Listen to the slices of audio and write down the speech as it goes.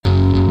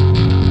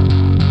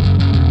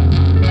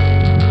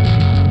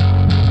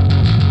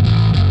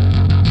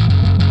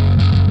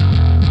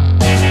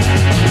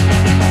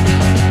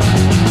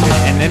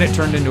then it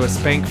turned into a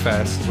spank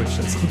fest, which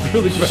is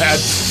really bad.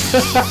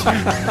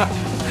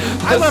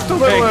 I left a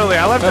little early.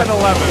 I left at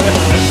 11.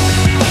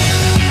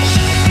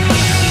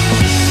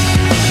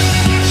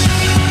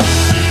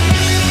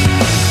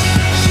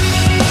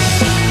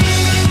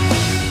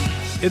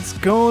 It's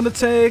gonna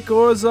take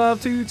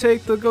Orzhov to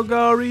take the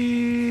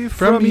Golgari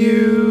from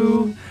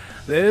you.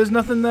 There's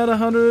nothing that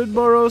 100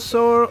 Boros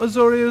or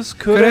Azorius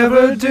could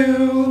ever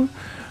do.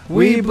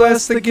 We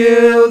bless the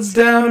guilds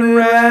down in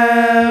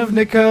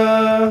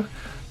Ravnica.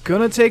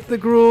 Gonna take the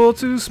Gruul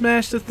to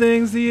smash the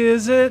things the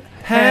Izzet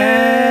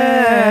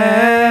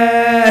had.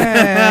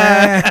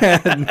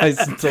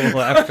 Nice and still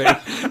laughing.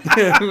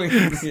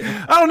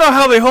 I don't know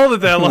how they hold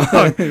it that long.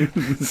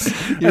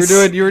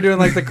 You were doing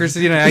like the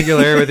Christina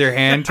Aguilera with your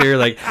hand too. You're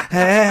like,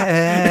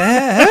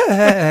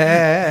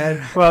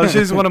 well,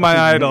 she's one of my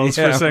idols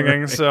Yeah, for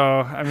singing. right. So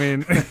I mean,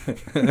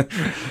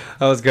 that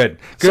was good.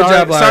 Good sorry,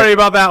 job, Larry. sorry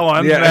about that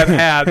one. Yeah. That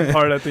had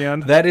part at the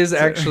end. That is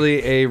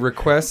actually a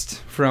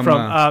request from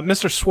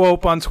Mr.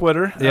 Swope on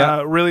Twitter.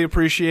 Yeah. Really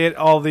appreciate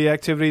all the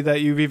activity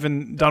that you've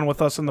even done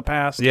with us in the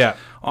past. yeah.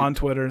 On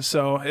Twitter,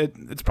 so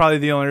it's probably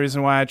the only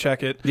reason why I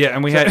check it. Yeah,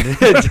 and we had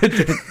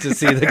to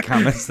see the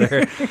comments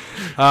there.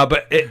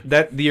 But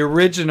the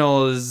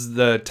original is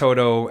the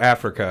Toto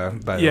Africa,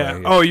 by the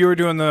way. Oh, you were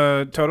doing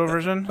the Toto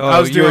version?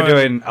 Oh, you were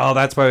doing. Oh,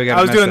 that's why we got.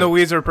 I was doing the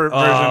Weezer version.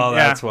 Oh,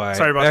 that's why.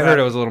 Sorry about that. I heard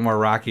it was a little more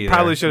rocky.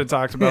 Probably should have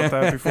talked about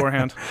that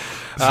beforehand.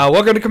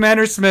 Welcome to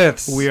Commander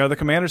Smiths. We are the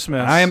Commander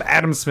Smiths. I am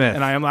Adam Smith.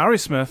 And I am Lowry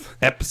Smith.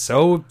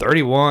 Episode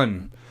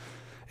 31.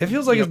 It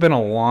feels like it's been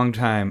a long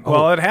time.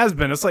 Well, it has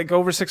been. It's like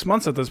over 6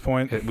 months at this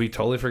point. We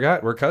totally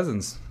forgot. We're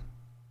cousins.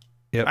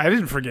 Yep. I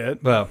didn't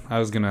forget. Well, I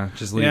was going to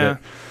just leave it.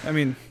 I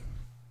mean,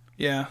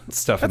 yeah.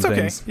 Stuff That's and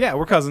okay. things. Yeah,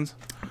 we're cousins.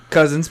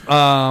 Cousins.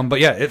 But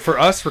yeah, for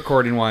us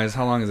recording-wise,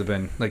 how long has it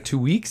been? Like 2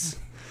 weeks?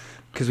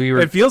 Because we were...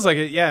 It feels like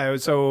it, yeah.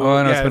 So,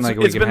 Oh, no, yeah, it's been like a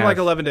week it's and a been like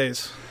half. 11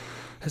 days.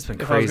 It's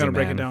been If crazy, I was going to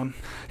break man. it down.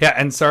 Yeah,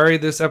 and sorry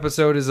this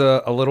episode is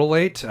a little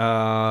late.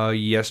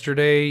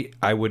 Yesterday,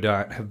 I would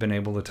not have been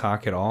able to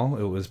talk at all.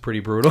 It was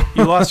pretty brutal.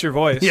 You lost your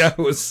voice. Yeah, it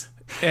was.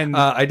 And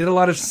I did a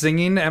lot of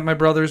singing at my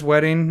brother's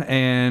wedding,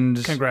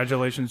 and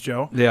congratulations,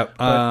 Joe. Yep.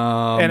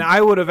 And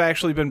I would have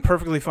actually been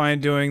perfectly fine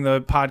doing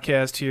the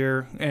podcast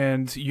here,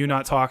 and you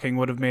not talking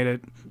would have made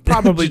it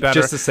probably better.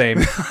 Just the same.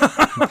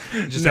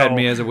 Just had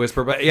me as a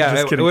whisper, but yeah,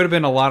 Just it kidding. would have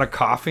been a lot of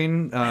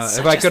coughing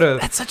if I could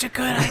have. That's such a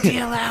good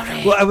idea,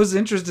 Lowry. Well, I was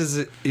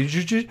interested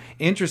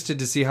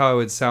to see how I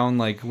would sound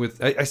like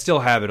with. I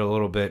still have it a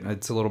little bit.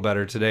 It's a little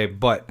better today,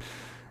 but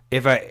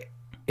if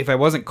I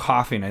wasn't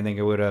coughing, I think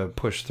I would have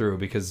pushed through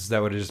because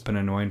that would have just been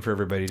annoying for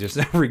everybody just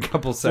every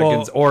couple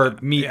seconds. Or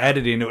me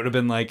editing, it would have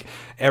been like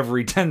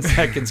every 10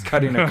 seconds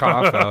cutting a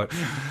cough out.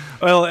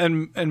 Well,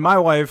 and my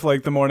wife,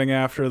 like the morning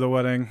after the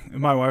wedding,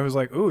 my wife was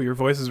like, "Ooh, your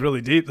voice is really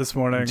deep this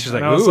morning." She's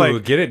And like, I was "Ooh,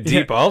 get it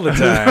deep all the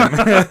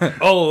time."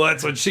 Oh,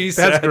 that's what she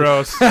said. That's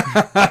gross.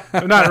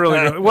 Not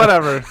really.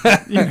 Whatever.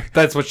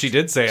 That's what she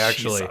did say,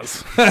 actually.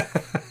 Jesus.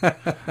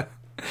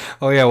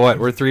 Oh, yeah, what?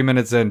 We're 3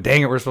 minutes in.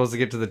 Dang it, we're supposed to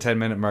get to the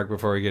 10-minute mark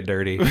before we get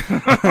dirty.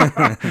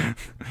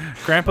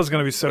 Grandpa's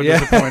going to be so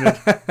disappointed.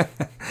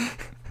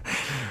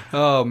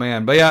 Oh,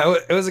 man. But yeah,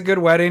 it was a good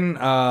wedding.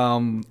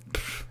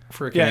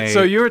 Yeah,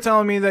 so you were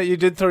telling me that you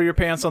did throw your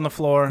pants on the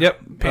floor.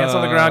 Yep. Pants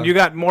on the ground. You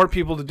got more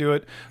people to do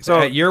it. So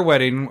at your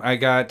wedding, I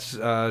got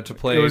to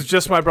play. It was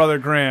just my brother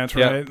Grant,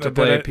 right? Yep, to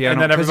play piano.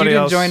 And then everybody you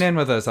didn't else join in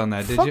with us on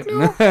that, did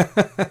you?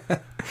 No.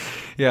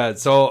 Yeah,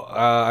 so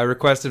I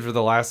requested for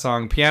the last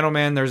song, Piano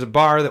Man. There's a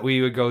bar that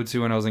we would go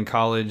to when I was in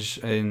college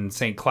in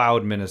St.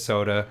 Cloud,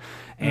 Minnesota.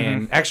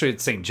 And actually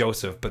it's St.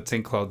 Joseph, but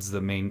St. Cloud's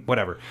the main,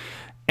 whatever.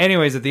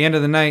 Anyways, at the end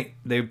of the night,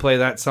 they would play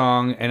that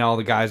song, and all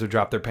the guys would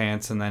drop their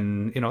pants, and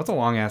then, it's a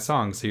long-ass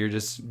song, so you're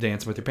just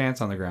dancing with your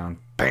pants on the ground.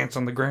 Pants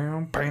on the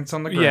ground, pants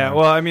on the ground. Yeah,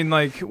 well, I mean,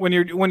 like, when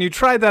you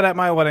tried that at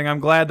my wedding, I'm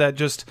glad that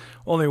just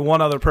only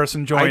one other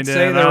person joined I'd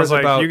say in. there I was was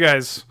like, about you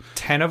guys...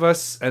 10 of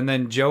us, and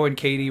then Joe and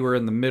Katie were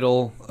in the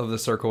middle of the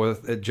circle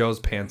with Joe's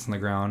pants on the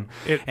ground.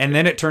 And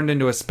then it turned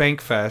into a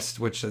spank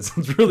fest, which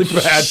sounds really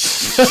bad.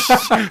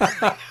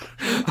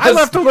 I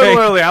left a little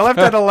early. I left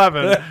at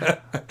 11.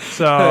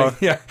 So,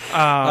 yeah.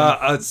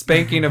 A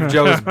spanking of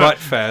Joe's butt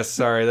fest.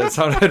 Sorry, that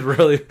sounded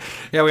really...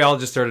 Yeah, we all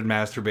just started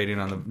masturbating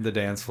on the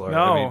dance floor.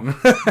 No,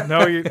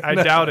 I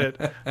doubt it.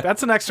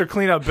 That's an extra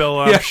cleanup bill,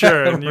 I'm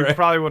sure, and you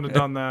probably wouldn't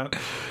have done that.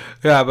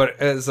 Yeah, but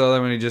so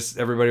then when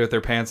everybody with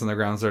their pants on the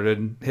ground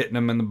started hitting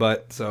them in the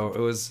butt, so it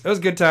was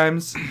good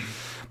times.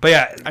 But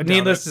yeah,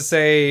 needless to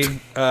say,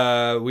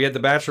 we had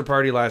the bachelor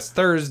party last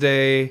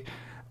Thursday.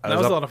 That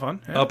was a lot of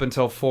fun. Yeah. Up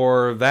until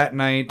 4 that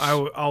night. I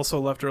also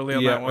left early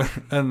on that one.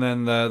 And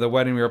then the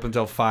wedding, we were up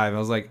until 5. I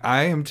was like,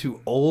 I am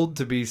too old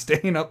to be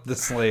staying up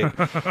this late.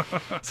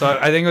 So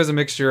I think it was a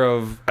mixture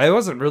of, I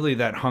wasn't really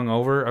that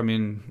hungover. I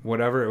mean,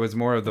 whatever. It was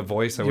more of the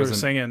voice. You were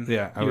singing.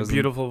 Yeah. Your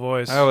beautiful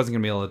voice. I wasn't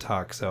going to be able to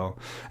talk, so.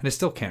 And I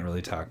still can't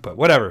really talk, but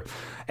whatever.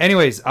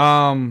 Anyways,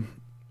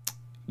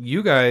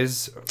 you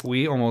guys,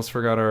 we almost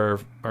forgot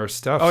our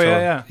stuff. Oh,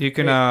 yeah. You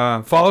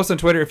can follow us on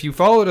Twitter. If you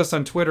followed us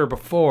on Twitter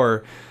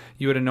before,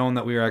 you would have known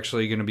that we were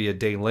actually going to be a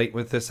day late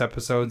with this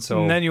episode.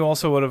 So And then you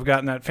also would have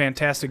gotten that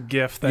fantastic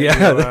gift. That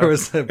there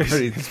was a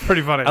pretty. It's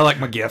pretty funny. I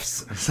like my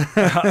gifts.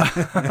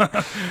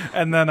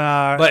 And then,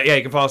 But yeah,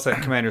 you can follow us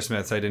at Commander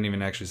Smiths. I didn't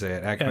even actually say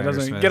it. At Commander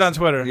Smiths. get on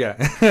Twitter. Yeah.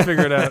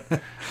 Figure it out.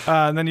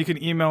 And then you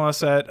can email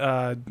us at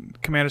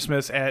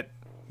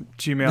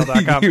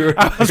commandersmiths@gmail.com.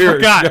 I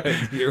forgot.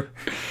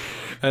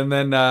 And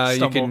then you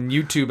Stumble. can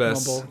YouTube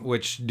us, Mumble.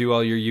 which do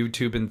all your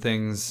YouTube and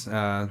things.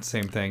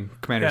 Same thing.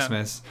 Commander Yeah.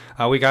 Smiths.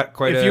 We got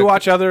quite If you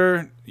watch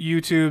other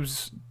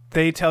YouTubes,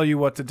 they tell you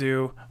what to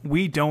do.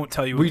 We don't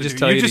tell you what we to just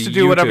do. tell you just to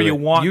do whatever YouTube you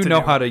it. want You to know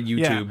do. how to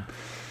Yeah. YouTube.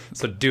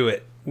 So do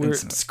it. We're- And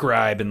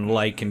subscribe and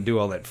like and do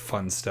all that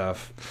fun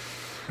stuff.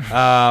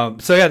 So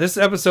yeah, this is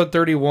episode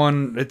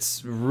 31.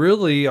 It's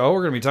really all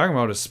we're going to be talking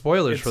about is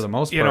spoilers for the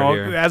most part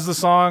here. As the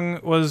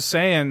song was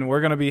saying, we're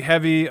going to be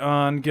heavy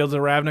on Guilds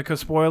of Ravnica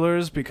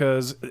spoilers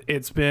because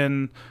it's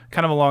been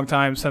kind of a long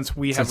time since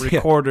we have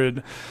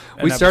recorded.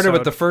 We started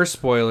with episode. the first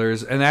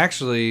spoilers, and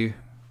actually,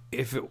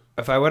 if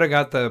I would have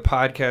got the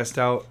podcast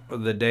out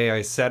the day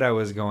I said I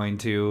was going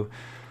to,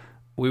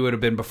 we would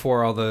have been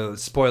before all the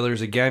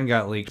spoilers again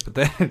got leaked. But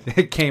then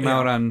it came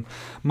out on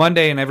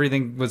Monday, and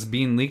everything was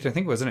being leaked. I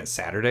think wasn't it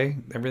Saturday?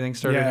 Everything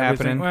started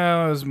happening.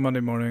 Well, it was Monday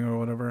morning or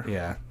whatever.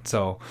 Yeah.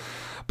 So,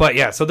 but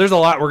yeah, so there's a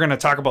lot. We're going to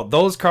talk about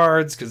those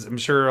cards because I'm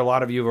sure a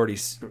lot of you have already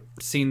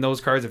seen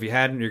those cards. If you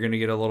hadn't, you're going to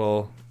get a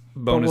little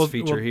bonus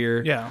feature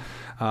here. Yeah.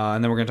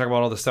 And then we're going to talk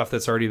about all the stuff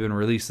that's already been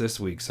released this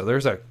week. So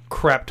there's a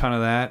crap ton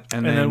of that.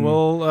 And then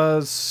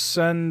we'll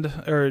send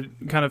or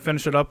kind of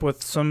finish it up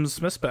with some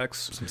Smith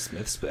specs. Some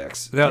Smith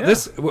specs. Now,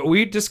 this what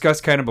we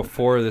discussed kind of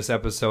before this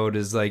episode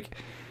is like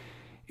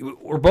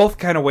we're both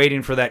kind of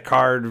waiting for that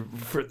card.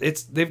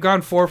 They've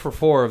gone 4 for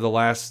 4 of the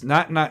last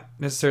not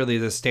necessarily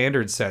the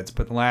standard sets,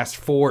 but the last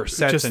 4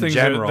 sets Just in things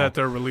general that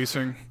they're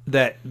releasing.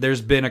 That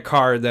there's been a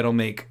card that'll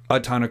make a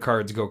ton of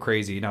cards go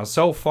crazy. Now,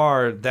 so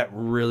far that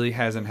really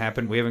hasn't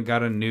happened. We haven't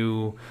got a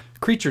new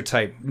creature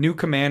type, new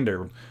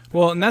commander.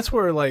 Well, and that's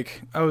where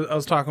like I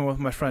was talking with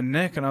my friend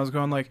Nick, and I was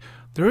going like,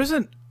 there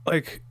isn't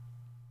like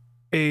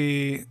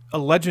a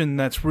legend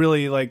that's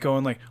really like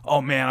going like, oh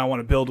man, I want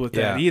to build with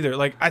that either.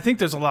 Like I think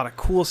there's a lot of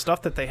cool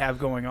stuff that they have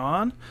going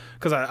on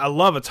because I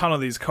love a ton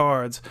of these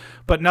cards,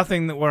 but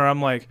nothing where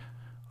I'm like,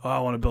 oh, I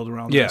want to build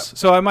around this.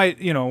 So I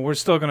might, we're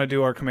still going to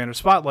do our Commander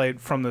Spotlight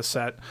from this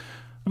set.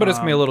 But it's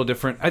going to be a little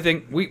different. I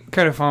think we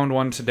kind of found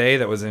one today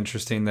that was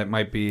interesting that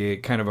might be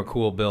kind of a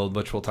cool build,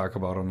 which we'll talk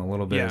about in a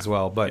little bit as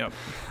well. But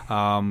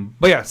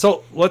yeah,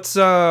 so let's,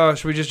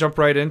 should we just jump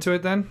right into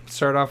it then?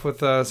 Start off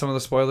with some of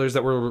the spoilers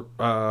that were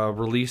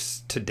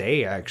released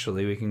today,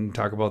 actually. We can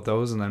talk about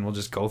those, and then we'll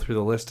just go through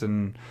the list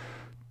and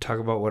talk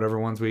about whatever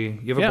ones you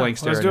have a blank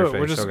stare on your face.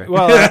 We're just, okay.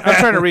 Well, I'm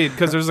trying to read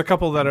because there's a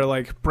couple that are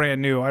like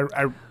brand new.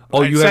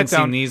 You haven't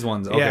seen these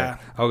ones? Okay. Yeah.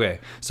 Okay.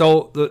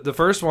 So the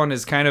first one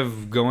is kind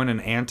of going an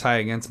anti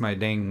against my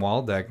dang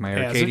wall deck, my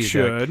Arcades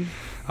deck.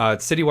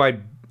 It's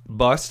Citywide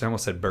Bust. I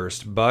almost said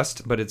Burst.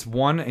 Bust, but it's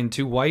 1 and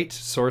 2 white.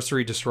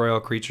 Sorcery, destroy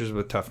all creatures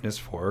with toughness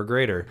 4 or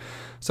greater.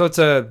 So it's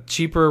a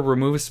cheaper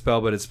remove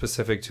spell, but it's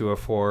specific to a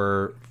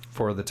 4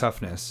 for the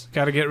toughness.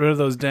 Got to get rid of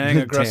those dang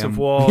aggressive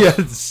walls.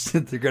 Yes,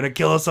 they're going to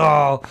kill us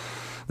all.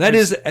 That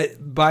is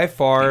by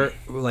far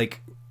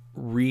like...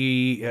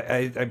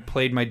 I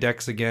played my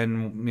decks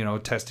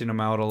again, testing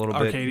them out a little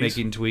bit,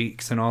 making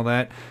tweaks and all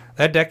that.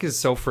 That deck is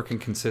so freaking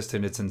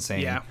consistent, it's insane.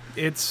 Yeah,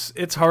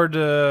 it's hard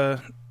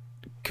to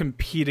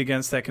compete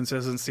against that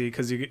consistency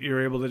because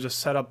you're able to just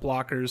set up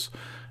blockers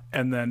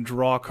and then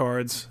draw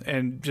cards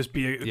and just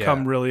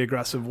become really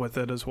aggressive with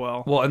it as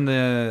well. Well, and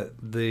the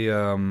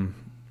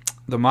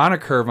mana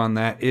curve on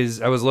that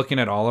is, I was looking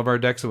at all of our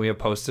decks that we have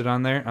posted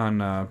on there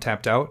on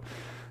Tapped Out.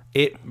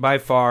 It by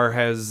far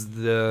has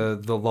the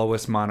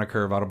lowest mana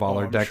curve out of all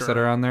our decks that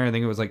are on there. I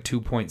think it was like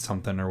 2 point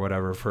something or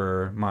whatever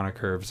for mana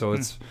curve. So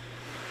it's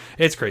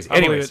crazy.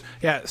 Anyways,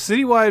 yeah,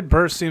 Citywide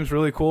Burst seems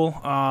really cool.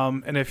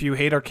 And if you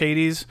hate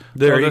Arcades,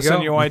 there throw you this go.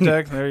 in your white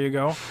deck. There you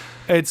go.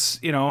 It's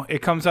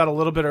it comes out a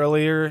little bit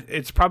earlier.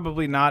 It's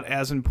probably not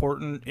as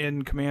important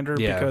in Commander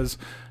because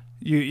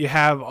you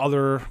have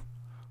other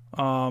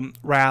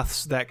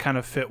wraths that kind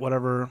of fit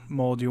whatever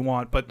mold you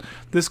want, but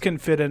this can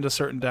fit into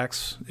certain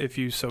decks if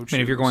you so choose. I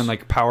mean, if you're going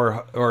like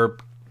power or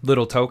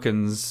little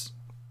tokens,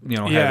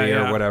 heavy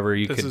or whatever,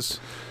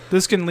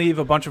 this can leave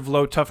a bunch of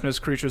low toughness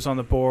creatures on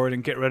the board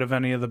and get rid of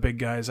any of the big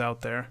guys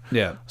out there.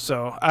 Yeah.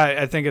 So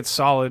I think it's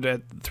solid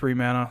at 3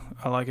 mana.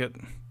 I like it.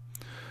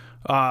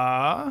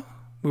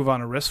 Move on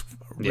to risk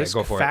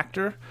go for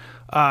factor.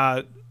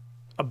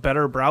 A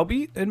better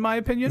browbeat in my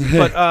opinion,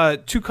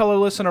 but 2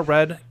 colorless and a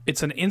red.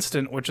 It's an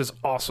instant, which is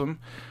awesome.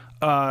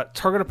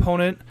 Target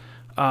opponent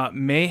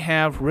may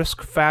have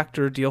risk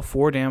factor deal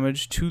 4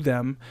 damage to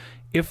them.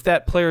 If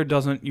that player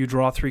doesn't, you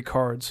draw 3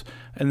 cards.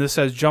 And this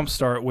has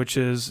Jumpstart, which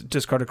is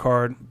discard a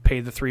card, pay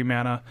the 3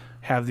 mana,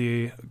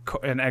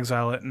 and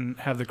exile it and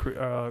have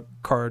the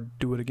card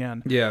do it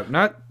again. Yeah,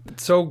 not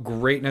so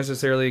great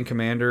necessarily in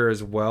Commander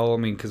as well. I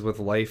mean, because with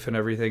life and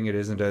everything, it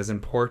isn't as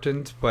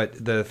important.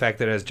 But the fact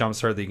that it has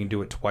Jumpstart, that you can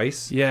do it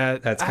twice. Yeah,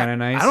 that's kind of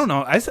nice. I don't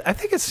know. I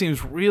think it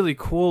seems really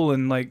cool,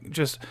 and like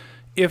just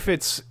if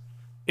it's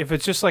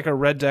just like a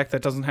red deck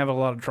that doesn't have a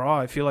lot of draw,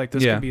 I feel like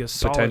this could be a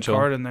solid potential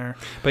card in there.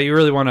 But you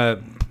really want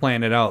to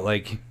plan it out.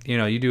 Like,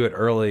 you do it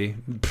early,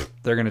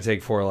 they're going to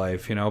take 4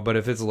 life, But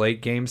if it's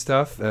late game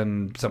stuff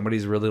and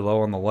somebody's really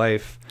low on the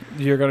life,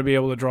 you're going to be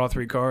able to draw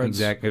 3 cards.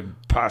 Exactly.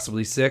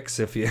 Possibly 6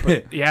 if you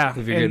if you're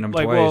getting them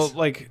like, twice. Well,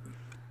 like,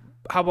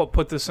 how about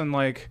put this in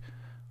like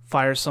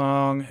Fire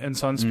Song and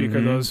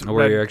Sunspeaker, those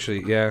where you're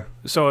actually,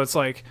 So it's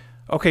like,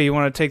 okay, you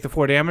want to take the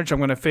 4 damage, I'm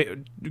going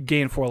to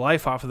gain 4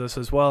 life off of this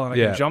as well, and I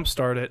can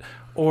jumpstart it,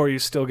 or you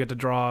still get to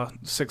draw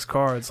 6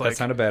 cards. That's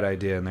not a bad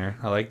idea in there.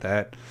 I like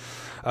that.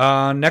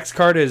 Next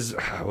card is,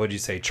 what'd you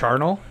say,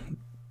 Charnel?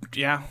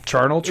 Yeah.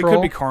 Charnel Troll? It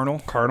could be Carnal.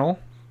 Carnal?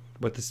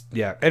 With this,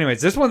 yeah.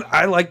 Anyways, this one,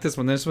 I like this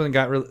one. This one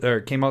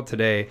came out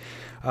today.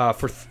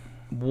 For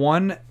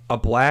 1, a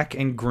black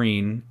and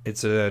green.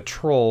 It's a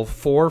troll,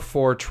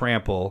 4/4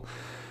 trample.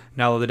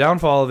 Now, the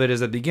downfall of it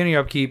is at the beginning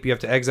of upkeep, you have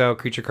to exile a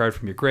creature card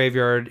from your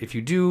graveyard. If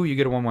you do, you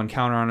get a 1/1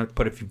 counter on it.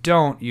 But if you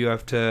don't, you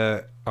have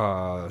to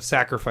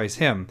sacrifice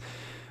him.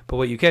 But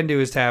what you can do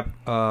is tap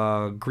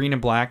green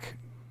and black,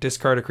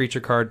 discard a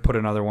creature card, put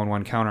another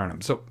 1/1 counter on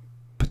him. So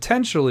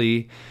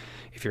potentially,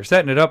 if you're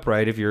setting it up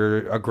right, if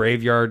you're a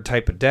graveyard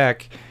type of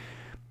deck,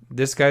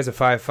 this guy's a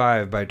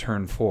 5/5 by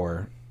turn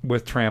 4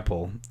 with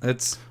trample.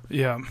 It's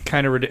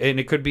kind of, and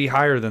it could be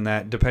higher than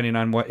that depending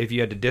on what, if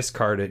you had to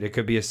discard it. It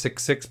could be a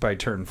 6/6 by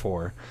turn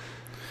 4.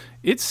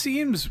 It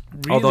seems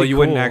really Although you cool.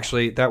 wouldn't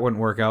actually, that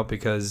wouldn't work out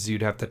because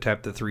you'd have to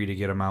tap the 3 to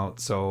get him out.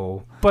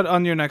 So, but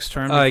on your next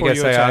turn, before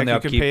you attack, you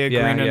can pay a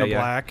green and a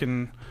black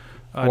and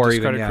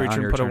discard a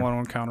creature and put a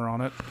 1/1 counter on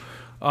it.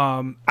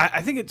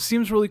 I think it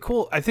seems really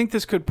cool. I think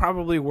this could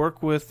probably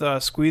work with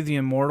Squee the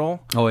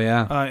Immortal. Oh,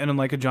 yeah. In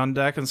like a Jund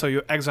deck, and so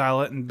you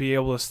exile it and be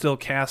able to still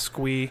cast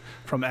Squee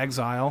from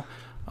exile.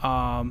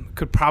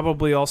 Could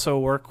probably also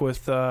work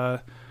with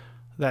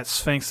that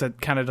Sphinx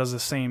that kind of does the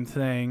same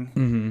thing.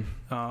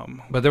 Mm-hmm.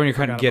 But then when you're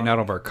kind of getting out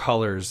of our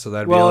colors, so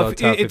that'd be a well, little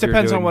tough. It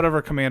depends on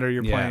whatever commander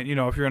you're playing.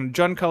 If you're in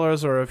Jund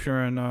colors or if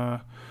you're in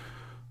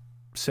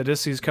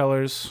Sidisi's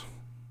colors,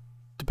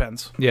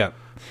 depends. Yeah.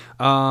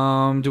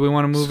 Do we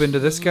want to move into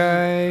this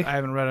guy? I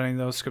haven't read any of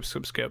those.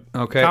 Skip.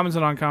 Okay. Commons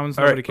and uncommons,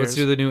 all nobody right, cares. let's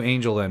do the new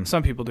Angel then.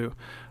 Some people do.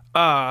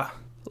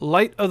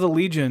 Light of the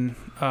Legion,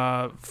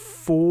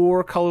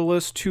 4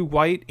 colorless, 2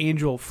 white,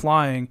 angel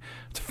flying.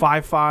 It's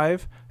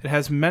 5/5. It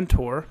has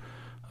Mentor.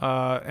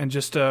 And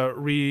just to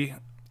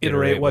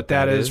reiterate what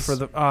that is for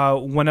the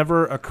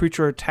whenever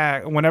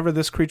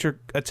this creature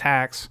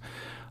attacks,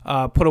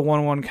 put a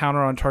 1/1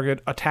 counter on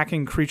target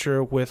attacking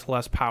creature with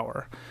less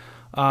power.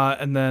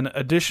 And then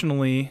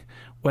additionally,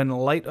 when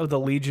Light of the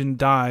Legion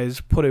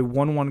dies, put a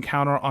 1/1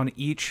 counter on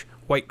each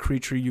white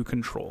creature you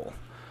control.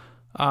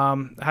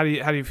 How do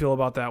you feel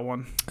about that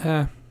one?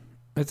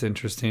 It's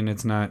interesting.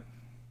 It's not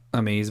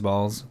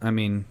amazeballs. I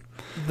mean,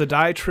 the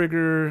die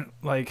trigger,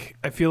 like,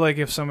 I feel like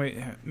if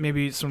somebody,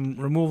 maybe some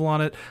removal on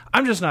it.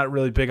 I'm just not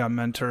really big on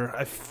Mentor.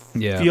 I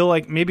feel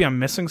like maybe I'm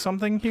missing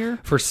something here.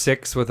 For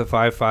 6 with a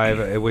 5/5,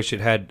 I wish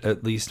it had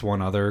at least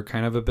one other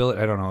kind of ability.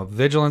 I don't know.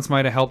 Vigilance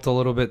might have helped a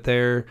little bit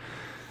there.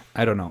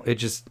 I don't know. It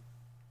just,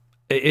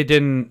 it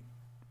didn't.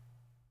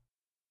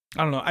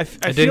 I don't know. I it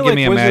feel didn't like give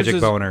me a Wizards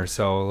magic boner,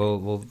 so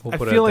we'll put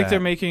it at I feel like that. they're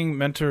making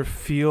Mentor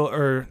feel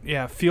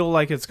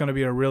like it's going to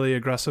be a really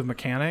aggressive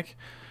mechanic,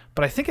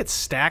 but I think it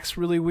stacks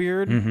really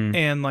weird,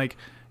 and like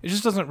it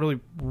just doesn't really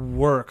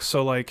work.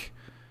 So like,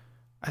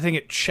 I think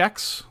it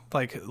checks.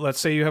 Like, let's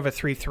say you have a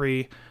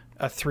 3/3,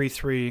 a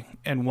 3/3,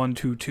 and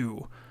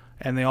 1/2/2,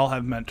 and they all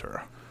have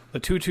Mentor. The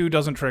 2/2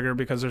 doesn't trigger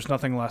because there's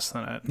nothing less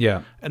than it.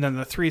 Yeah. And then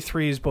the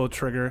 3/3s both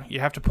trigger. You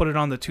have to put it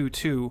on the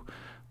 2/2.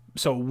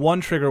 So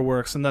one trigger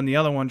works, and then the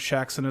other one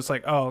checks, and it's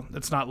like, oh,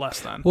 it's not less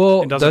than.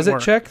 Well, does it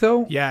work. check,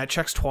 though? Yeah, it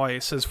checks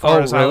twice as far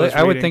as I was reading.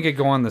 I would think it'd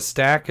go on the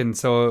stack, and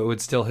so it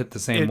would still hit the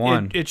same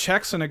one. It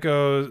checks, and it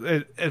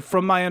goes,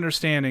 from my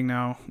understanding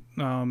now,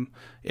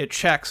 it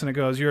checks, and it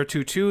goes, you're a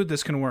 2/2,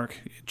 this can work.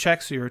 It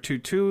checks, you're a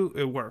 2/2,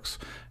 it works.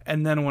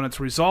 And then when it's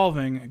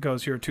resolving, it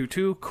goes, you're a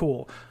 2/2,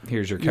 cool.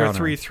 Here's your You're a counter.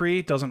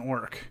 3/3, doesn't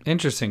work.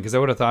 Interesting, because I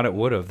would have thought it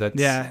would have. That's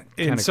yeah,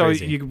 and so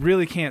crazy. you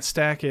really can't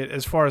stack it,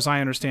 as far as I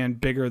understand,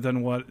 bigger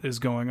than what is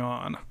going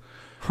on.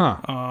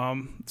 Huh.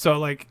 So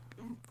like,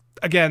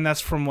 again,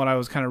 that's from what I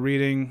was kind of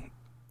reading.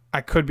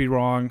 I could be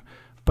wrong,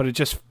 but it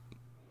just,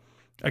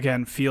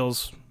 again,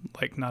 feels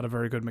like not a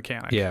very good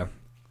mechanic. Yeah.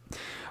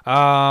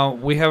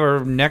 We have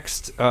our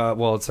next,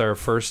 it's our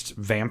first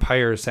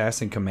Vampire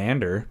Assassin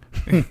Commander.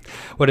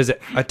 What is it?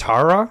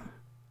 Etrada,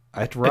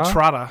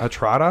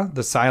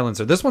 the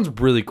Silencer. This one's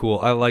really cool.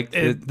 I like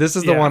it. This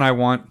is the one I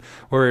want,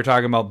 where we were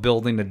talking about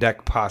building the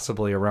deck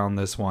possibly around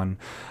this one.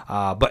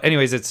 But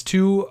anyways, it's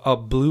 2, a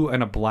blue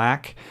and a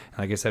black.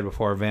 Like I said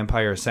before,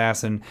 Vampire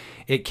Assassin.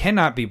 It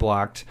cannot be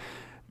blocked.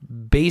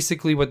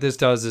 basically what this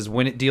does is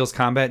when it deals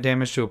combat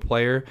damage to a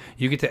player,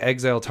 you get to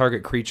exile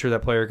target creature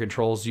that player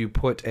controls. You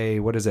put a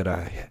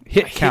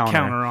hit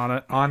counter on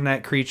it, on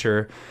that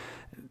creature.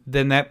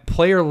 Then that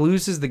player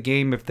loses the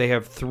game if they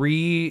have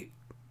 3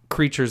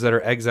 creatures that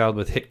are exiled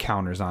with hit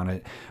counters on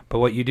it. But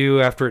what you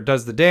do after it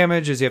does the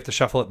damage is you have to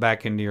shuffle it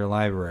back into your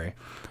library.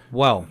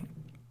 Well,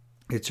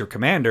 it's your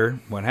commander.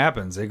 What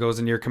happens? It goes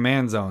into your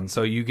command zone,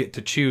 so you get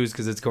to choose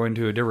because it's going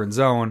to a different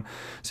zone.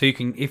 So you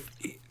can, if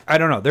I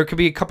don't know, there could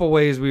be a couple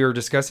ways we were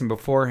discussing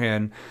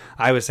beforehand.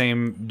 I was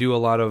saying do a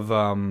lot of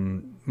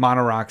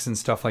mono rocks and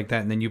stuff like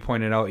that, and then you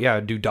pointed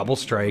out, do double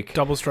strike.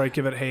 Double strike,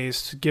 give it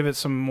haste, give it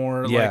some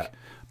more like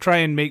try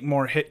and make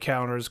more hit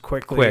counters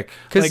quickly.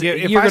 Because like,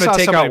 you're going to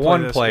take out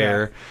one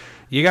player,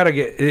 you got to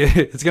get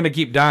it's going to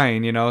keep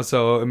dying,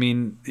 So I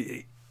mean,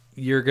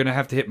 you're going to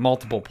have to hit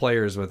multiple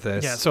players with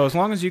this. Yeah, so as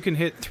long as you can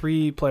hit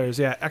 3 players,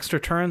 extra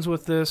turns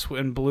with this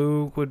in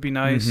blue would be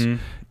nice.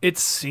 Mm-hmm. It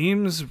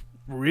seems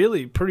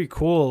really pretty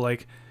cool.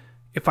 Like,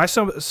 if I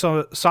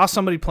saw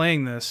somebody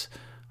playing this,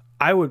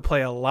 I would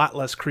play a lot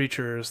less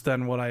creatures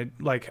than what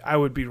I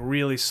would be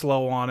really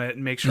slow on it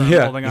and make sure I'm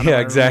holding on to my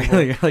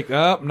exactly. You're like,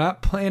 I'm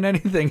not playing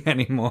anything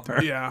anymore.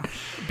 Yeah,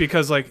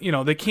 because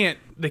they can't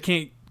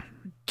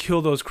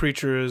kill those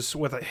creatures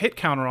with a hit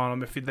counter on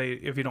them if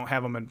you don't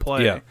have them in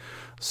play. Yeah.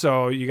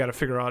 So you got to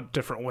figure out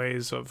different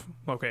ways of,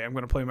 okay, I'm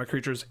going to play my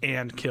creatures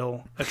and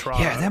kill Etrada.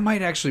 Yeah, that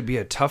might actually be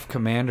a tough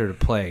commander to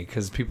play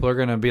because people are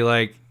going to be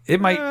like, it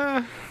might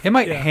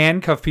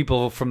handcuff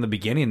people from the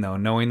beginning though,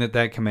 knowing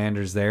that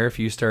commander's there. If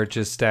you start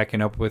just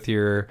stacking up with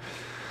your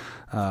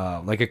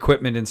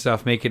equipment and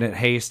stuff, making it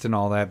haste and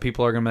all that,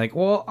 people are going to be like,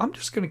 well, I'm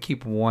just going to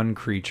keep one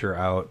creature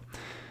out.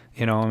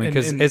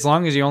 Because as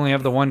long as you only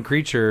have the one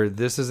creature,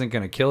 this isn't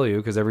going to kill you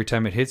because every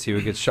time it hits you,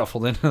 it gets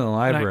shuffled into the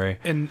library.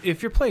 And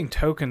if you're playing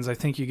tokens, I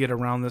think you get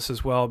around this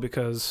as well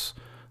because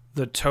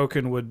the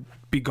token would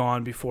be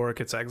gone before it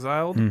gets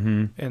exiled.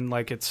 Mm-hmm. And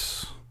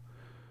it's...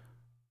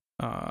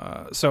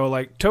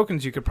 so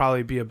tokens, you could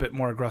probably be a bit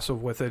more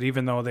aggressive with it,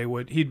 even though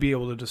she'd be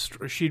able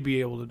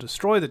to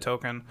destroy the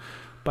token,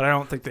 but I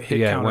don't think the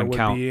hit counter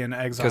would be in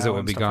exile because it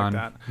would be gone.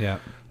 Like that.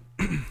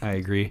 Yeah, I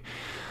agree.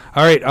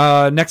 All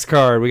right, next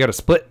card. We got a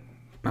split.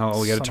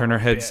 Oh, we got to turn our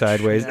head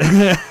sideways.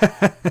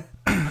 Yeah.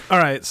 All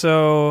right,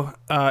 so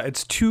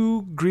it's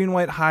 2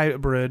 green-white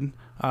hybrid,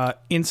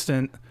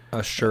 instant.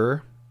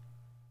 Assure.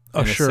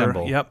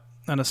 Assure, yep,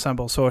 and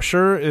assemble. So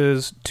Assure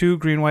is 2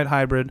 green-white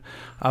hybrid.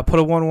 Put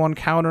a 1/1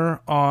 counter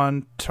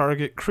on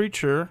target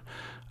creature.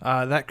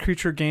 That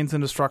creature gains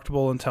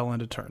indestructible until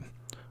end of turn.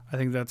 I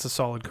think that's a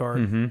solid card.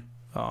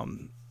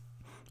 Mm-hmm.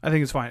 I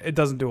think it's fine. It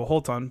doesn't do a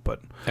whole ton, but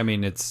I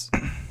mean, it's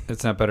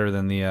not better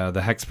than the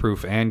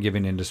hexproof and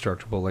giving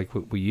indestructible like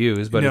what we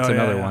use, but it's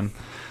another one.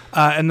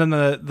 And then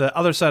the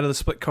other side of the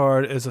split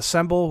card is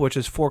Assemble, which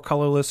is 4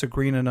 colorless, a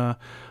green and a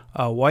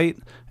white,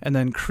 and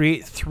then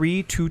create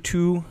 3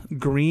 2/2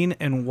 green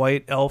and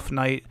white elf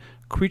knight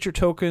creature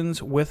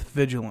tokens with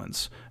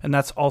vigilance, and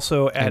that's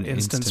also at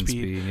instant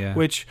speed.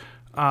 Which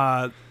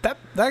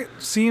that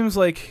seems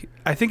like,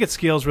 I think it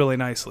scales really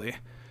nicely.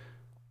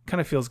 Kind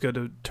of feels good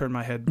to turn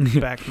my head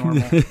back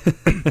normal.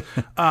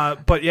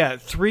 But yeah,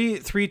 3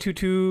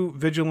 2/2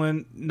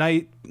 vigilant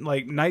knight,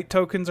 like knight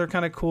tokens are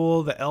kind of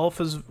cool. The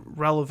elf is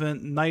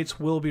relevant. Knights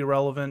will be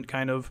relevant.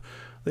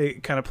 They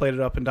kind of played it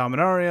up in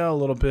Dominaria, a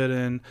little bit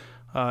in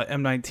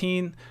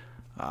M19.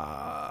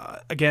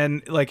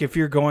 Again, like if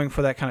you're going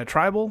for that kind of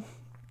tribal,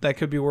 that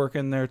could be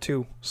working there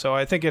too. So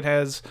I think it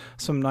has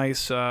some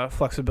nice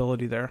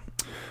flexibility there.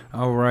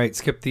 All right,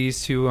 skip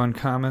these 2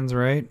 uncommons,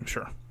 right?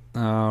 Sure.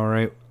 All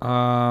right.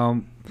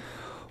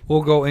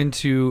 We'll go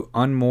into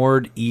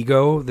Unmoored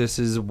Ego. This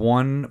is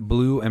 1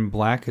 blue and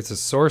black. It's a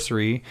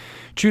sorcery.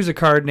 Choose a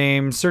card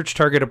name, search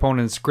target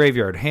opponent's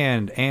graveyard,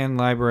 hand, and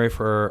library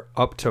for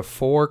up to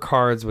 4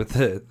 cards with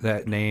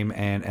that name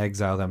and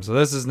exile them. So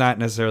this is not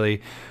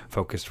necessarily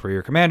focused for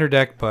your commander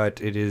deck,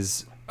 but it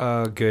is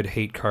a good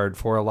hate card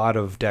for a lot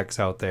of decks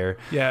out there.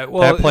 Yeah,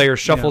 well, that player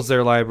shuffles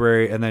their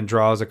library and then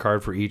draws a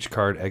card for each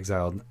card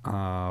exiled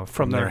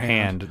from their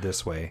hand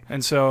this way.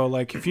 And so,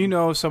 like, if you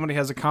know somebody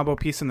has a combo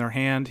piece in their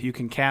hand, you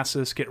can cast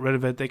this, get rid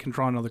of it. They can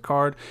draw another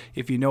card.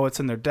 If you know it's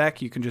in their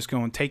deck, you can just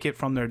go and take it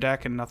from their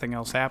deck, and nothing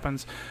else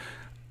happens.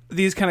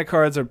 These kind of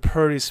cards are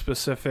pretty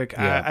specific.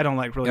 Yeah. I don't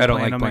like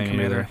playing them in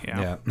Commander.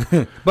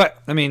 Yeah. But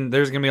I mean,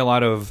 there's gonna be a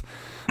lot of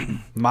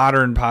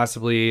modern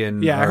possibly,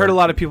 and I heard a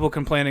lot of people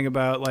complaining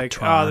about like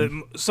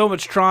Tron. So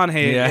much Tron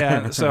hate.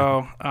 Yeah.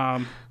 So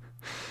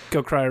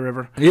go cry a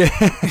river. Yeah.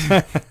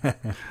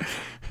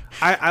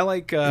 I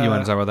like. You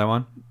want to talk about that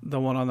one? The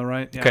one on the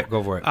right. Yeah. Okay,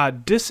 go for it.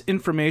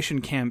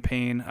 Disinformation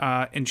Campaign.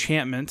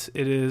 Enchantment.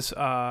 It is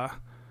a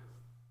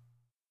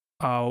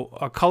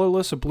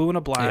colorless, a blue and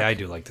a black. Yeah, I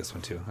do like this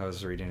one too. I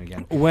was reading it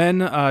again. When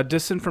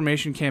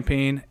Disinformation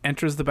Campaign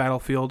enters the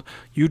battlefield,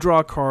 you draw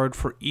a card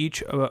for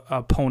each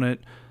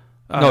opponent.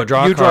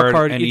 Draw a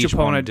card, and each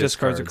opponent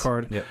discards a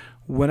card. Yep.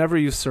 Whenever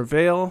you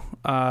surveil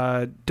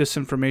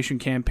Disinformation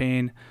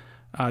Campaign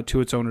to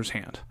its owner's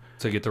hand.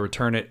 So you get to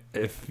return it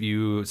if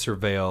you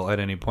surveil at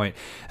any point.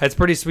 That's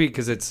pretty sweet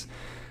because it's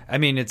I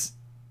mean, it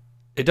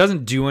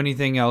doesn't do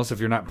anything else if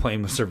you're not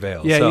playing with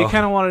Surveil. Yeah, so. you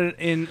kind of want it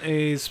in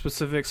a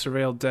specific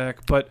Surveil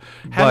deck, but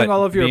having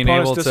all of your being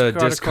able opponents to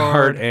discard a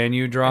card and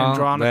you draw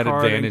that that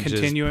card and advantage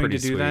continuing is pretty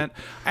to do sweet. that.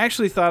 I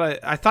actually thought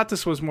I thought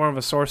this was more of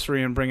a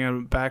sorcery and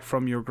bringing it back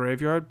from your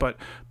graveyard, but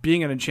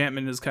being an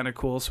enchantment is kind of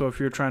cool. So if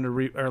you're trying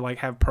to or like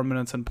have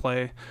permanents in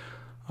play,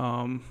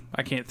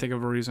 I can't think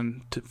of a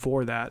reason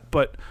for that,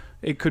 but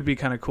it could be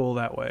kind of cool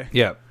that way.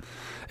 Yeah,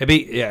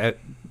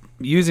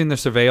 using the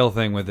Surveil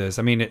thing with this,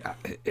 I mean,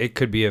 it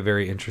could be a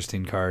very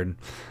interesting card.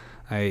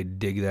 I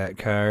dig that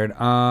card.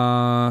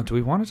 Do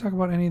we want to talk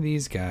about any of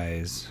these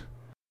guys?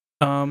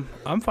 I'm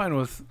fine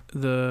with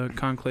the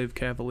Conclave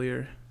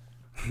Cavalier.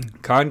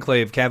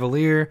 Conclave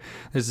Cavalier.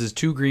 This is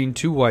 2 green,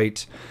 2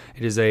 white.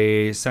 It is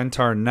a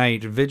Centaur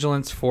Knight.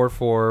 Vigilance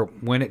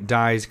 4/4. When it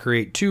dies,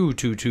 create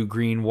 2/2/2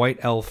 green white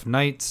elf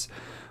knights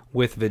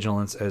with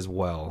vigilance as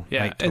well.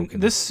 Yeah, Knight and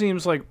tokens. this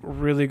seems like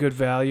really good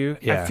value.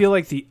 Yeah. I feel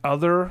like the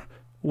other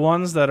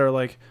ones that are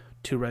like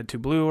 2 red, 2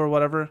 blue or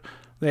whatever,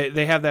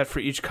 they have that for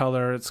each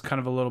color. It's kind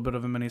of a little bit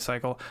of a mini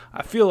cycle.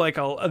 I feel like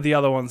the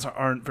other ones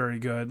aren't very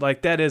good.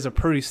 Like that is a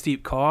pretty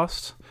steep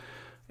cost.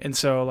 And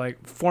so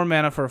like 4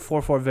 mana for a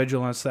 4/4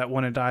 vigilance that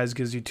when it dies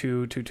gives you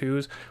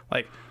 2/2/2s.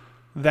 Like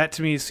that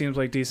to me seems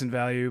like decent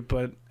value,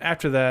 but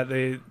after that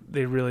they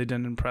really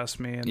didn't impress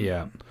me. And,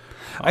 yeah.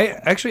 I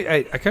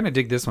kind of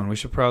dig this one. We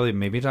should probably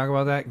maybe talk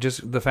about that.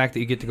 Just the fact that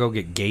you get to go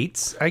get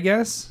gates, I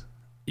guess.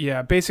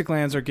 Yeah, basic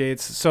lands are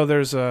gates. So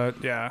there's a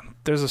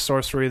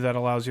sorcery that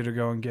allows you to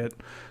go and get.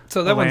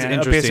 So that one's a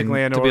basic interesting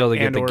land to be able to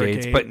get and the or a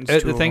gates. gate, But and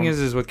it's the two thing of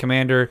them. is with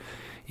Commander,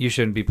 you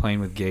shouldn't be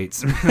playing with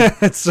gates.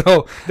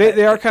 So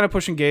They are kind of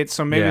pushing gates,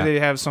 so maybe Yeah. they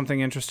have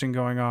something interesting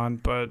going on.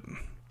 But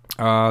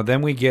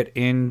then we get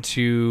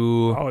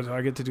into do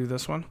I get to do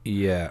this one?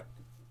 yeah.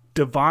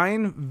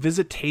 Divine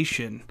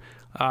Visitation,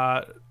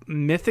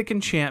 mythic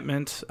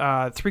enchantment,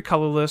 3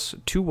 colorless,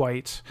 2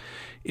 white.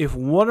 If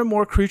one or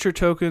more creature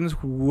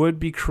tokens would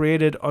be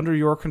created under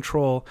your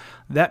control,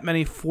 that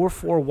many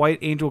 4/4 white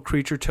angel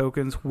creature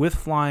tokens with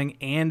flying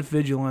and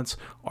vigilance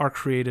are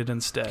created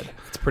instead.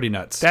 It's pretty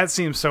nuts. That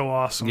seems so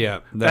awesome. Yeah,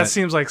 that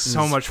seems like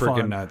so is much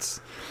freaking fun.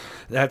 nuts.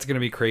 That's gonna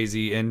be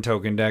crazy in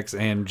token decks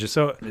and just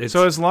So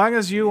as long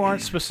as you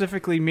aren't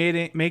specifically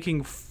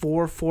making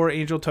 4/4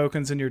 angel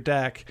tokens in your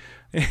deck,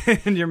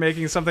 and you're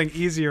making something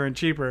easier and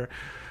cheaper,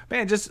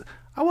 man,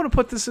 I want to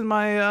put this in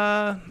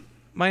my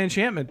my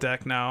enchantment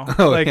deck now,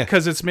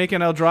 because it's making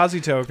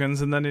Eldrazi tokens,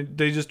 and then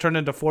they just turn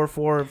into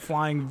 4/4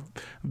 flying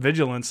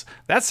vigilance.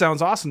 That sounds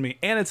awesome to me,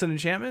 and it's an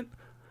enchantment.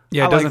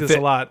 yeah, I it doesn't like this fit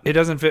a lot. It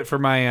doesn't fit for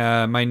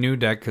my my new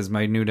deck because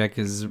my new deck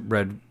is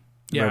red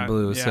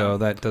blue, yeah. so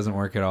that doesn't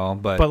work at all.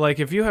 But like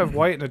if you have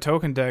white in a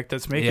token deck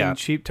that's making Yeah.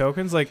 cheap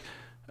tokens, like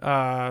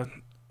oh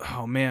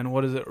man,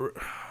 what is it?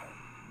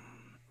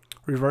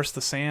 Reverse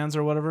the Sands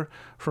or whatever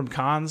from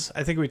Cons.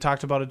 I think we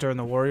talked about it during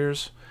the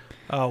Warriors.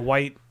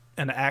 White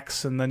and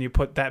X, and then you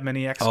put that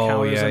many X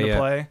counters into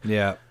play.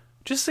 Yeah.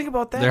 Just think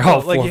about that. They're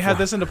all like you 4/4. have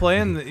this into play,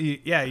 and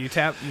you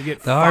tap, you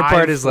get The hard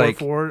part is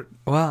 5/4.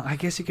 Well, I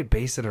guess you could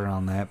base it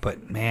around that,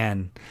 but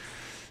man,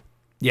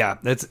 yeah,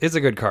 it's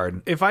a good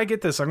card. If I get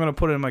this, I'm going to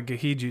put it in my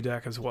Gahiji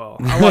deck as well.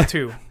 I want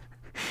 2.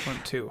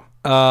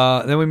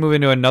 Then we move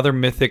into another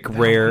mythic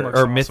rare looks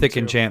or awesome mythic too.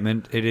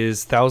 enchantment. It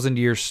is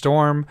 1,000-Year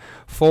Storm,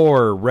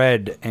 4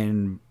 red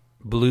and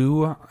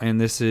blue, and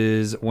this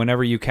is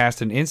whenever you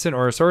cast an instant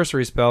or a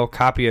sorcery spell,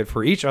 copy it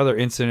for each other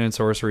instant and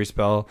sorcery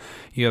spell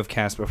you have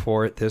cast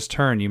before it this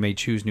turn. You may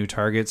choose new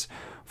targets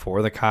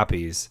for the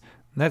copies.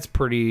 That's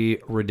pretty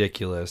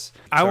ridiculous.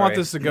 I want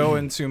this to go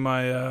into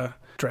my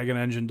Dragon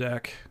Engine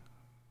deck.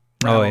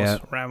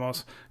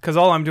 Ramos. Because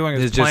all I'm doing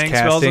is It's just playing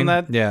spells in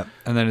that. Yeah,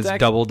 and then it's deck.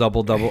 double.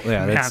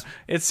 Yeah, Man, that's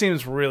it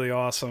seems really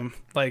awesome.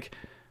 Like,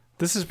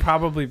 this is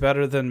probably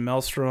better than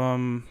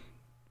Maelstrom.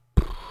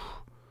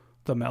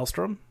 The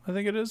Maelstrom, I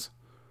think it is.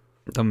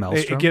 the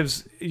Maelstrom. It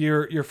gives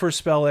your first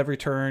spell every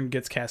turn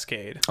gets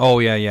Cascade. Oh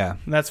yeah.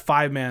 And that's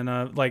 5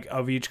 mana, like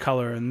of each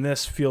color, and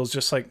this feels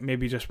just like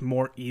maybe just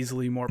more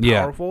easily more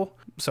Yeah. powerful.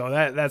 So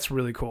that's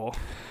really cool.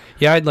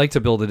 Yeah, I'd like to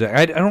build a deck.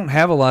 I don't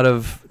have a lot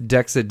of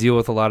decks that deal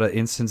with a lot of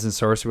instants and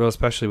sorcery,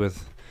 especially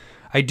with.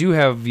 I do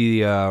have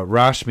the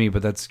Rashmi,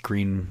 but that's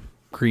green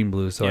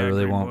blue, so Yeah, I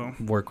really green won't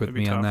blue. work with It'd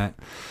be me on tough.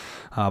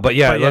 that. But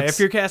yeah, if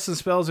you're casting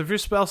spells, if you're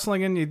spell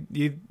slinging,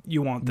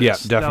 you want this.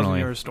 Yeah, definitely.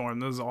 1,000-Year Storm.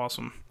 This is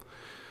awesome.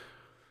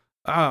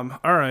 All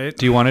right.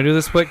 do you want to do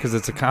the split because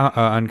it's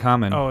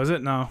uncommon? Oh, is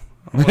it? No.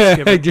 We'll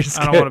skip it. Just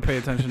I don't skip. want to pay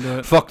attention to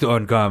it. Fuck the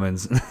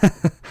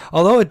uncommons.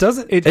 Although it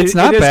doesn't, it's It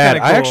not is bad.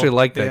 kinda I cool. actually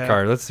like that Yeah.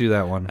 card. Let's do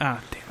that one.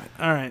 Ah, damn it.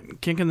 All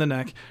right. Kink in the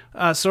neck.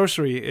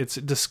 Sorcery. It's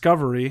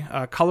Discovery.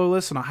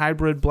 Colorless and a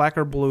hybrid black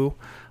or blue.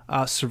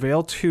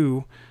 Surveil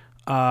 2.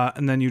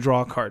 And then you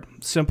draw a card.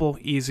 Simple,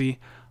 easy.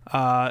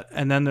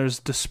 And then there's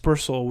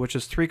Dispersal, which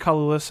is 3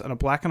 colorless and a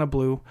black and a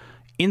blue.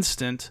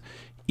 Instant.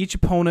 Each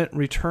opponent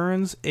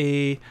returns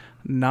a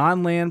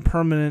non-land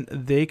permanent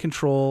they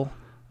control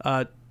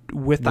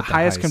with the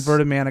highest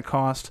converted mana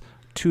cost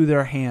to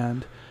their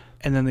hand,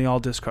 and then they all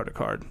discard a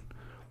card.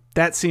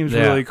 That seems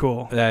Yeah, really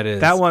cool. That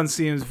is. That one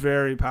seems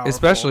very powerful.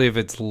 Especially if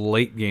it's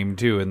late game,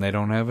 too, and they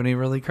don't have any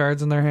really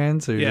cards in their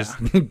hand, so you're just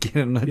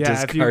getting a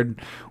discard.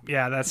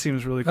 Yeah, that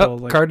seems really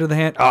cool. Card to the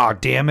hand. Oh,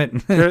 damn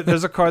it.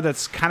 There's a card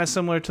that's kind of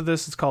similar to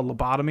this. It's called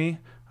Lobotomy.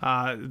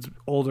 It's an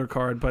older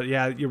card, but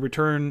yeah, you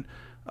return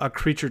a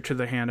creature to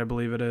their hand, I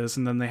believe it is,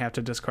 and then they have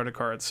to discard a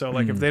card. So,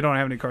 like, if they don't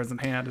have any cards in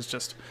hand, it's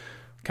just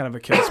kind of a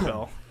kill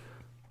spell.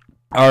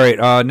 All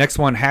right, next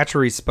one,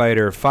 Hatchery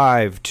Spider,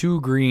 5, 2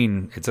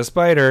 green. It's a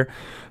spider.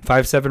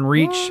 5/7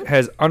 reach,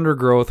 has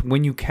undergrowth.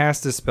 When you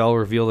cast a spell,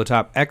 reveal the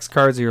top X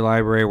cards of your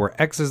library, where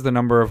X is the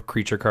number of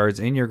creature cards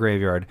in your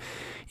graveyard.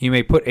 You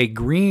may put a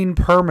green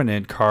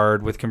permanent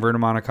card with converted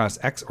mana cost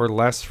X or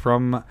less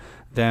from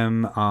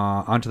them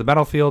onto the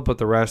battlefield. Put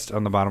the rest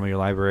on the bottom of your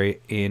library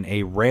in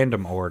a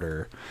random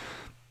order.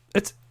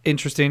 It's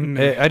interesting.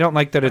 I don't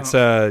like that it's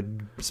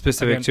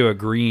specific to a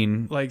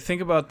green. Like, think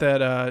about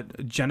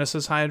that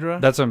Genesis Hydra.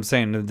 That's what I'm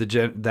saying.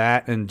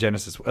 That and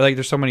Genesis. Like,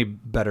 there's so many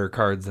better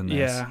cards than this.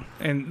 Yeah,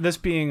 and this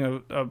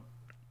being a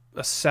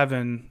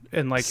 7,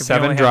 and like if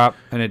 7 drop,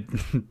 and it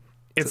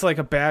it's like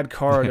a bad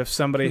card if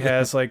somebody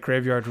has like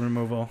graveyard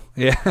removal.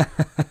 Yeah.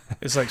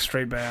 It's like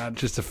straight bad.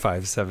 Just a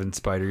 5/7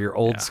 spider, your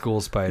old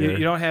school spider.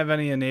 You don't have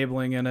any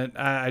enabling in it.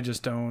 I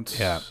just don't.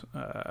 Yeah.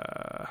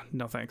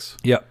 No thanks.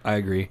 Yep, I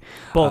agree.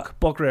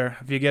 Bulk rare.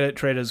 If you get it,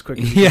 trade it as quick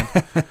as you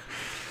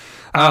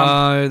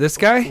can. This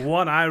guy?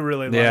 One I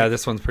really like. Yeah,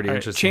 this one's pretty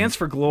interesting. Chance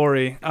for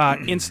Glory.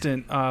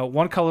 Instant.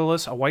 1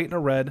 colorless, a white and a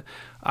red.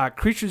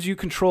 Creatures you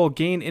control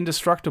gain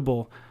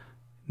indestructible.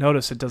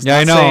 Notice it does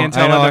not say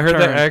until end of I heard turn.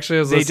 that. Actually,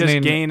 I was listening. They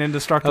just gain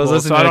indestructible. I was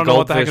listening so I to don't a know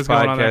what the heck Goldfish is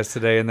going on there. podcast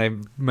today, and they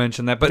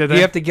mentioned that. But Did you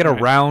they? have to get All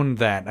right. around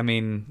that. I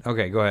mean,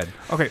 okay, go ahead.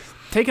 Okay,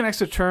 take an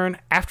extra turn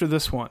after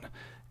this one.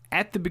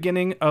 At the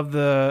beginning of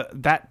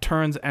that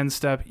turn's end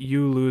step,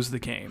 you lose the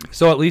game.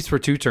 So at least for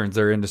 2 turns,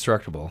 they're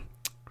indestructible.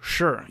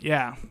 Sure,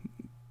 yeah.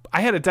 I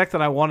had a deck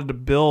that I wanted to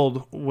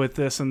build with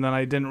this, and then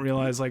I didn't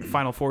realize like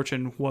Final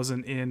Fortune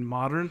wasn't in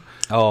Modern.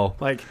 Oh,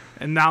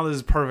 And now this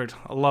is perfect.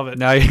 I love it.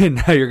 now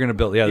you're gonna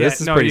build. Yeah,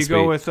 this is pretty you sweet.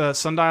 go with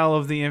Sundial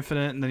of the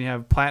Infinite, and then you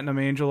have Platinum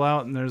Angel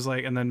out, and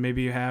and then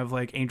maybe you have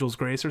like Angel's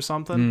Grace or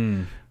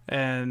something.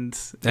 And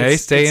they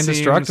stay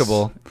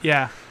indestructible.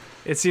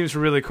 It seems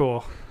really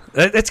cool.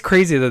 That's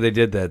crazy that they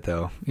did that,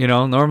 though. You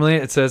know, normally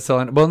it says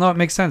well, no, it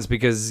makes sense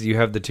because you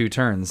have the 2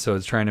 turns, so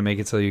it's trying to make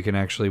it so you can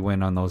actually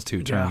win on those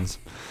 2 turns.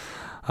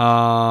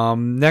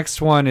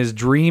 Next one is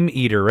Dream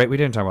Eater, right? We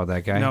didn't talk about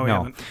that guy. No, we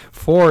haven't.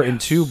 4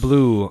 and 2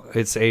 blue.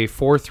 It's a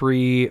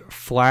 4/3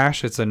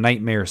 flash. It's a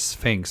Nightmare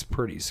Sphinx.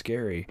 Pretty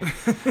scary.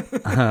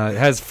 It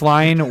has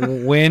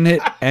flying when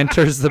it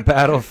enters the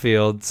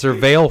battlefield.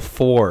 Surveil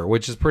 4,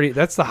 which is pretty.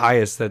 That's the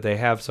highest that they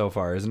have so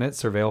far, isn't it?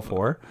 Surveil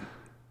 4.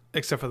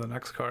 Except for the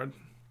next card.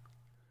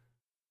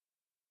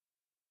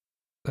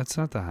 That's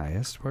not the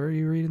highest. Where are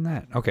you reading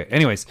that? Okay.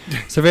 Anyways,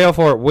 Surveil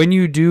 4. When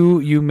you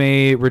do, you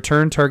may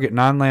return target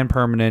non-land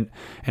permanent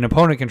and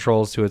opponent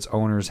controls to its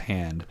owner's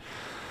hand.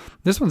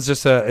 This one's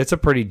just it's a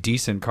pretty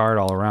decent card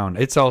all around.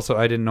 It's also,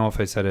 I didn't know if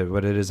I said it,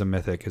 but it is a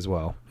mythic as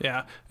well.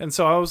 Yeah. And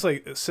so I was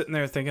like sitting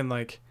there thinking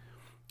like,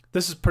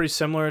 this is pretty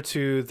similar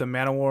to the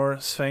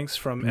Manowar Sphinx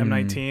from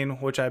M19,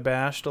 which I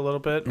bashed a little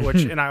bit,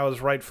 and I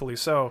was rightfully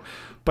so.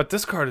 But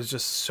this card is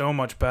just so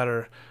much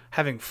better.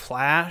 Having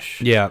Flash,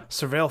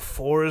 Surveil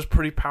 4 is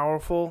pretty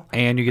powerful,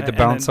 and you get to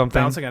bounce something,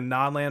 bouncing a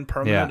non-land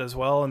permanent as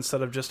well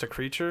instead of just a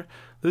creature.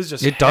 This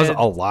is just does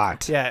a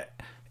lot. Yeah,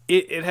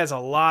 it has a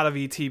lot of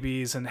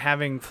ETBs, and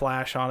having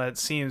Flash on it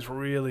seems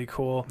really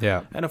cool.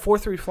 Yeah, and a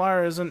 4/3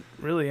 flyer isn't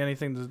really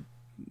anything to.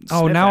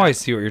 Oh, now I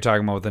see what you're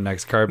talking about with the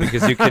next card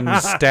because you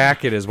can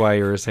stack it is why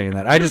you were saying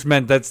that. I just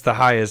meant that's the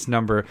highest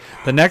number.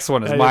 The next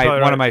one is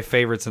one of my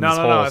favorites in this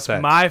whole set.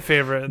 It's my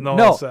favorite in the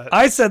whole set.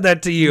 I said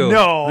that to you.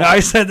 No.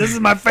 I said this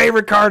is my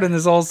favorite card in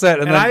this whole set.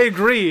 And then, I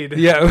agreed.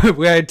 Yeah,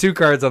 we had 2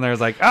 cards on there.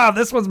 It's like,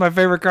 this one's my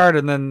favorite card.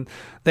 And then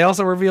they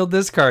also revealed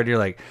this card. You're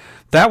like,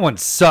 that one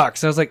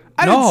sucks. I was like,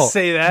 I didn't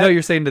say that. No,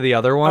 you're saying to the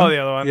other one? Oh, the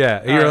other one.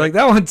 Yeah. You're like,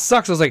 that one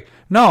sucks. I was like,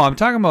 no, I'm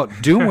talking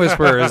about Doom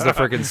Whisperer is the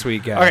freaking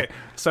sweet guy. Okay,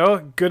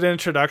 so good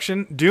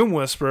introduction. Doom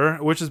Whisperer,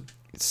 which is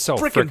so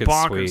freaking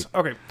bonkers. Sweet.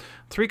 Okay,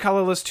 3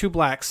 colorless, 2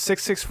 black,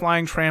 6/6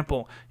 flying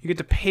trample. You get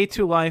to pay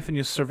 2 life and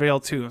you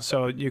surveil 2,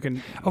 so you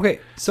can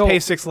pay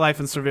 6 life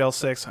and surveil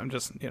 6. I'm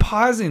just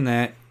pausing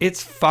that.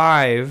 It's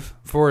 5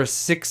 for a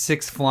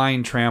 6/6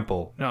 flying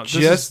trample. No,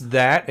 just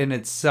that in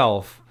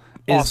itself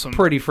is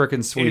pretty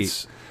freaking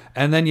sweet.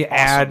 And then you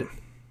add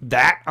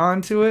that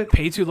onto it.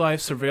 Pay 2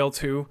 life, surveil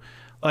 2.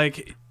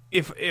 Like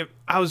if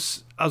I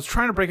was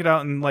trying to break it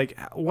out and like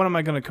what am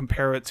I going to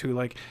compare it to?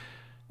 Like,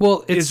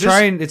 well, it's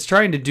trying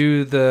to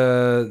do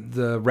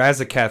the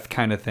Razaketh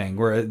kind of thing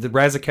where the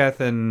Razaketh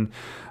and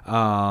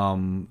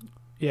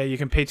you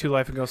can pay 2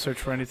 life and go search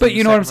for anything. But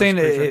you know what I'm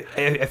saying?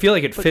 I feel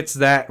like it fits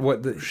that.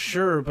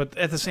 Sure, but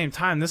at the same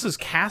time, this is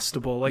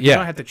castable. Like you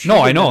don't have to. No,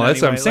 I know.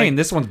 That's what I'm saying.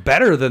 This one's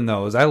better than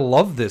those. I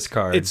love this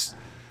card.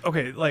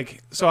 okay,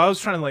 like, so I was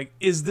trying to, like,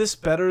 is this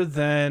better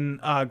than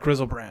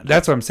Grizzlebrand?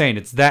 That's what I'm saying.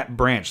 It's that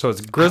branch. So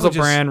it's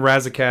Grizzlebrand,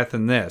 Razaketh,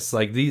 and this.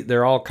 Like,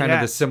 they're all kind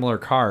of the similar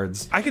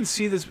cards. I can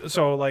see this.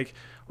 So, like,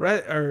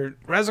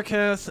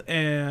 Razaketh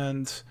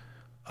and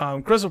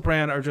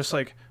Grizzlebrand are just,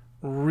 like,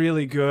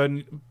 really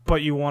good,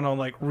 but you want to,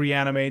 like,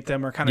 reanimate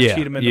them or kind of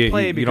cheat them into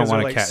play because you don't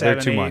they're, like, 7,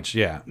 they're too much.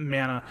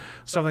 Mana,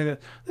 stuff like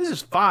that. This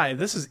is 5.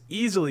 This is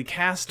easily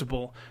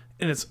castable.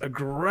 And it's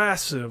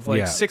aggressive,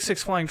 like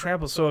 6/6 flying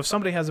trample. So if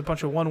somebody has a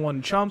bunch of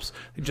 1/1 chumps,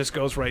 it just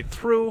goes right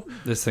through.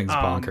 This thing's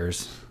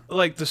bonkers.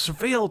 Like the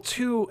Surveil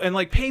 2, and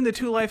like paying the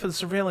 2 life of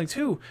the Surveiling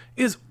 2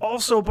 is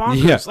also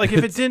bonkers. Yeah. Like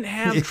if it didn't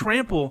have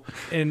trample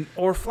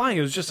or flying,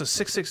 it was just a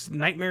 6/6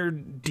 nightmare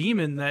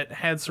demon that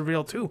had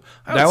Surveil 2.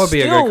 That would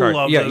be a good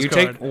card. Yeah, you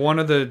card. take one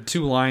of the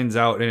 2 lines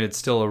out, and it's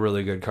still a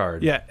really good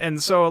card. Yeah,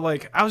 and so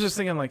like I was just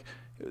thinking like.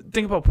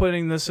 Think about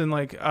putting this in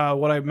like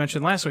what I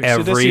mentioned last week.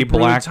 Every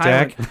black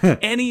deck,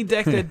 any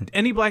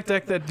black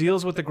deck that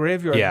deals with the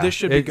graveyard. Yeah, this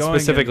should be going.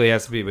 Specifically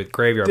has to be with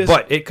graveyard,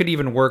 but it could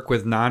even work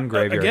with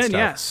non-graveyard again. stuff.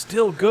 Yeah,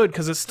 still good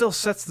because it still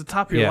sets the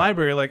top of your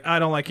library. Like I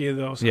don't like either of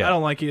those. I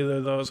don't like either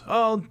of those.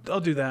 Oh, I'll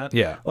do that.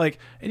 Yeah, like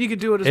and you can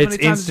do it as many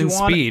times as you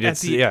want. Speed. At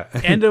the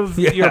end of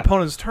your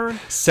opponent's turn.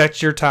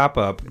 Set your top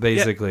up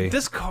basically.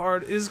 This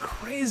card is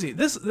crazy.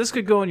 This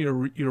could go in your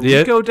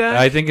Rico deck.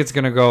 I think it's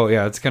gonna go.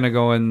 Yeah, it's gonna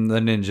go in the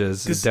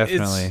ninjas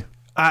definitely.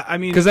 I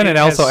mean, because then it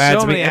also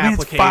adds. So many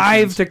it's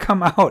 5 to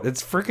come out.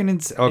 It's freaking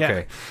insane.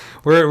 Okay,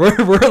 we're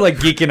like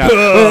geeking out.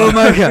 Oh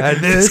my god,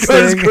 this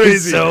thing crazy.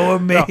 Is so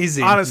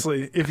amazing. No,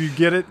 honestly, if you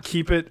get it,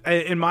 keep it.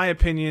 In my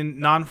opinion,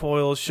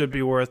 non-foils should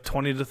be worth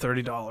 $20 to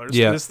 $30.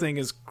 Yeah, this thing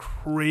is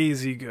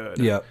crazy good.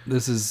 Yeah,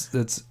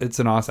 it's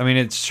an awesome. I mean,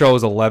 it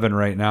shows 11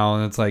 right now,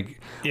 and it's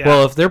like,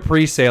 well, if they're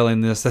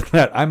pre-saling this and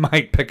that, I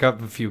might pick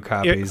up a few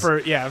copies.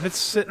 If it's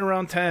sitting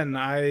around 10,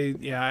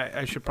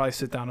 I should probably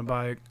sit down and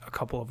buy a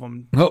couple of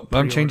them. Oh,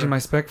 I'm changing my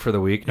spec for the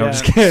week. No, I'm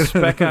just kidding.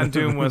 Spec on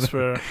Doom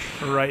Whisperer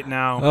right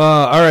now.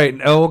 All right,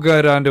 we'll go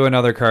on to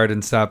another card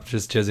and stop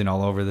just jizzing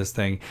all over this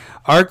thing.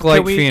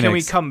 Arclight Phoenix. Can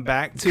we come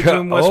back to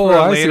Doom Whisperer later?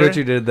 I see what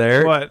you did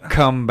there. What?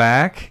 Come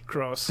back?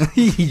 Gross.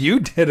 You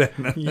did it.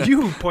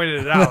 You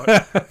pointed it out.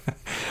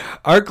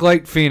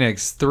 Arclight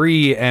Phoenix,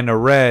 3 and a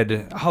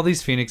red. All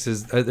these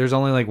Phoenixes, there's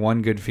only like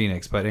one good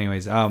Phoenix, but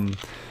anyways,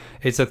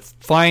 it's a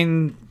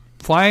flying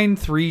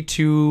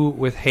 3/2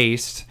 with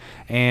haste,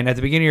 and at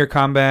the beginning of your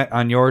combat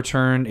on your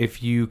turn,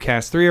 if you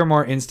cast 3 or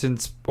more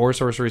instants or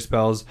sorcery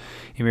spells,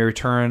 you may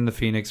return the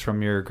Phoenix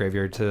from your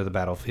graveyard to the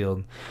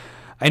battlefield.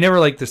 I never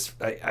liked this.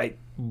 I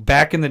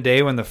back in the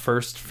day when the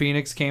first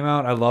Phoenix came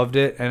out, I loved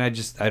it, and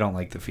I don't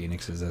like the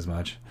Phoenixes as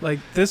much. Like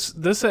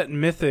this at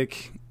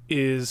Mythic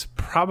is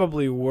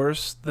probably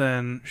worse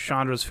than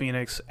Chandra's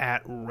Phoenix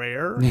at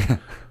Rare. Yeah.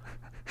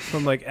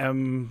 From like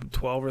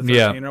M12 or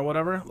 13 or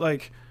whatever.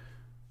 Like,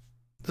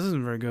 this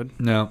isn't very good.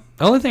 No.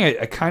 The only thing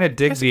I kind of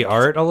dig the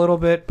art a little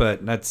bit,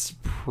 but that's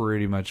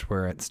pretty much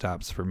where it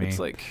stops for me. It's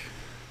like,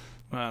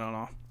 I don't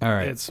know. All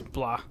right. It's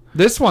blah.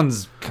 This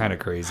one's kind of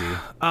crazy.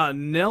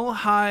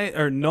 Nullhide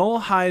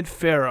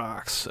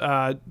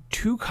Ferox.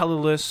 2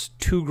 colorless,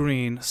 2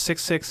 green,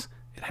 6/6.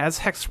 It has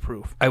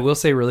hexproof. I will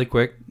say really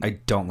quick, I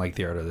don't like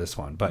the art of this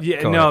one, but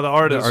the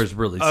art is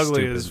really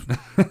ugly stupid.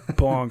 as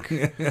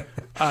bonk.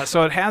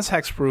 So it has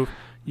hexproof.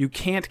 You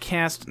can't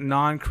cast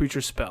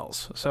non-creature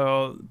spells,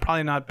 so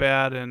probably not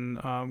bad in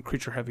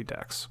creature-heavy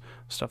decks,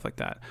 stuff like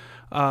that.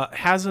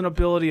 Has an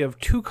ability of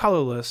 2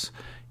 colorless.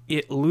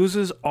 It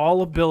loses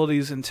all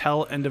abilities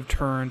until end of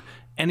turn.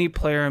 Any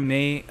player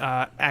may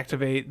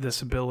activate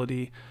this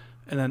ability,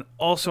 and then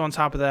also on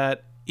top of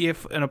that,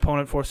 if an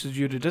opponent forces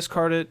you to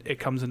discard it, it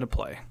comes into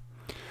play.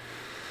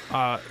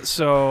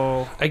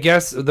 So I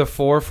guess the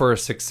 4 for a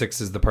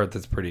 6/6 is the part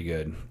that's pretty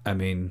good. I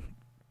mean,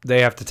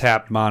 they have to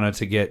tap mana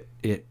to get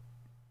it,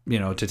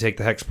 to take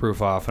the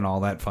hexproof off and all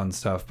that fun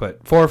stuff.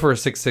 But 4 for a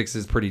 6/6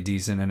 is pretty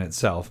decent in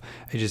itself.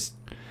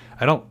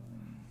 I don't.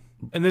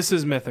 And this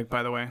is Mythic,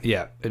 by the way.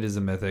 Yeah, it is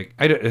a Mythic.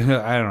 I don't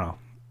know.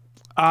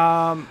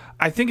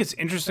 I think it's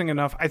interesting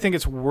enough. I think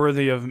it's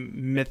worthy of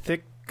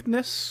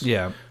mythicness.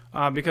 Yeah.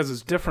 Because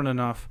it's different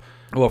enough.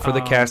 Well, for the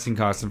casting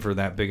cost and for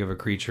that big of a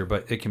creature,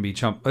 but it can be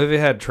chump. If it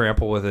had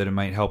trample with it, it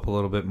might help a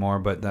little bit more.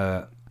 But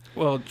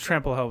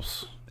trample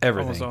helps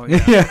everything. All,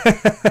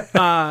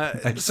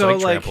 yeah. So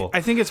trample.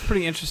 I think it's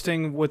pretty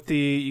interesting with the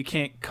you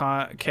can't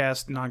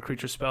cast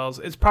non-creature spells.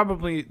 It's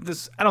probably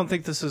this. I don't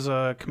think this is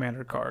a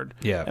commander card.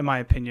 Yeah. In my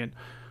opinion.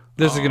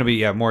 This is going to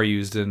be more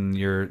used in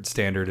your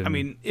standard. I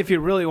mean, if you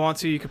really want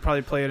to, you could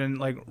probably play it in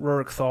like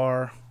Rurik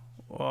Thar,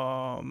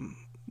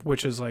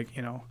 which is like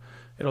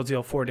it'll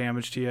deal 4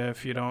 damage to you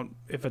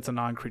if it's a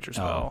non-creature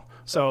spell.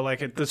 So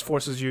like this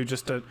forces you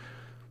just to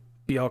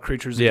be all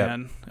creatures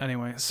again.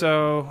 Anyway,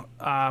 so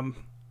not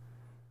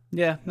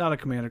a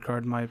commander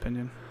card in my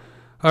opinion.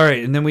 All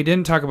right, and then we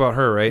didn't talk about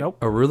her, right? Nope.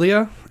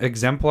 Aurelia,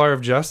 Exemplar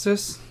of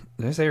Justice.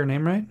 Did I say her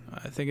name right?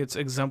 I think it's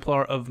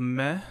Exemplar of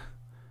Meh.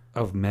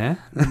 Of meh?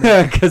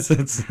 Because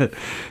it's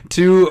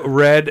 2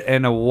 red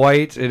and a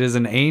white. It is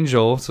an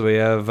angel. So we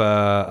have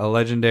a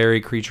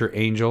legendary creature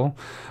angel.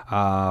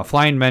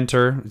 Flying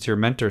Mentor. It's your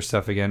mentor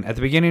stuff again. At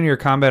the beginning of your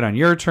combat on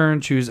your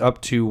turn, choose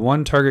up to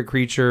 1 target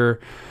creature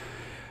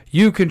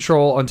you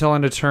control until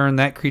end of turn.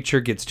 That creature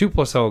gets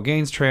 2/0,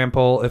 gains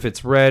trample if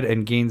it's red,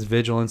 and gains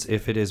vigilance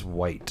if it is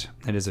white.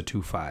 It is a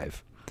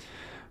 2/5.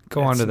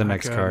 Go on to the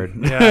next card.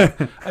 Yeah.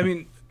 I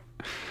mean,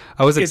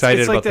 I was excited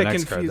it's about like the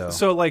next card, though.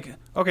 So, like,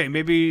 okay,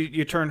 maybe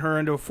you turn her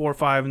into a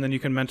 4/5, and then you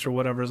can mentor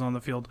whatever's on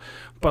the field.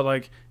 But,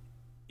 like,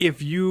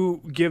 if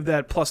you give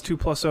that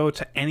 +2/+0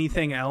 to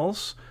anything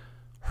else,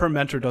 her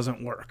mentor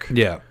doesn't work.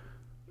 Yeah.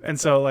 And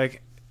so,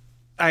 like,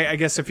 I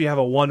guess if you have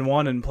a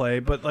 1/1 in play,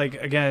 but, like,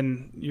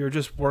 again, you're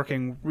just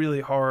working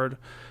really hard.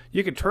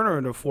 You could turn her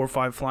into a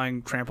 4/5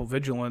 flying trample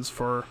vigilance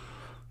for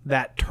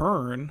that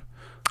turn.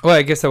 Well,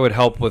 I guess that would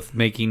help with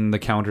making the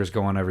counters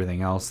go on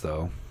everything else,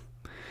 though.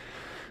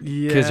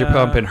 Yeah. Because you're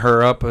pumping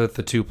her up with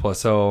the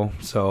 2/0,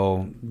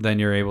 so then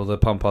you're able to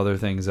pump other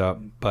things up.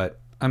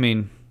 But, I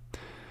mean...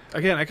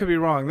 Again, I could be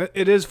wrong.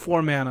 It is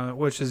 4 mana,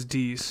 which is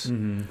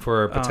decent. Mm-hmm.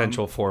 For a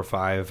potential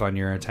 4/5 on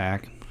your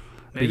attack.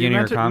 Maybe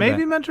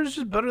Mentor's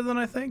just better than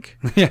I think.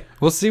 Yeah,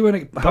 we'll see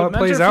how it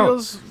plays out.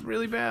 Feels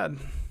really bad.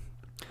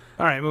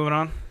 All right, moving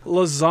on.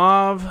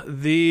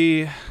 Lazav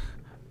the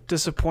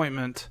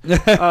Disappointment.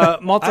 I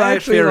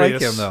actually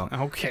like him, though.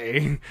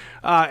 Okay.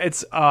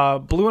 It's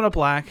blue and a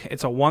black.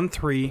 It's a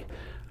 1/3.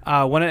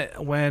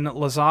 When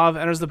Lazav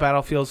enters the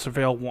battlefield,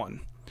 surveil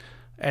 1.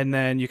 And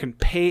then you can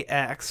pay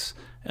X,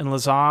 and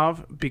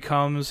Lazav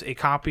becomes a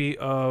copy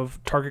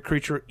of target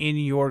creature in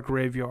your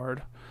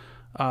graveyard.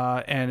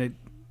 And it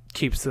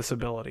keeps this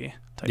ability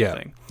type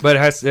thing. But it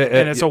has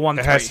and it's a 1/3.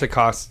 It has to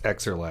cost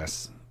X or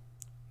less.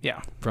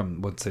 Yeah.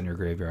 From what's in your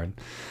graveyard.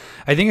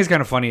 I think it's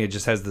kind of funny. It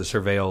just has the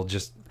surveil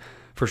just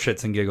for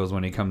shits and giggles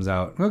when he comes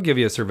out. We'll give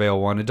you a surveil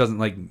 1. It doesn't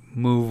like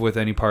move with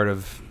any part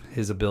of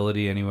his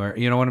ability anywhere.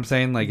 You know what I'm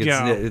saying? Like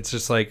it's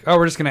just like, oh,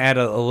 we're just gonna add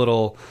a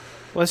little.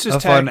 Let's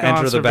just fun tag on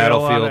enter the surveil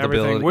battlefield on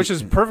everything, ability, which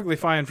is perfectly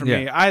fine for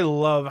me. I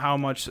love how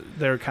much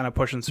they're kind of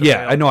pushing surveil.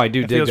 Yeah, I know, I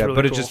do dig that, really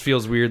but cool. it just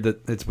feels weird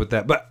that it's with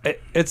that. But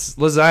it's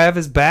Lazav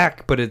is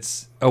back, but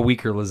it's a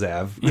weaker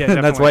Lazav. Yeah,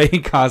 and that's why he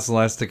costs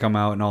less to come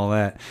out and all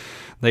that.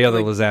 The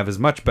other Lazav is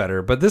much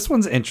better, but this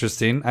one's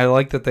interesting. I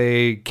like that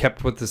they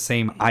kept with the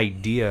same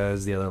idea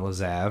as the other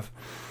Lazav.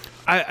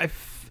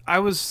 I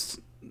was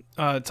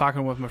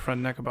talking with my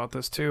friend Nick about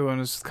this too,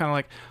 and it's kind of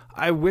like,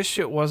 I wish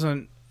it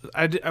wasn't.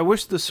 I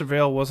wish the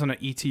surveil wasn't an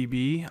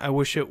ETB. I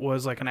wish it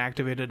was like an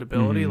activated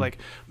ability, like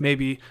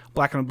maybe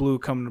black and a blue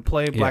come into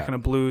play, black and a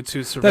blue to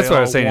surveil. That's what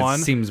I was saying. 1.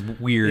 It seems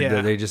weird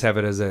that they just have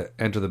it as a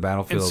enter the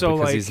battlefield, so,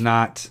 because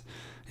like,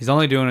 he's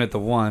only doing it the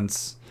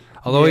once.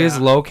 Although he is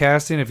low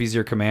casting if he's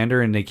your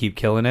commander and they keep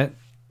killing it.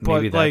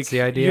 Maybe but, that's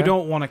the idea. You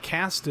don't want to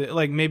cast it.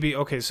 Like maybe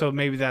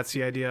that's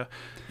the idea.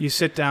 You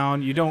sit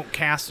down, you don't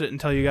cast it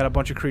until you got a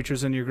bunch of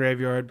creatures in your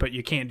graveyard, but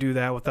you can't do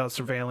that without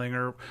surveilling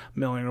or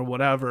milling or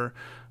whatever.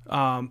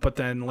 But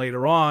then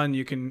later on,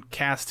 you can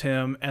cast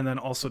him and then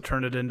also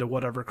turn it into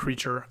whatever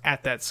creature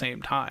at that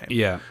same time.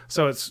 Yeah.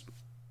 So it's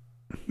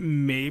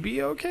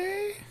maybe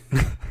okay.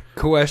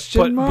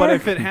 Question mark? But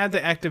if it had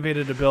the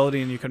activated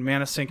ability and you could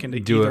mana sync into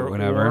do either it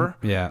whenever,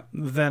 or,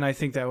 then I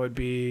think that would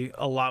be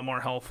a lot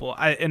more helpful.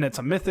 And it's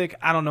a mythic.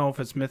 I don't know if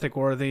it's mythic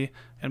worthy,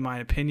 in my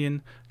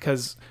opinion,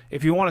 because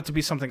if you want it to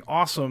be something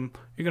awesome,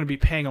 you're going to be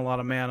paying a lot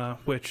of mana,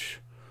 which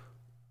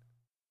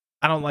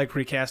I don't like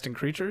recasting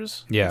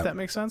creatures. Yeah. If that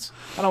makes sense.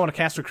 I don't want to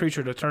cast a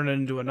creature to turn it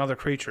into another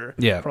creature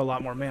for a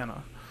lot more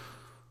mana.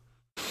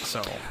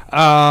 So,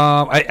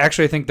 I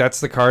think that's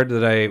the card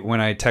that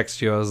when I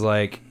text you, I was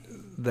like,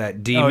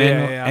 that demon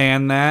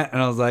and that,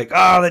 and I was like,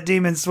 oh, that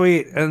demon's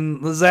sweet,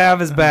 and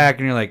Lazav is back,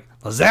 and you're like,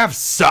 Lazav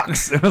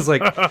sucks. And I was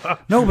like,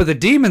 no, but the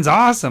demon's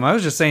awesome. I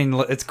was just saying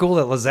it's cool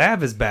that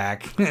Lazav is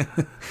back.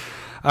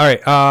 All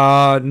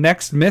right,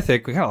 next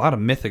mythic. We got a lot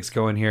of mythics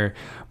going here.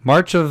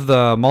 March of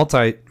the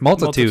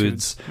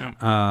Multitudes.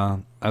 Yeah.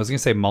 I was gonna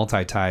say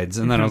multi-tides,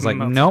 and then I was like,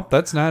 nope,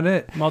 that's not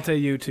it.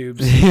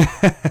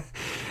 Multi-YouTubes.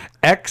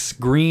 X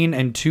green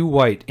and 2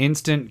 white.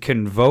 Instant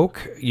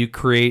convoke. You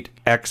create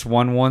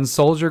X/1/1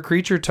 soldier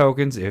creature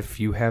tokens. If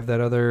you have that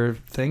other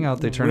thing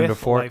out, they turn into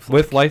 4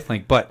 with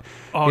lifelink. But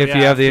if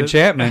you have the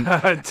enchantment,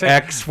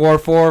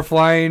 X/4/4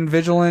 flying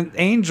vigilant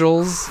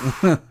angels.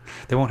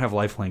 They won't have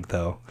lifelink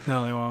though.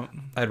 No, they won't.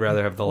 I'd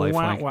rather have the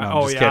lifelink. Wow.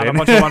 No, I'm just kidding. A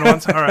bunch of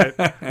 1/1s. All right.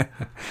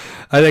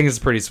 I think it's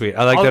pretty sweet.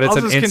 I like that it's I'll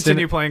an just instant.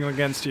 continue playing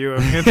against you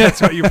if that's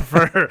what you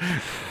prefer.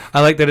 I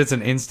like that it's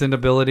an instant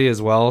ability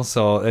as well.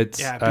 So it's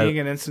being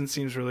an instant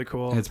seems really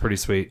cool. It's pretty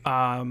sweet.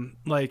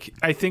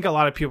 I think a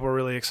lot of people are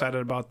really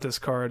excited about this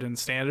card in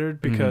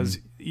Standard because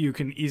you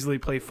can easily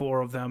play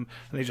 4 of them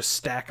and they just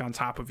stack on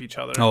top of each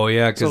other. Oh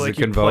yeah, because you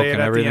convoke play it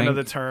and everything at the end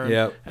of the turn,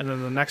 Yep. and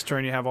then the next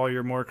turn you have all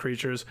your more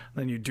creatures.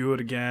 Then you do it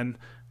again,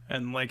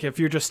 and like if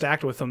you're just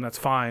stacked with them, that's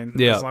fine.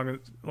 Yeah. As long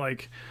as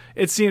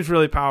it seems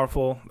really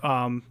powerful.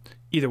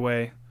 Either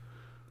way,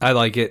 I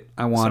like it.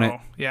 I want it.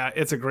 Yeah,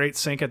 it's a great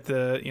sync at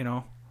the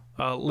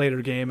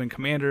later game in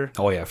Commander.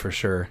 Oh yeah, for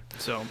sure.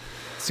 So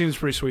seems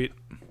pretty sweet.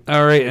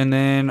 All right, and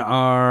then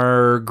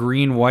our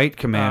green-white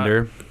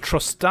commander.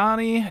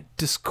 Trostani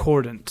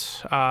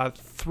Discordant.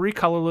 3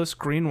 colorless,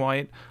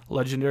 green-white,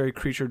 legendary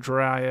creature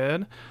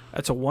Dryad.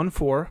 That's a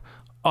 1/4.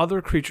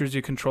 Other creatures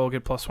you control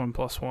get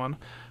 +1/+1.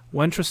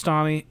 When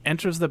Trostani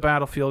enters the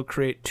battlefield,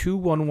 create 2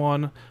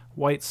 1/1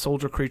 white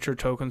soldier creature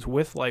tokens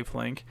with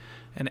lifelink.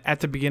 And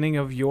at the beginning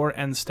of your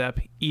end step,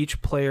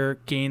 each player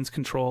gains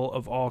control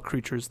of all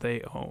creatures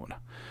they own.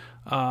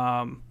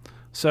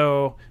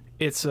 So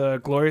it's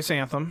a Glorious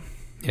Anthem.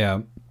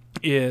 Yeah.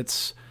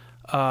 It's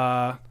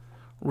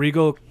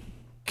Regal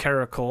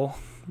Caracal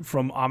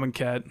from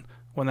Amonkhet.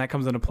 When that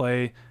comes into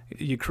play,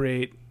 you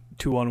create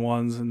 2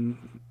 1/1s and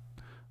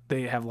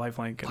they have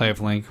lifelink.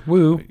 Lifelink.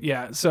 Woo.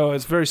 Yeah, so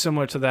it's very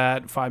similar to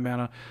that, 5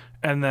 mana.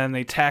 And then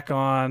they tack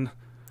on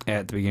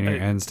At the beginning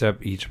of end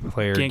step, each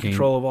player gain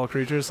control of all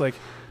creatures. Like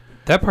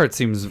that part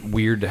seems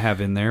weird to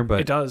have in there, but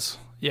it does.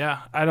 Yeah,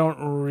 I don't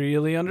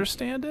really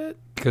understand it.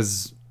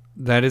 Because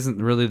that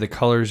isn't really the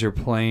colors you're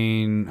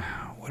playing.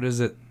 What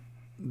is it?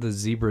 The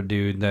zebra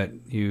dude that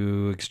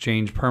you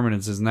exchange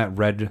permanents, isn't that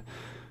red, blue?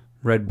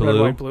 Red,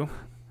 white, blue.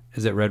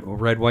 Is it red,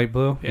 white,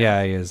 blue?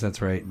 Yeah, he is.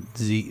 That's right.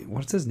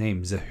 What's his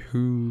name?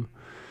 Zedrid.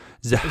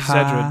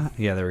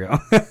 Yeah, there we go.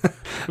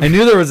 I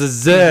knew there was a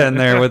Z in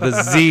there with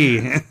a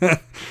Z,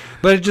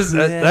 but it just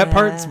that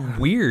part's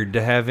weird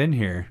to have in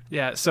here.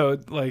 Yeah. So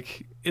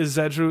like, is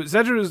Zedru?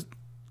 Zedru is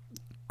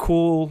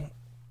cool.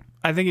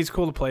 I think he's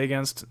cool to play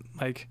against.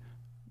 Like,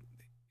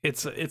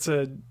 it's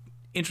a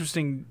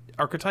interesting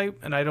archetype,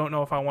 and I don't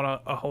know if I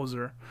want a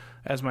hoser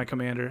as my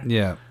commander.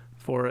 Yeah.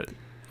 For it.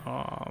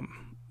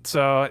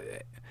 So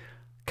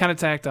kind of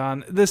tacked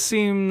on. This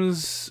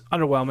seems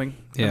underwhelming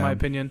in my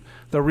opinion.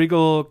 The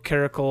Regal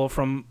Caracal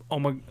from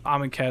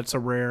Amonkhet's a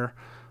rare.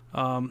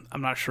 I'm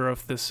not sure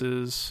if this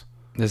is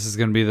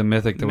going to be the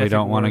mythic that we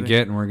don't want to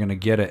get, and we're going to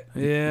get it.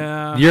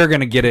 Yeah. You're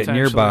going to get it in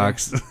your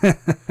box.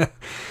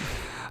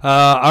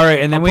 All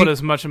right, and then I'll put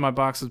as much in my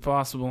box as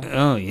possible.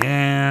 Oh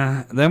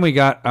yeah. Then we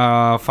got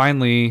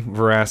finally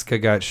Vraska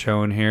got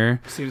shown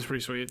here. Seems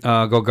pretty sweet.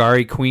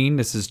 Golgari Queen.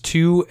 This is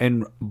 2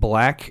 in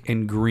black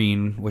and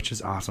green, which is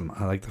awesome.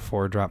 I like the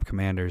 4-drop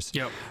commanders.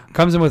 Yep.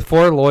 Comes in with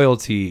 4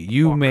 loyalty.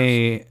 You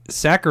may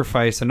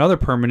sacrifice another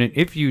permanent.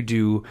 If you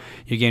do,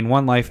 you gain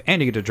 1 life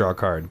and you get to draw a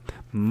card.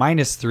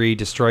 -3,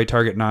 destroy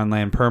target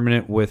non-land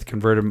permanent with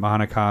converted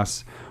mana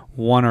costs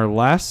 1 or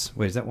less.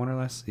 Wait, is that 1 or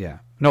less? Yeah.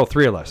 No,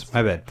 3 or less.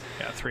 My bad.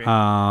 Yeah, 3.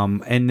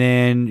 And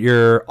then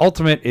your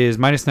ultimate is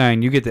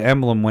 -9. You get the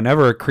emblem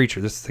whenever a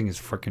creature. This thing is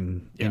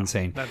freaking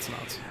insane. That's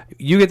nuts.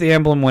 You get the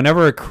emblem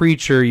whenever a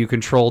creature you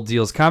control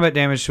deals combat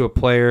damage to a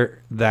player.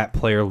 That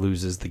player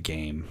loses the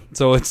game.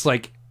 So it's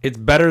like it's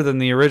better than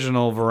the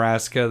original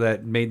Vraska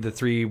that made the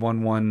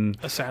 3/1/1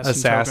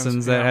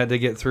 assassins that had to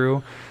get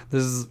through.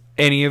 This is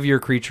any of your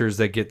creatures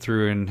that get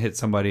through and hit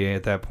somebody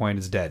at that point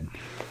is dead.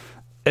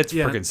 It's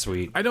freaking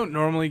sweet. I don't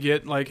normally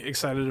get like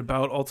excited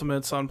about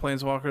ultimates on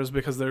Planeswalkers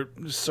because they're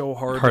just so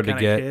hard to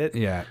get. Hit.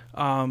 Yeah.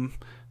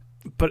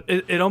 But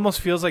it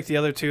almost feels like the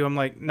other two. I'm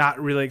like not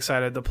really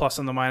excited. The plus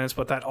and the minus,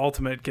 but that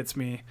ultimate gets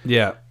me.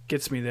 Yeah.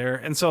 Gets me there.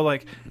 And so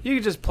like you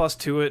could just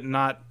 +2 it and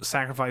not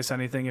sacrifice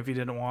anything if you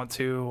didn't want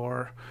to,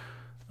 or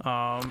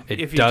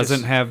it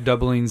doesn't have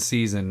doubling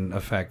season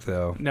effect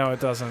though. No, it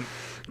doesn't.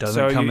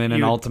 Doesn't come in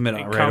an ultimate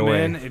right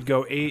away. It'd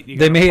go 8.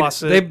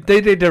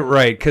 They did it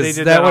right because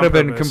that would have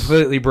been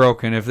completely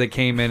broken if they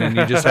came in and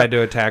you just had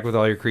to attack with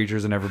all your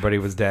creatures and everybody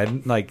was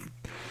dead. Like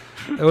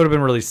that would have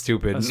been really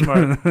stupid.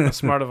 That's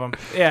smart of them.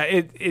 Yeah,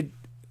 it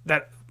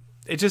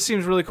just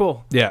seems really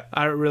cool. Yeah,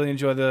 I really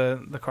enjoy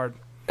the card.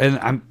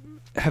 And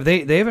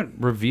they haven't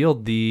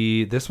revealed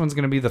this one's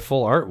going to be the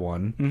full art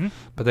one. Mm-hmm.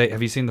 But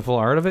have you seen the full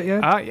art of it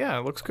yet? Yeah,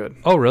 it looks good.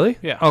 Oh, really?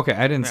 Yeah. Okay,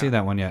 I didn't see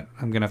that one yet.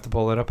 I'm going to have to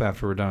pull it up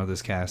after we're done with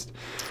this cast.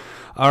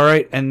 All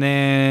right, and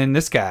then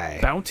this guy.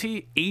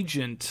 Bounty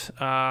Agent.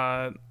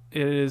 It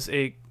is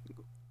a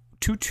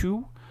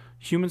 2/2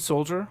 human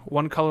soldier,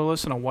 1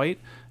 colorless and a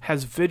white,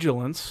 has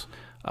vigilance.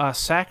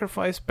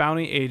 Sacrifice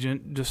Bounty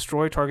Agent,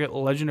 destroy target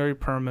legendary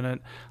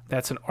permanent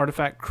that's an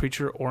artifact,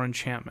 creature, or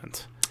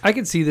enchantment. I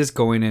can see this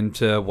going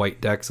into white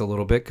decks a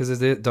little bit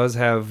because it does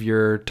have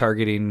your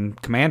targeting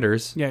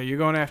commanders. Yeah, you're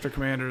going after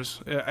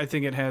commanders. I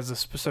think it has a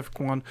specific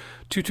one.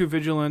 2/2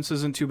 vigilance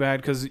isn't too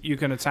bad because you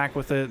can attack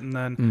with it and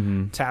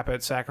then tap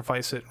it,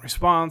 sacrifice it in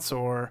response,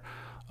 or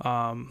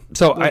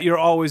you're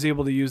always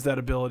able to use that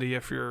ability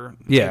if you're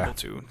able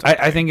to.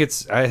 I think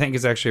it's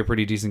actually a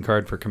pretty decent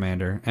card for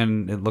commander,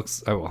 and it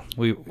looks. Oh well,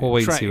 we'll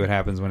wait and see what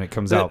happens when it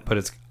comes out. But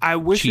it's. I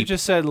wish cheap. it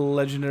just said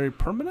legendary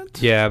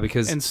permanent. Yeah,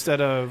 because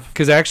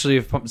actually,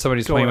 if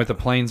somebody's playing with a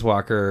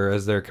planeswalker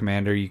as their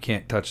commander, you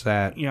can't touch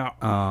that. Yeah.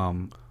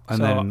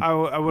 Then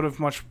I would have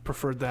much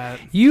preferred that.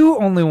 You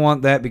only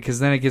want that because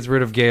then it gets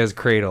rid of Gaia's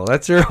Cradle.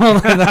 That's your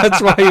only.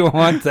 That's why you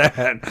want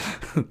that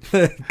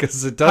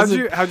because it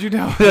doesn't. How'd you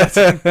know?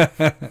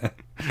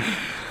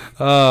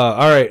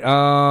 All right.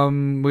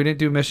 We didn't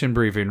do mission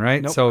briefing,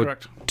 right? Nope, so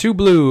correct. 2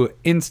 blue,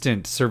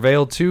 instant,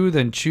 surveil 2,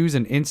 then choose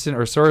an instant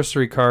or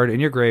sorcery card in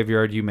your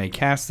graveyard. You may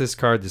cast this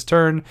card this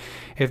turn.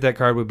 If that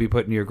card would be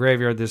put into your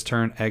graveyard this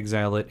turn,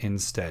 exile it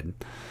instead.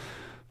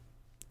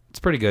 It's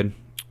pretty good.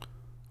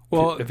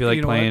 Well, if you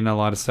like playing a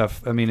lot of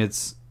stuff, I mean,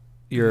 it's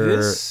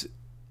your.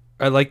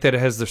 I like that it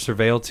has the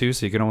surveil too,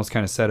 so you can almost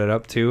kind of set it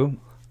up too.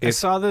 I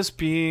saw this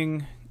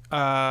being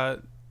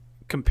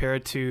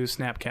compared to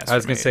Snapcaster. I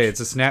was gonna say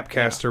it's a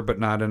Snapcaster, but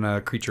not in a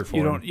creature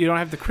form. You don't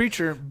have the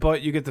creature,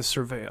 but you get the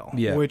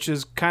surveil, which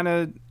is kind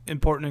of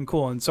important and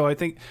cool. And so I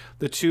think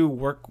the two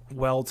work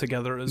well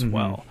together as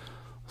well.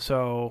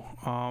 So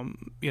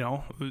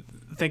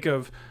think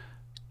of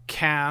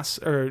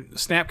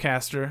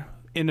Snapcaster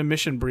into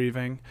mission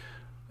briefing,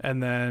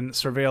 and then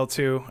surveil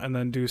 2, and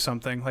then do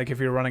something like if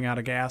you're running out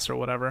of gas or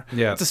whatever.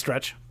 Yeah, it's a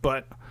stretch,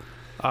 but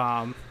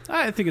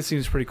I think it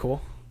seems pretty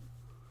cool.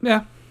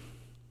 Yeah.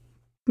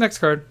 Next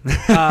card.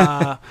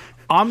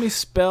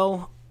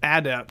 Omnispell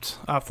Adept.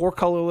 4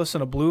 colorless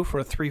and a blue for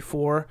a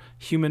 3/4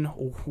 human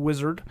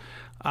wizard.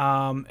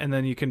 And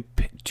then you can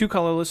 2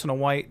 colorless and a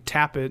white,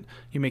 tap it.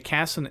 You may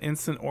cast an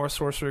instant or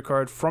sorcery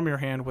card from your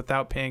hand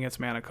without paying its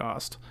mana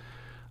cost.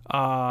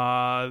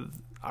 I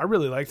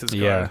really like this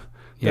card. Yeah.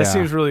 That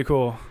seems really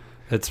cool.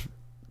 It's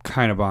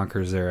kind of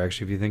bonkers there,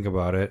 actually, if you think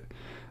about it.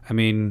 I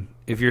mean,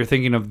 if you're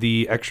thinking of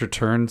the extra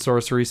turn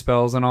sorcery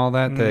spells and all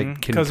that,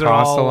 that can cost they're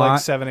all a lot.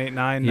 Like 7, 8,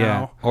 9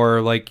 now.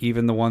 Or like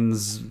even the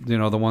ones, the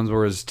ones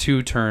where it's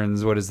 2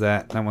 turns. What is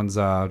that? That one's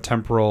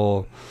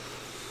temporal,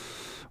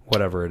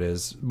 whatever it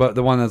is. But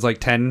the one that's like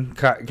 10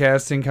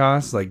 casting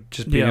costs, like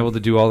just being able to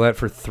do all that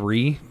for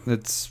 3,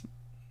 that's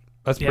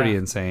pretty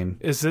insane.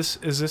 Is this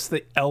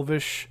the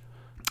Elvish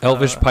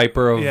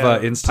Piper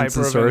of instants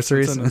and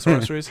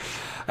sorceries?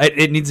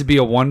 It needs to be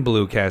a 1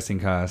 blue casting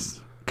cost.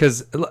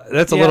 Because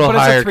that's a little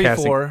higher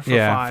casting. For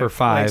 5. For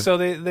 5. Like, so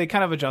they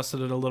kind of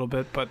adjusted it a little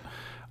bit, but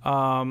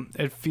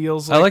it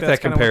feels like I like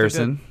that's that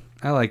comparison.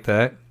 I like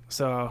that.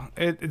 So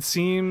it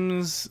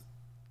seems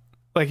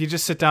like you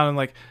just sit down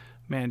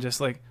and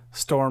just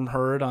Storm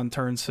Herd on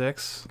turn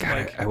 6.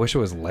 God, I wish it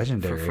was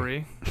legendary. For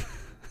free.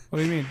 What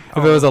do you mean? If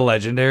it was a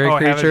legendary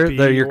creature,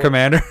 your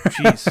commander.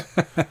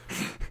 Jeez.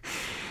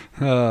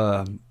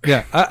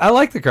 I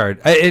like the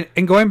card.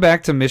 And going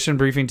back to mission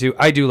briefing too,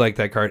 I do like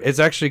that card. It's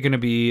actually going to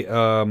be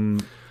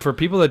for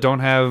people that don't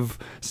have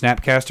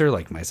Snapcaster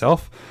like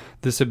myself.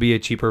 This would be a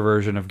cheaper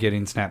version of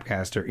getting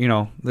Snapcaster.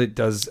 That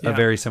does a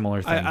very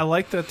similar thing. I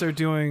like that they're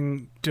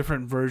doing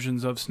different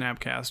versions of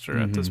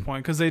Snapcaster at this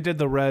point, because they did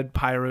the red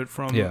pirate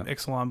from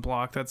Ixalan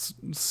Block. That's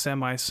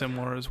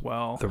semi-similar as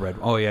well. The red.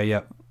 Oh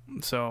yeah.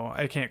 So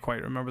I can't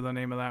quite remember the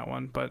name of that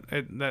one, but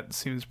that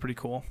seems pretty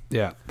cool.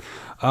 Yeah.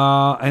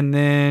 And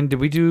then did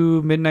we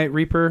do Midnight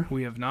Reaper?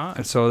 We have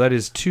not. So that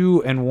is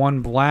 2 and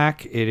 1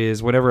 black. It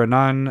is whenever a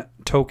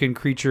non-token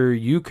creature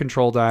you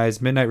control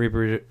dies, Midnight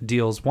Reaper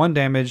deals 1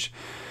 damage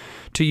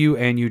to you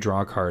and you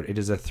draw a card. It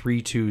is a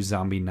 3/2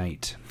 zombie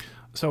knight.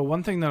 So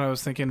one thing that I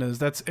was thinking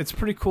is it's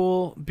pretty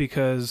cool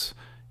because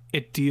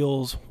it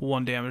deals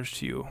 1 damage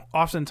to you.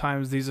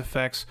 Oftentimes these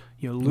effects,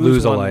 you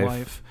lose 1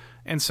 life.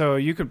 And so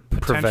you could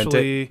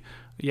potentially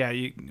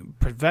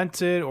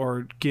prevent it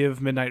or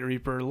give Midnight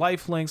Reaper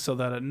lifelink so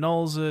that it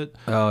nulls it.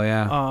 Oh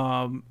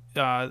yeah.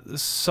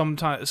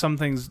 Sometimes some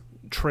things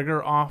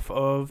trigger off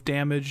of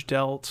damage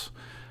dealt.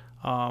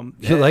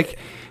 You like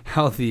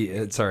how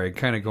sorry,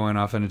 kind of going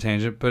off on a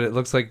tangent, but it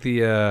looks like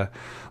the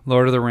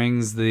Lord of the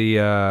Rings, the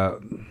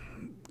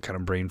kind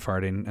of brain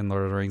farting, and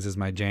Lord of the Rings is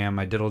my jam,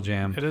 my diddle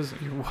jam. It is.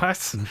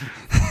 What?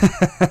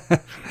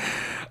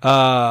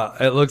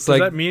 It looks like.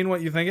 Does that mean what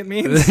you think it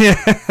means?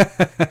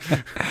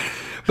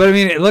 But I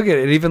mean, look at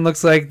it. It even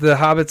looks like the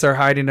hobbits are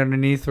hiding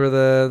underneath where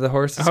the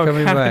horse is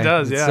coming by. It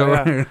does,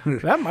 yeah.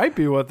 That might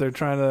be what they're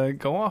trying to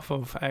go off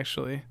of,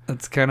 actually.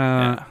 That's kind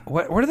of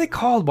what are they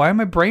called? Why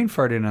am I brain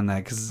farting on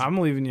that? Because I'm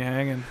leaving you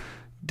hanging.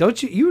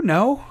 Don't you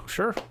know?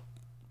 Sure.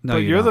 No,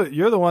 but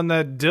you're the one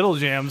that diddle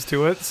jams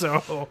to it,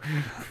 so.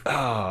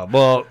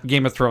 Well,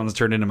 Game of Thrones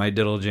turned into my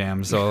diddle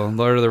jam, so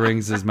Lord of the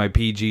Rings is my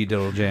PG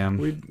diddle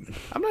jam.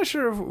 I'm not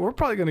sure if we're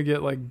probably gonna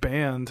get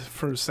banned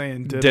for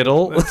saying diddle.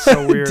 Diddle? That's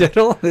so weird.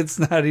 Diddle? It's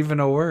not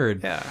even a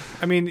word. Yeah,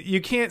 I mean you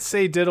can't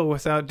say diddle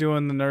without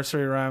doing the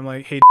nursery rhyme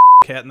like "Hey,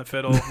 cat in the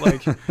fiddle."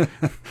 Like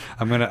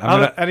I'm gonna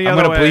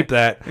bleep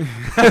that.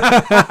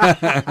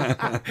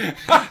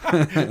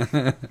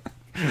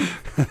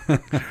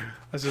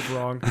 That's just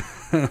wrong.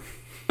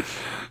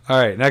 All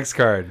right, next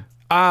card.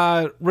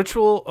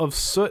 Ritual of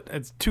Soot.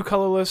 It's 2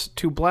 colorless,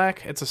 2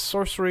 black. It's a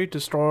sorcery.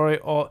 Destroy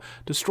all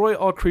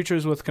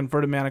creatures with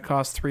converted mana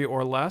cost 3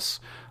 or less.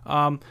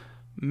 I'd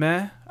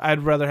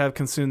rather have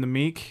Consume the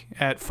Meek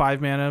at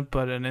 5 mana,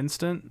 but an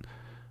instant.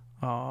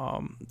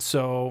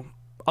 So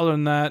other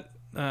than that,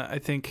 I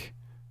think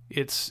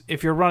it's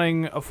if you're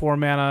running a 4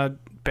 mana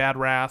Bad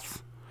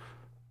Wrath,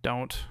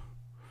 don't.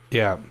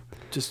 Yeah.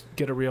 Just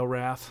get a real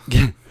Wrath.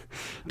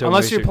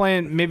 Unless you're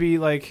playing maybe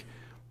like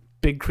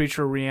Big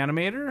Creature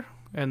Reanimator,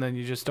 and then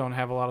you just don't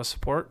have a lot of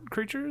support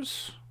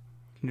creatures.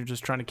 and you're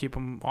just trying to keep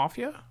them off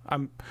you.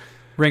 I'm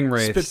Ring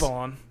wraiths.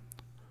 spitballing.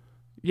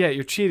 Yeah,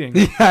 you're cheating.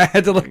 Yeah, I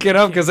had to look it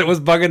up because it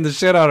was bugging the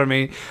shit out of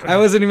me. I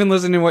wasn't even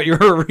listening to what you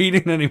were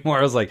reading anymore.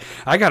 I was like,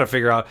 I got to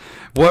figure out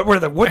what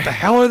the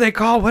hell are they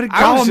called? What did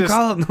Gollum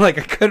call them? Like,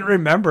 I couldn't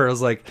remember. I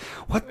was like,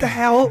 what the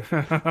hell?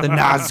 The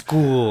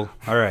Nazgul.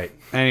 All right.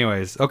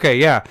 Anyways, okay,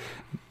 yeah.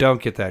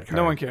 Don't get that card.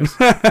 No one cares.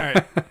 All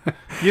right.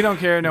 You don't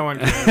care. No one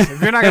cares.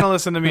 If you're not going to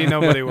listen to me,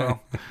 nobody will.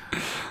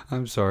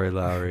 I'm sorry,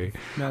 Lowry.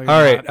 No,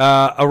 All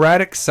right.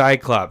 Erratic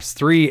Cyclops,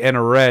 3 and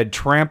a red.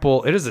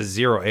 Trample. It is a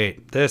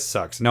 0/8. This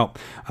sucks. Nope.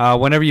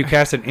 Whenever you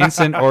cast an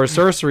instant or a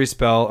sorcery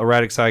spell,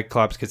 Erratic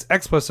Cyclops gets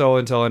X+0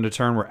 until end of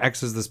turn, where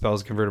X is the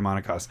spell's converted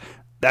mana cost.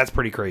 That's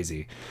pretty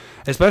crazy.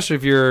 Especially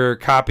if you're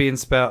copying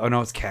spell. Oh,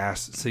 no, it's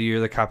cast. So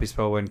the copy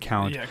spell wouldn't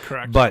count. Yeah,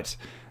 correct. But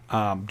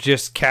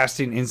just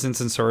casting instants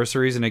and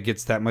sorceries, and it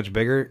gets that much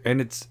bigger, and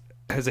it's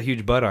has a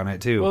huge butt on it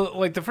too. Well,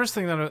 like the first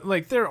thing that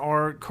like there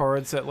are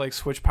cards that like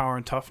switch power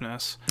and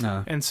toughness,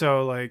 and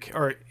so like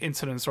or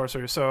incident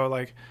sorcery. So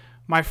like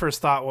my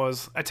first thought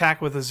was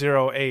attack with a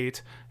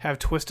 0/8, have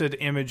Twisted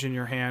Image in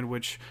your hand,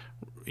 which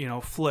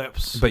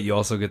flips. But you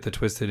also get the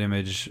Twisted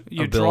Image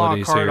you ability, draw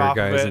a card so your off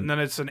guys of it, and then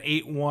it's an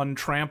 8/1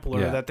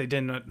 trampler that they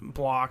didn't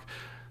block.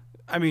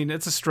 I mean,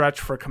 it's a stretch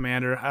for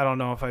Commander. I don't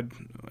know if I'd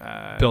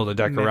build a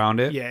deck around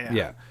it.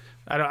 Yeah.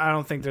 I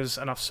don't think there's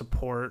enough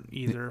support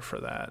either for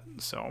that.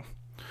 So,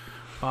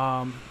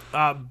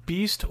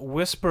 Beast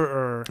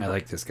Whisperer. I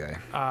like this guy.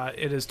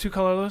 It is 2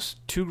 colorless,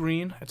 2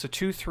 green. It's a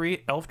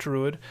 2/3 elf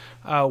druid.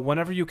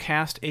 Whenever you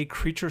cast a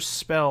creature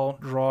spell,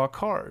 draw a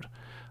card.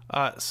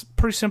 It's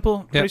pretty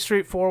simple, pretty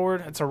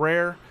straightforward. It's a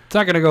rare. It's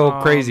not going to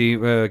go crazy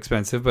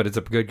expensive, but it's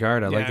a good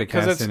card. I like the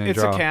casting and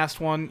draw. It's a cast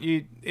one.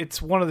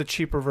 It's one of the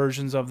cheaper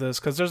versions of this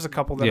because there's a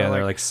couple that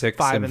are like 6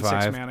 5 and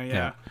 6 5. mana.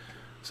 Yeah.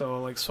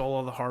 So like Soul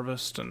of the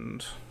Harvest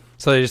and.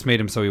 So they just made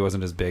him so he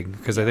wasn't as big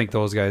because I think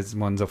those guys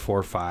one's a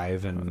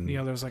 4/5 and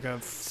there's like a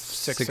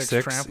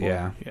 6/6 trample.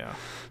 Yeah.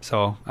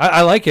 So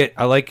I like it.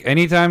 I like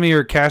anytime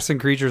you're casting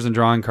creatures and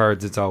drawing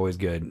cards, it's always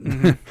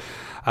good.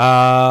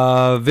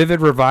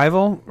 Vivid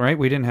Revival, right?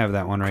 We didn't have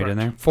that one right in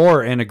there.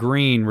 4 and a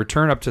green.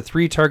 Return up to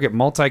 3 target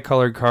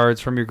multicolored cards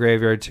from your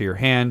graveyard to your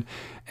hand.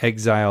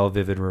 Exile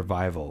Vivid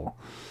Revival.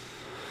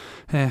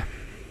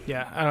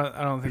 Yeah,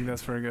 I don't think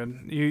that's very good.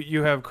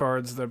 You have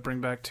cards that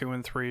bring back 2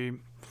 and 3.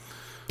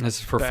 This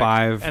is for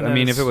 5. I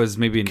mean, if it was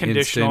maybe an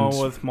conditional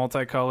instant with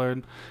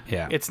multicolored,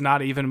 it's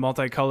not even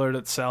multicolored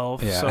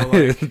itself. Yeah. So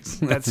like,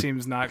 that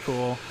seems not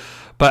cool.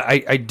 But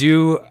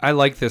I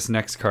like this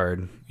next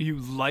card. You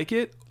like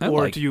it,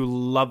 or do you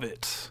love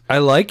it? I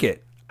like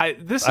it. I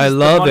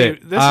love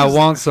it. I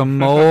want some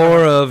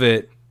more of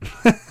it.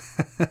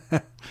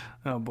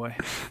 Oh boy.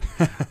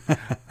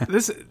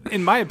 This,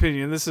 in my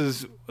opinion, this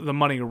is the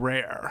money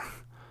rare.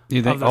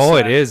 You think? Oh,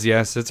 it is.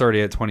 Yes, it's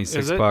already at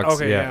 $26.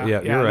 Okay, yeah,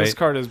 you're right. This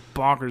card is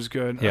bonkers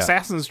good. Yeah.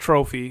 Assassin's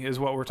Trophy is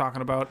what we're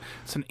talking about.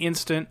 It's an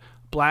instant,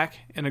 black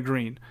and a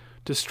green.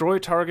 Destroy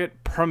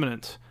target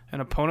permanent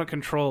an opponent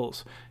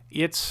controls.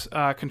 Its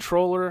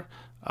controller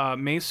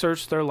may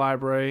search their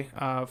library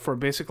for a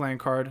basic land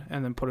card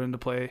and then put it into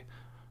play.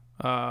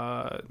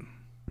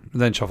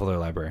 Then shuffle their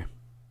library.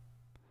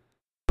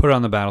 Put it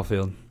on the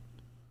battlefield.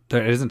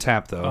 It isn't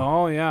tapped, though.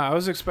 Oh, yeah. I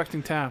was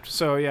expecting tapped.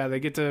 So, yeah,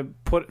 they get to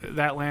put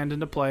that land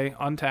into play,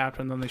 untapped,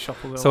 and then they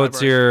shuffle their library. So it's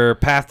your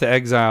Path to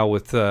Exile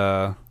with...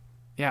 Yeah,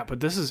 but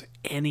this is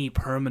any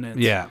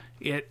permanent. Yeah.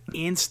 At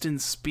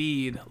instant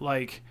speed.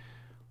 Like,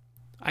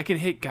 I can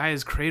hit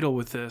Gaia's Cradle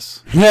with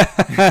this.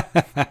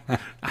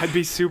 I'd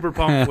be super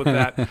pumped with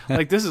that.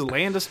 Like, this is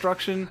land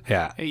destruction.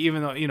 Yeah.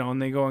 Even though, and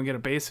they go and get a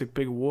basic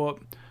big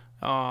whoop.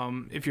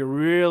 If you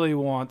really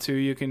want to,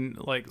 you can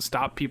like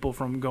stop people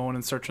from going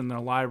and searching their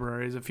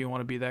libraries if you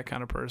want to be that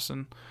kind of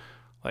person.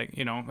 Like,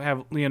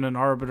 have Leonin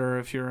Arbiter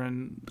if you're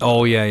in...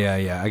 Oh, yeah.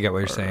 I get what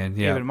you're saying.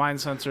 Yeah. Even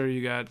Mind Sensor,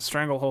 you got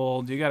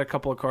Stranglehold. You got a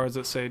couple of cards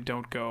that say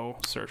don't go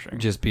searching.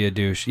 Just be a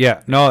douche.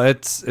 Yeah. No,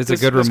 it's a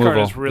good removal. This card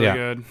is really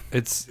good.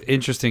 It's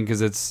interesting because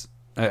it's...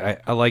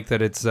 I like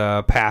that it's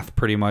Path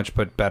pretty much,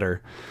 but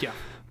better. Yeah.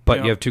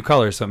 But you have 2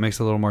 colors, so it makes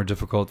it a little more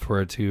difficult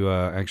for it to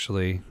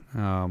actually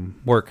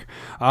work.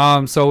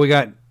 So we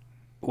got...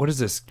 What is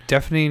this?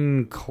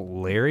 Deafening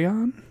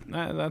Clarion?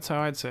 That's how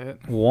I'd say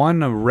it.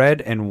 1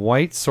 red and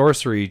white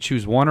sorcery.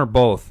 Choose one or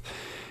both.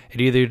 It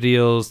either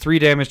deals 3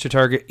 damage to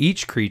target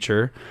each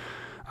creature,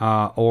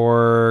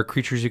 or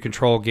creatures you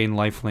control gain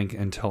lifelink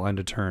until end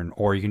of turn.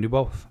 Or you can do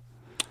both.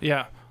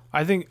 Yeah.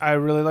 I think I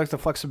really like the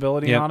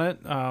flexibility on it.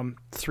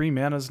 3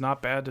 mana is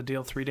not bad to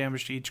deal 3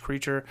 damage to each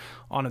creature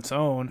on its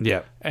own.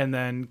 Yeah. And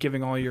then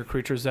giving all your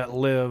creatures that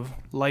live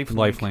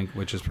lifelink. Lifelink,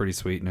 which is pretty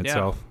sweet in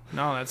itself.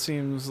 No, that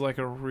seems like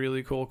a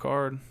really cool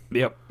card.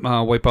 Yep.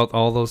 Wipe out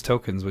all those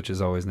tokens, which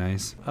is always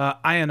nice.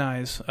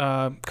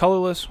 Ionize.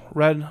 Colorless,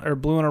 red or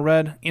blue and a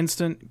red.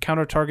 Instant,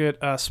 counter target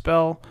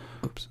spell.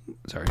 Oops.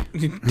 Sorry.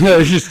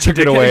 I just took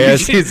it away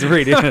as he's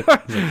reading it.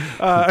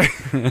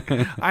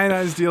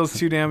 Ionize deals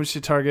 2 damage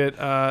to target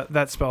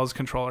that spell's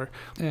controller.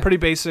 Yeah. Pretty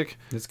basic.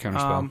 It's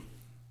counterspell.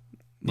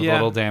 with a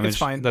little damage. It's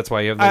fine. That's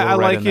why you have the I little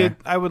red like in it.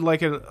 there. I would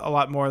like it a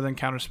lot more than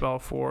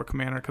Counterspell for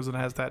Commander because it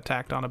has that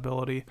tacked on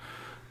ability.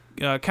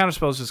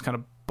 Counterspell is just kind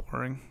of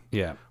boring.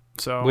 Yeah.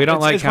 So We don't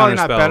like it's probably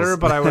not counterspells. better,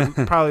 but I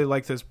would probably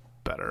like this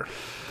better.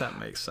 If that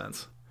makes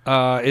sense.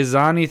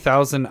 Izani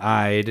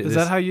Thousand-Eyed. Is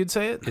that how you'd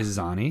say it?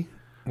 Izani?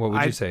 What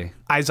would you say?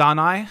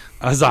 Izani?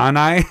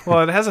 Azani?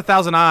 Well, it has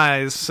 1,000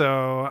 eyes,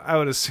 so I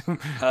would assume.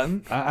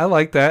 I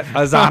like that.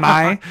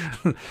 Azani.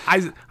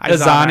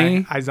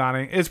 Izani.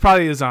 Izani. It's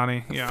probably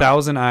Izani. Yeah.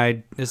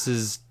 Thousand-Eyed. This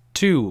is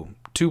two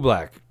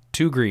black,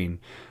 2 green.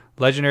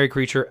 Legendary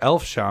creature,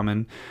 Elf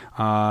Shaman.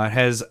 It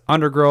has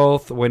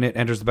Undergrowth. When it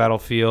enters the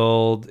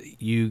battlefield,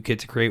 you get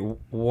to create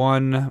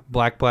one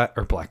black, a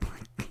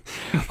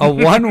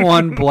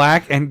 1/1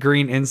 black and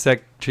green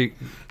insect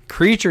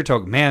creature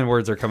token. Man,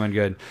 words are coming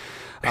good.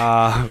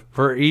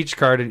 For each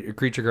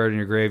creature card in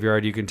your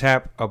graveyard, you can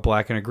tap a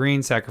black and a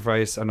green,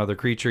 sacrifice another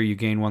creature, you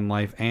gain 1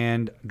 life,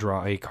 and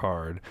draw a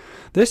card.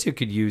 This you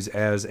could use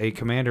as a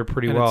commander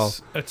pretty well.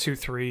 It's a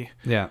 2/3.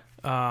 Yeah.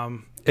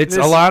 It's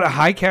a lot of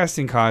high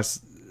casting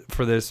costs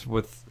for this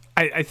with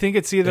I think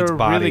it's either its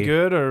body. really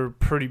good or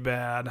pretty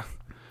bad.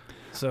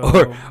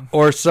 So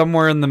or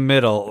somewhere in the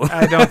middle.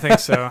 I don't think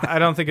so. I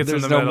don't think it's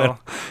in There's the no middle.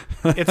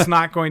 It's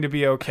not going to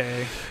be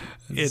okay.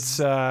 It's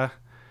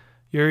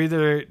you're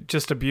either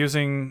just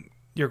abusing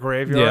your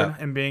graveyard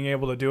and being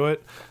able to do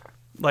it.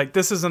 Like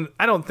this isn't.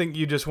 I don't think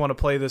you just want to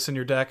play this in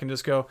your deck and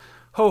just go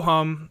ho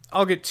hum.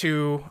 I'll get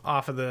 2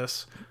 off of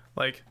this.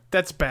 Like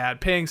that's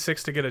bad. Paying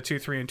 6 to get a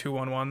 2/3 and 2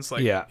 1/1s.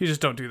 Like you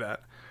just don't do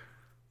that.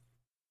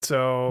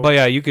 So, but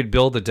yeah, you could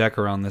build a deck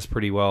around this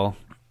pretty well.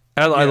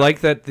 I like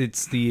that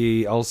it's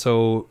the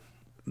also,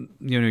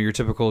 your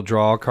typical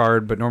draw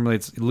card, but normally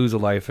it's lose a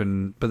life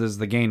but this is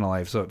the gain a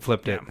life, so it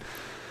flipped it.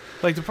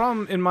 Like the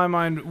problem in my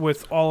mind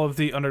with all of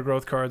the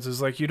Undergrowth cards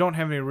is like you don't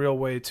have any real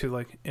way to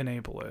like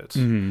enable it,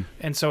 Mm-hmm.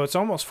 and so it's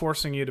almost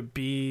forcing you to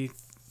be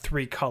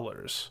 3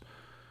 colors.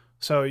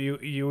 So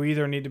you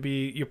either need to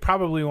be, you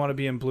probably want to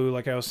be in blue,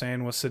 like I was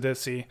saying with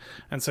Sidisi,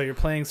 and so you're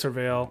playing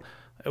Surveil,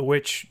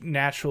 which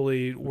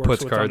naturally works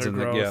Puts with cards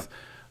Undergrowth.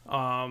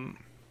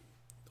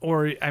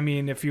 Or I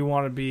mean, if you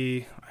want to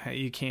be,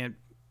 you can't.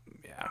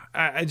 Yeah,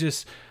 I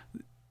just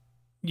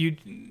you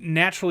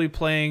naturally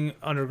playing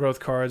Undergrowth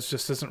cards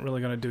just isn't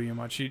really going to do you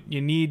much.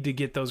 You need to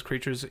get those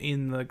creatures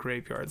in the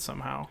graveyard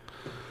somehow.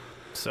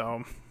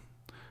 So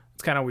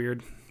it's kind of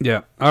weird.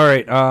 Yeah. All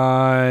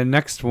right.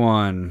 Next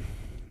one.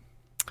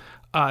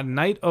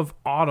 Night of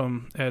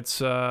Autumn. It's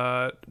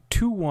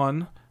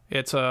 2/1.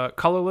 It's a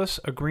colorless,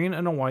 a green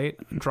and a white,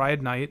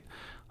 Dryad Knight.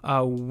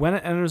 When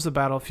it enters the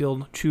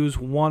battlefield, choose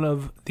one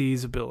of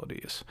these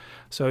abilities.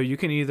 So you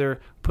can either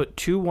put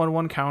 2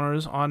 1/1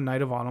 counters on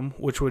Night of Autumn,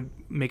 which would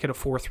make it a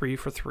 4/3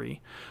 for 3,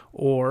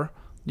 or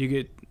you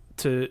get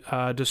to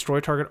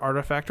destroy target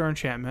artifact or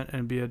enchantment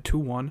and be a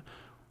 2/1,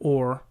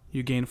 or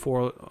you gain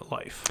 4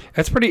 life.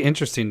 That's pretty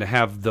interesting to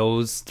have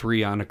those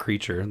 3 on a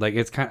creature. Like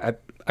it's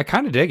I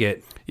kind of dig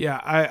it.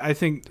 Yeah, I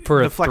think for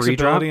the a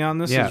flexibility 3-drop? on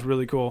this is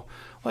really cool.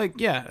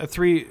 Like, yeah, a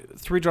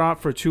 3-drop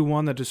for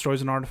 2/1 that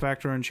destroys an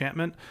artifact or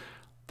enchantment.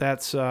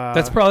 That's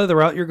probably the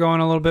route you're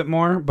going a little bit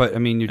more, but I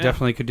mean, you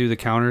definitely could do the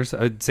counters.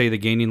 I'd say the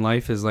gaining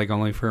life is like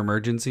only for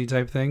emergency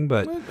type thing,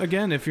 but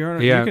again, if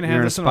you're you can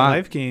have this in a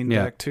life gain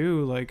Yeah. deck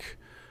too, like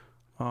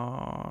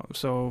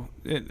so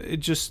it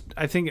just,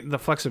 I think the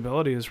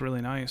flexibility is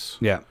really nice.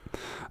 Yeah.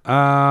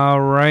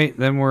 Right.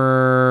 Then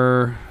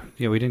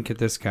we didn't get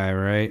this guy,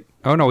 right?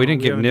 Oh no, we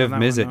didn't get Niv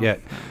Mizzet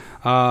yet.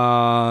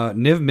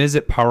 Niv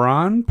Mizzet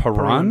Parun?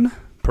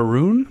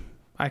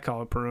 I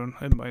call it Parun.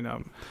 It might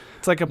not.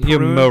 It's like a You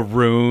Parun.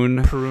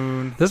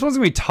 maroon. This one's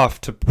gonna be tough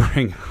to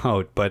bring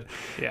out, but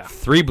Yeah.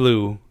 3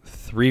 blue,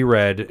 3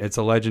 red. It's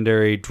a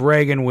legendary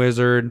dragon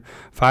wizard.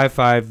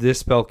 5/5. This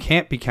spell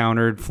can't be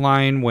countered.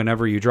 Flying.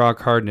 Whenever you draw a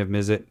card, Niv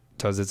Mizzet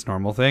does its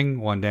normal thing.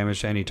 1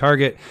 damage to any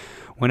target.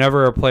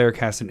 Whenever a player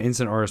casts an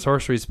instant or a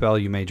sorcery spell,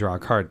 you may draw a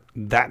card.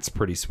 That's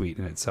pretty sweet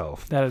in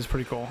itself. That is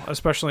pretty cool,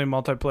 especially in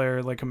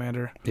multiplayer like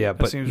Commander. Yeah, That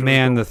but seems really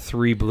man, cool. the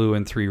 3 blue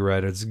and 3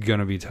 red, it's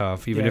gonna be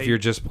tough. Even Yeah, if you're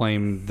just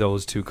playing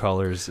those 2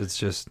 colors, it's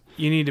just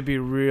You need to be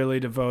really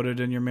devoted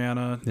in your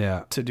mana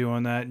yeah. to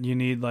doing that. You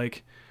need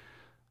like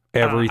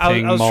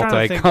Everything I was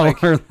trying to think,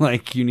 multicolor,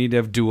 like you need to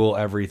have dual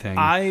everything.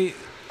 I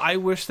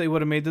wish they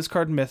would have made this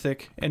card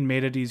mythic and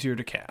made it easier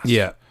to cast.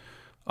 Yeah.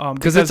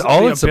 Because it's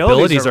all its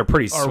abilities are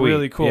pretty are sweet.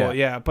 really cool.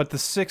 Yeah. But the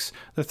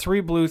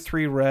 3 blue,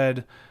 3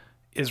 red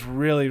is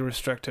really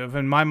restrictive.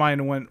 And my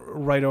mind went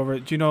right over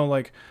it. Do you know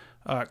like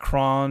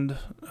Krond,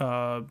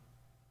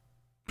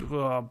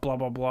 blah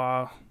blah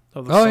blah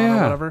of the sun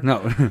or whatever?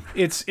 No.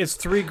 It's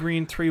 3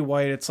 green, 3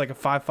 white. It's like a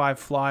 5/5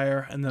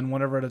 flyer, and then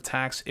whenever it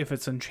attacks, if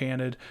it's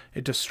enchanted,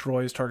 it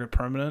destroys target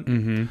permanent.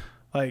 Mm-hmm.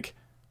 Like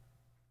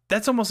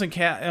that's almost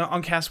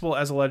uncastable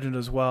as a legend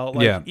as well.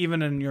 Like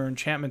even in your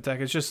enchantment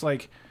deck, it's just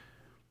like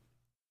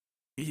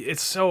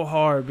it's so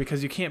hard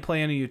because you can't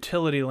play any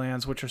utility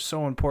lands, which are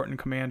so important in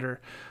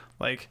Commander.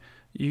 Like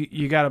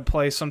you got to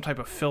play some type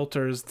of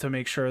filters to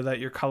make sure that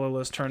your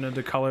colorless turn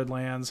into colored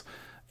lands.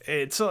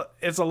 It's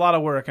a lot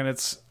of work, and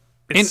it's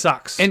It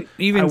sucks. And I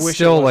even wish it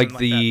still, wasn't like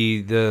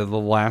the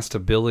last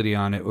ability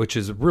on it, which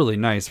is really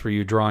nice for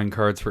you drawing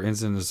cards for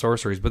instant and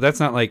sorceries, but that's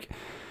not like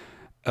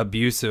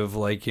abusive,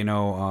 like,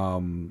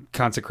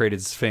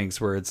 Consecrated Sphinx,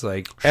 where it's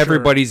like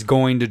everybody's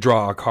going to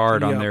draw a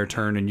card on their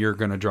turn and you're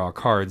going to draw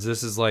cards.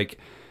 This is like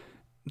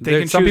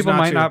some people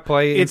might not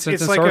play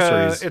instant and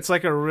sorceries. It's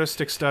like a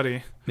heuristic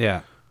study.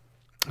 Yeah.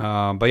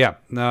 But yeah,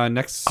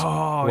 next.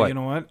 Oh, what? You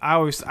know what?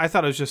 I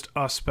thought it was just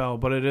a spell,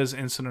 but it is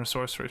instant or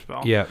sorcery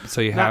spell. Yeah,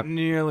 so you not have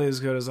nearly as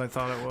good as I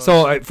thought it was.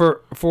 So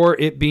for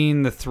it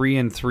being the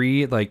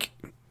 3/3, like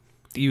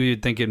you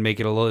would think it'd make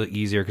it a little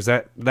easier because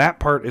that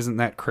part isn't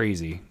that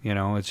crazy.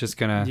 It's just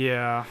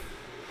gonna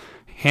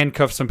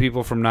handcuff some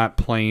people from not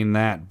playing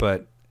that.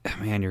 But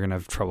man, you're gonna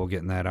have trouble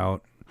getting that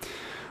out.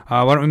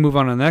 Why don't we move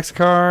on to the next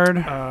card?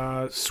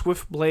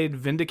 Swiftblade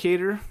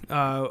Vindicator.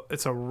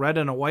 It's a red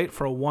and a white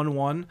for a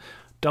 1/1.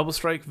 Double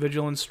strike,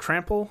 vigilance,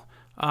 trample.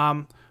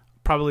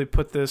 Probably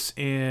put this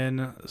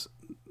in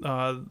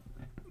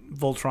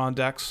Voltron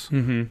decks.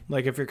 Mm-hmm.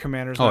 Like if your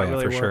commander's not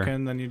really working, sure.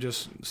 then you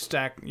just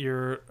stack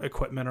your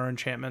equipment or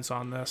enchantments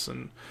on this,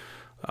 and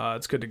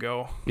it's good to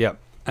go. Yep.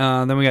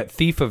 Then we got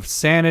Thief of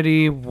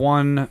Sanity,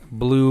 1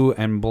 blue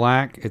and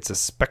black. It's a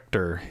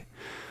specter.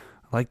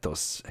 I like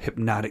those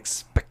hypnotic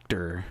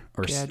specter,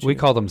 or we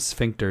called them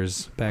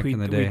sphincters back in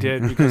the day. We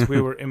did because we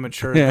were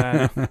immature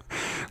then.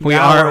 We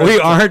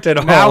aren't at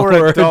all. Now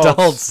we're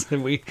adults.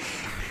 We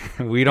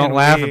don't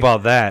laugh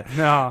about that.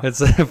 No, it's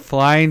a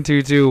flying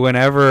 2/2.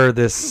 Whenever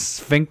this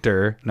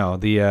sphincter,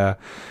 the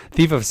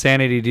Thief of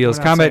Sanity deals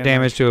combat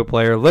damage to a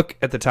player, look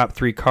at the top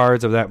 3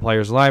 cards of that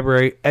player's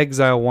library,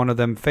 exile one of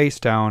them face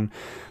down.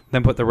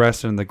 Then put the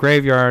rest in the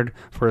graveyard.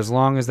 For as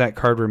long as that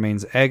card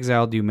remains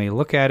exiled, you may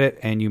look at it,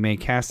 and you may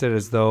cast it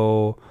as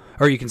though...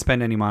 Or you can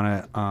spend any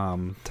mana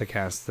to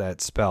cast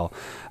that spell.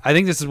 I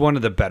think this is one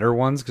of the better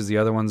ones, because the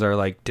other ones are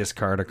like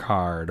discard a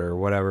card or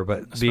whatever.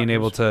 But being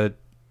able to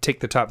take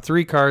the top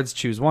 3 cards,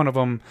 choose one of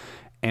them,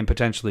 and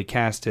potentially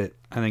cast it,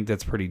 I think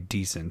that's pretty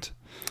decent.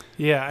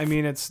 Yeah, I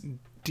mean, it's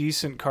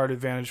decent card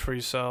advantage for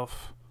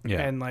yourself. Yeah.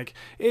 And like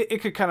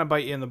it could kind of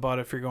bite you in the butt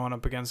if you're going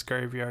up against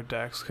graveyard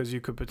decks, because you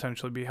could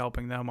potentially be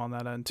helping them on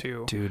that end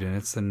too. Dude, and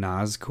it's the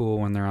Nazgul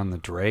when they're on the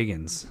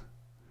dragons.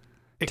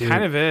 It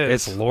kind of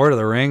is. It's Lord of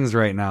the Rings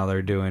right now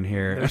they're doing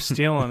here. They're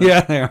stealing it.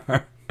 Yeah, they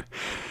are.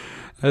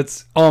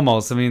 It's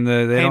almost. I mean,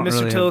 they don't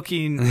Mr. really...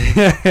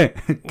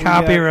 Tolkien.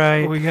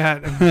 Copyright. We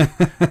got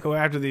go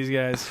after these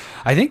guys.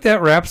 I think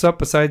that wraps up.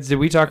 Besides, did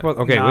we talk about...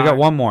 Okay, we got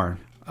one more.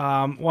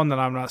 One that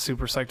I'm not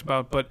super psyched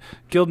about, but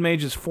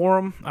Guildmage's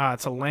Forum.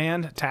 It's a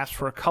land, taps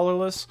for a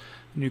colorless,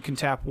 and you can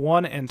tap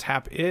 1 and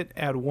tap it,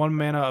 add 1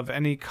 mana of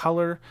any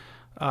color.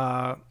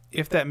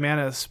 If that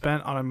mana is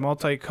spent on a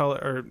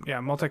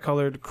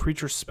multicolored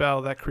creature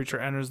spell, that creature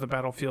enters the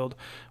battlefield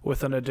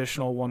with an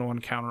additional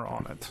 1/1 counter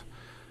on it.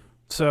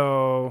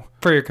 So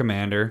for your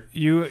commander,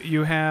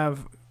 you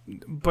have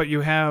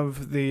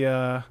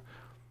the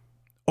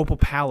Opal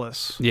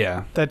Palace.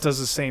 Yeah. That does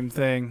the same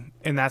thing,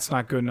 and that's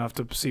not good enough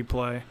to see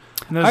play.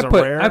 And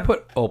I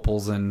put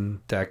opals in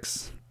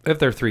decks if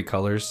they're 3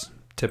 colors,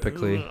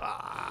 typically.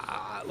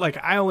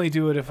 Like, I only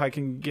do it if I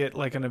can get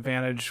like an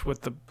advantage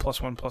with the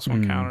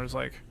 +1/+1 counters,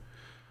 like.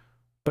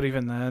 But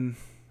even then,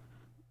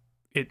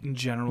 it in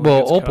general.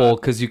 Well, opal,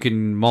 because you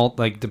can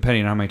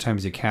depending on how many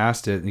times you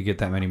cast it, you get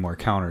that many more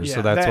counters. Yeah,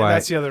 so that's why.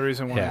 That's the other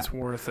reason why it's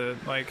worth it.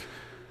 Like,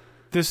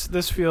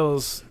 this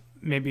feels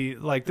maybe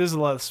like this is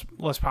less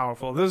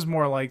powerful. This is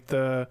more like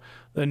the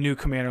new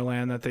Commander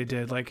land that they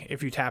did. Like,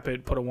 if you tap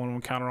it, put a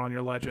 1/1 counter on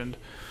your legend.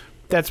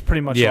 That's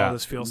pretty much all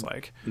this feels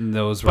like.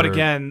 But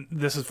again,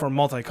 this is for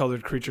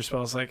multicolored creature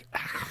spells. Like,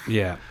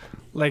 yeah,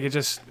 like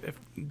it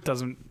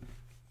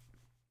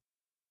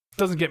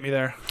doesn't get me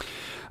there.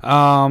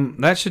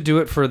 That should do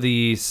it for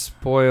the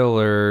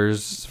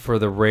spoilers for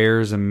the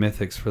rares and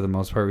mythics. For the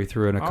most part, we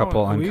threw in a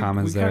couple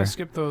uncommons we there. We kind of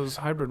skipped those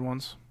hybrid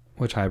ones.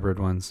 Which hybrid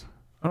ones?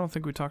 I don't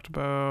think we talked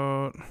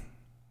about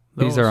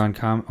those. These are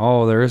uncommon.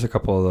 Oh, there is a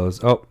couple of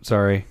those. Oh,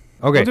 sorry.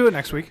 Okay, we'll do it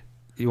next week.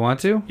 You want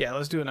to? Yeah,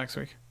 let's do it next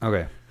week.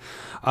 Okay.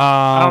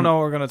 I don't know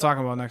what we're going to talk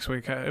about next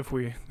week if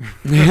we.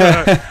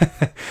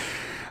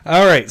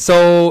 All right,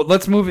 so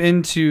let's move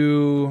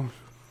into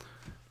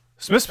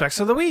Smith Specs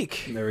of the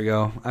Week. There we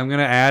go. I'm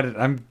gonna add it.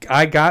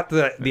 I got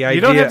the idea.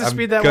 You don't have to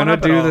speed that one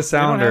up I'm gonna do the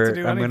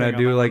sounder. I'm gonna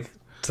do like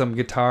some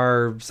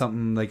guitar,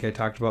 something like I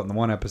talked about in the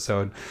one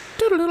episode.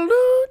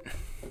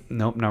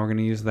 Nope. Now we're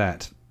gonna use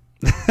that.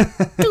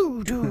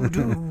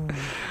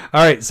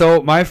 All right.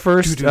 So my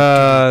first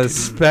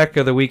spec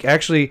of the week.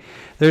 Actually,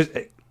 there's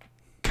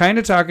kind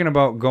of talking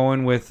about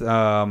going with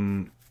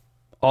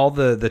all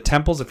the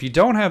temples. If you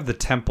don't have the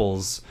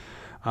temples.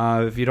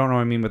 If you don't know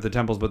what I mean with the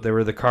temples, but they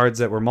were the cards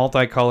that were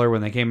multicolor when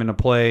they came into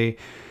play.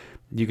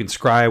 You can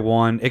scry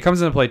 1. It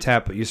comes into play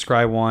tap, but you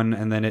scry 1,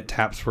 and then it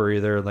taps for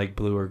either like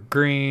blue or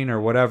green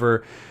or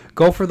whatever.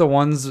 Go for the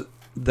ones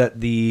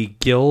that the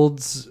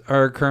guilds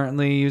are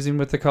currently using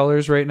with the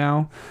colors right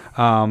now.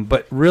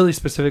 But really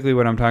specifically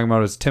what I'm talking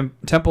about is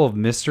Temple of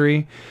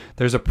Mystery.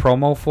 There's a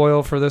promo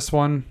foil for this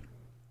one.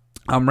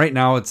 Right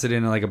now it's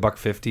sitting at like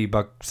 $150,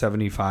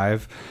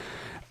 $175.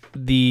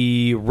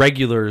 The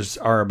regulars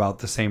are about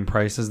the same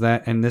price as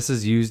that, and this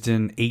is used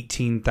in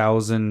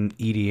 18,000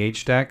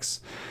 EDH decks.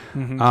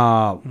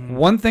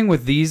 One thing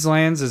with these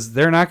lands is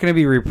they're not going to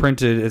be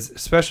reprinted,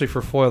 especially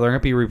for foil. They're going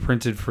to be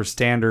reprinted for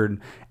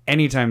standard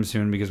anytime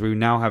soon because we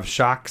now have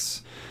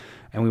shocks,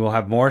 and we will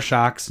have more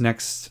shocks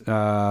next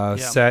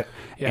set.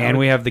 Yeah, and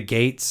we have the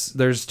gates.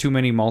 There's too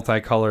many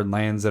multicolored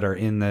lands that are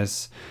in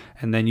this.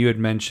 And then you had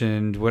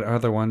mentioned, what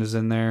other one is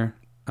in there?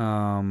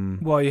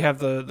 Well, you have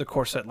the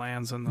Corset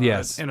lands and the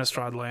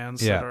Innistrad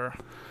lands that are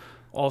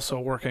also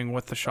working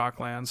with the shock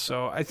lands.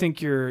 So I think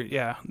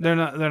they're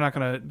not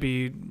going to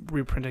be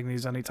reprinting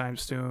these anytime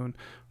soon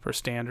for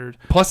standard.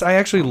 Plus, I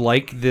actually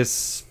like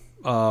this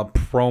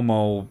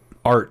promo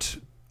art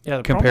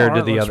compared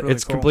to the other. Really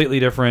it's cool. Completely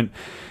different.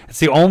 It's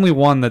the only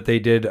one that they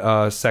did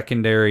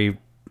secondary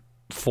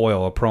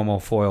foil, a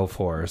promo foil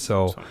for.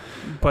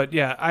 But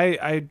yeah,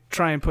 I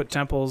try and put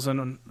temples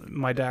in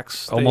my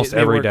decks. Almost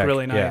they every work deck,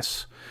 really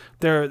nice.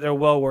 They're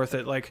well worth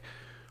it. Like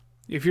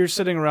if you're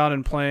sitting around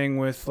and playing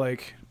with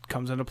like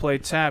comes into play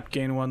tap,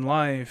 gain 1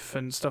 life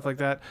and stuff like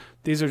that,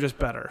 these are just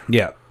better.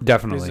 Yeah,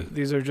 definitely.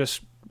 These are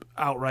just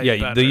outright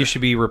better. You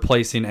should be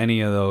replacing any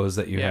of those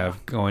that you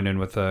have going in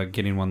with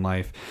getting 1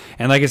 life.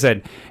 And like I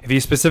said, if you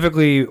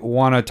specifically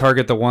want to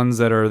target the ones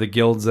that are the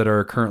guilds that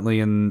are currently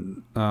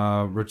in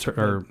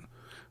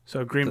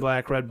so green,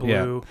 black, red,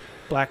 blue,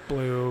 black,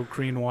 blue,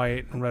 green,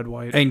 white, and red,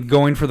 white. And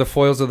going for the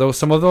foils of those,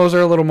 some of those are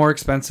a little more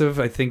expensive.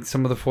 I think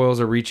some of the foils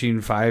are reaching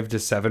 $5 to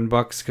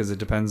 $7 because it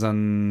depends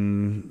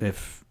on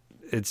if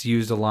it's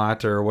used a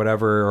lot or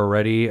whatever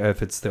already.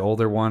 If it's the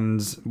older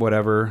ones,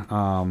 whatever.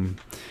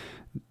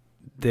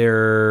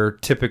 They're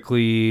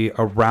typically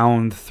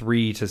around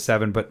 3 to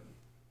 7, but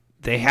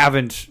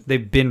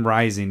they've been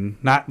rising.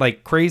 Not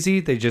like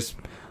crazy. They just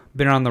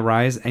been on the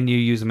rise, and you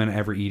use them in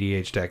every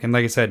EDH deck. And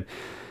like I said,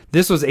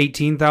 this was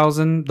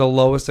 18,000. The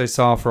lowest I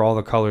saw for all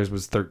the colors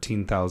was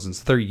 13,000.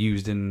 So they're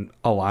used in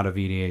a lot of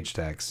EDH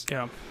decks.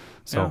 Yeah.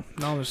 So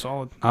no, they're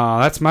solid.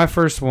 That's my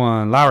first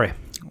one, Lowry.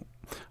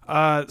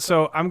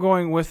 So I'm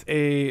going with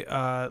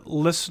a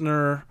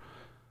listener,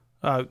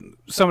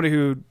 somebody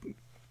who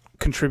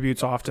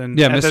contributes often.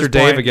 Yeah, Mr.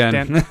 Dave again.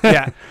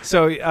 Dan,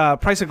 So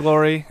Price of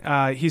Glory.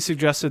 He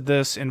suggested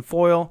this in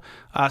foil,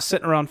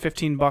 sitting around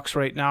 $15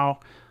 right now.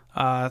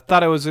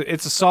 Thought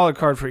it's a solid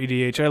card for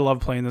EDH. I love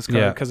playing this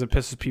card because it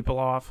pisses people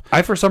off.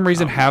 I for some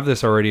reason have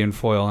this already in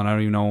foil, and I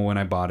don't even know when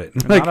I bought it.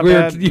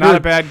 Not a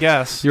bad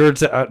guess. You were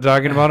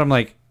talking about. I'm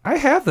like, I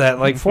have that,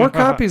 like 4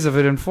 copies of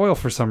it in foil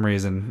for some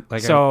reason.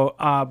 Like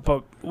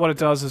but what it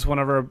does is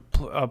whenever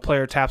a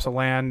player taps a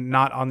land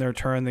not on their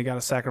turn, they got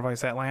to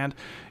sacrifice that land.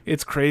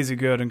 It's crazy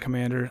good in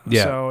Commander.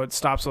 Yeah. So it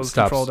stops those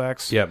control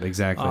decks. Yep,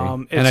 exactly.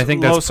 And I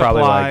think that's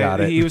probably why I got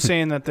it. He was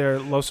saying that they're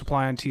low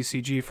supply on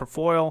TCG for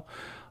foil.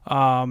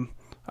 And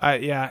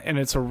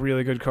it's a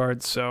really good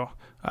card. So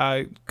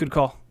good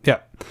call. Yeah.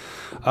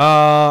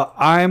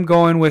 I'm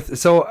going with.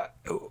 So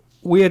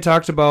we had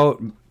talked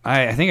about.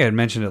 I think I had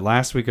mentioned it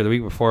last week or the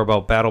week before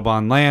about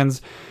Battlebond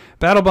lands.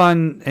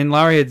 Battlebond, and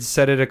Larry had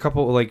said it I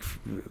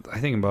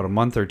think about a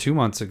month or 2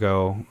 months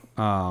ago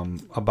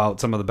about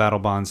some of the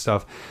Battlebond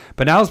stuff.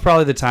 But now is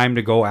probably the time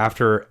to go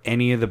after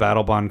any of the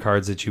Battlebond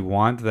cards that you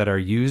want that are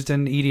used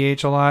in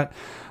EDH a lot.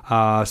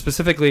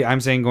 Specifically,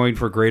 I'm saying going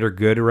for Greater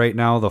Good right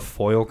now, the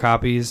foil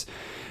copies.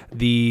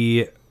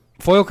 The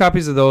foil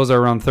copies of those are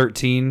around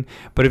 13,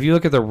 but if you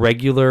look at the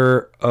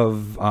regular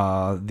of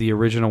the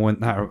original one,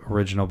 not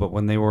original, but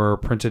when they were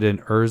printed in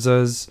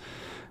Urza's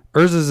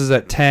is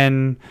at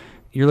 10.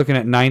 You're looking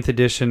at 9th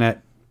edition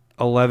at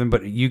 11,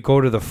 but you go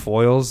to the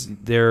foils,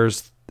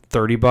 there's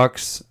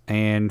 $30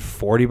 and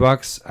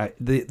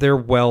 $40. They're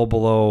well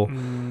below.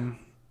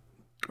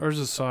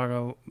 Urza's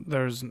Saga,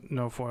 there's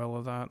no foil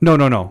of that. No.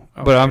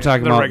 Okay. But I'm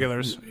talking about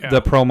regulars. Yeah.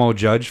 The promo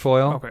Judge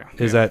foil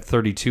is at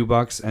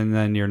 $32, and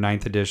then your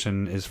 9th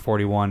edition is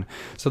 $41.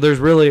 So there's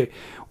really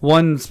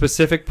one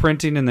specific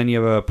printing, and then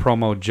you have a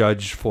promo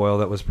Judge foil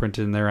that was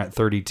printed in there at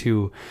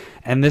 $32.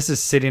 And this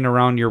is sitting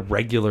around your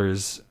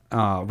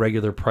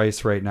regular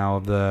price right now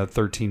of the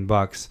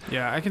 $13.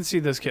 Yeah, I can see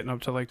this getting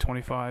up to like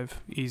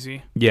 25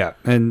 easy. Yeah,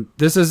 and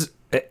this is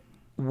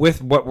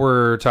with what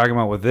we're talking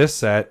about with this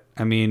set.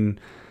 I mean,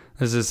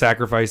 this is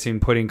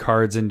discarding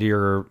cards into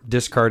your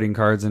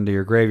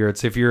graveyard.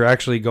 So if you're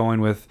actually going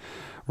with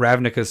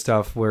Ravnica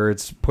stuff where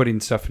it's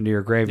putting stuff into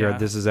your graveyard,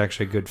 this is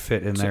actually a good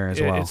fit in there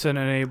as well. It's an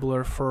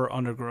enabler for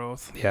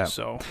Undergrowth. Yeah.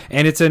 So,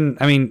 and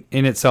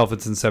in itself,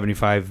 it's in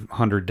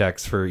 7,500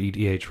 decks for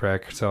EDH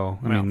Rec. So,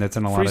 that's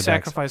in a lot of decks. Free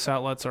sacrifice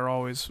outlets are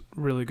always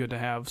really good to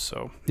have.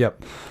 So.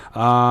 Yep.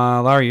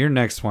 Larry, your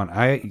next one.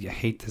 I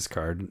hate this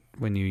card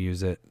when you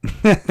use it.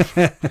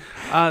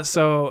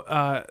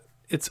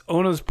 It's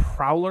Ona's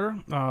Prowler.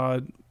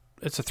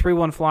 It's a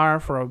 3/1 flyer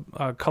for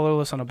a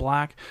colorless on a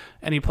black.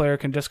 Any player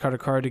can discard a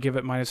card to give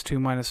it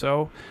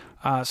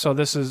 -2/-0. So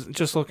this is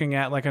just looking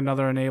at like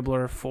another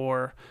enabler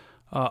for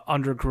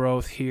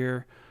Undergrowth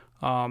here.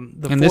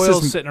 The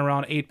foil's sitting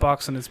around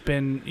 $8, and it's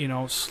been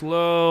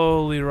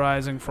slowly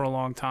rising for a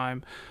long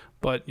time.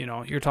 but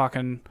you're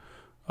talking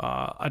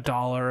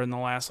 $1 in the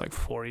last like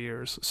 4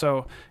 years.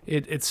 So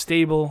it's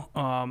stable.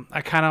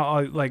 I kind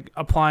of like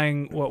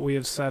applying what we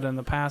have said in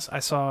the past. I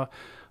saw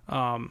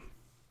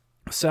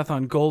Seth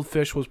on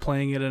Goldfish was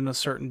playing it in a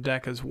certain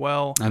deck as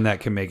well. And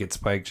that can make it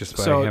spike just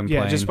by him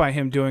playing. Just by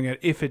him doing it.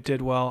 If it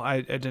did well,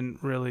 I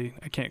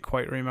can't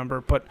quite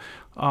remember. But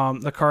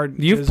the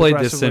card you've is played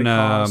this in a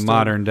costed.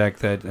 modern deck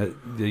that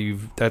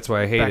that's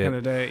why I hate Back it. in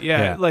the day.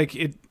 Yeah, like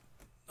it.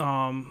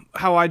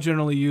 How I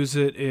generally use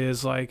it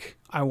is like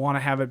I want to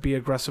have it be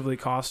aggressively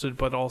costed,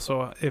 but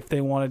also if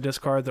they want to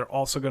discard, they're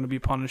also going to be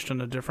punished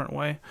in a different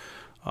way.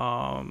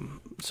 And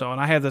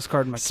I have this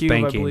card in my cube,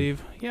 I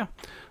believe. Yeah.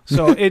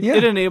 So it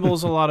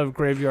enables a lot of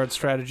graveyard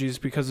strategies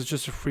because it's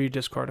just a free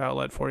discard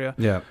outlet for you.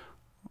 Yeah.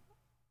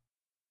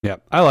 Yeah.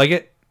 I like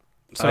it.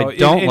 So I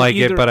don't like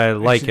it, but I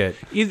like it.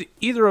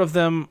 Either of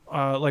them,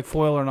 like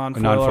foil or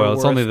non-foil. Non-foil.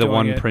 It's only the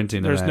one it.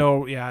 printing. There's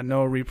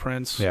no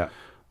reprints. Yeah.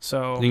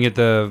 So you can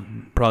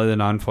get probably the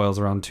non-foils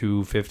around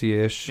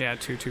 $250-ish. Yeah,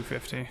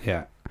 $250.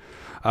 Yeah.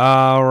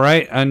 All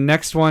right.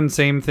 Next one,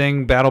 same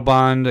thing. Battle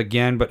Bond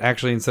again, but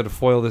actually instead of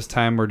foil this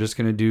time, we're just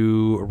going to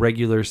do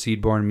regular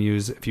Seedborn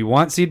Muse. If you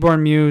want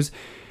Seedborn Muse,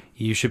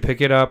 you should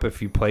pick it up.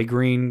 If you play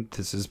green,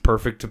 this is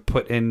perfect to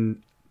put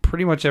in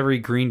pretty much every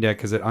green deck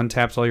because it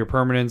untaps all your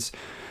permanents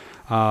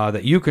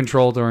that you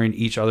control during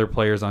each other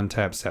player's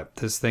untapped step.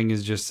 This thing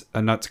is just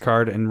a nuts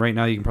card, and right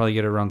now you can probably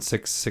get it around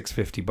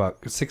 $650.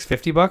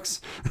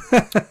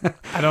 $650?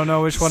 I don't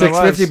know which one it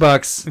was.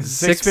 $650.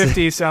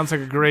 $650 sounds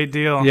like a great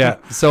deal. Yeah.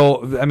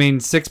 So I mean,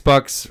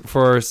 $6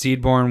 for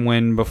Seedborn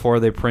when before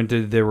they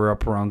printed they were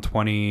up around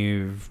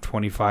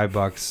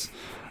 $25.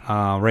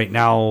 Right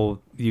now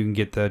you can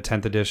get the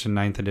 10th edition,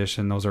 9th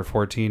edition. Those are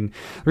 14.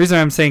 The reason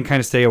I'm saying kind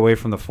of stay away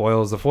from the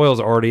foils are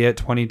already at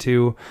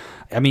 22.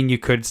 I mean, you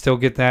could still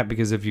get that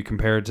because if you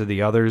compare it to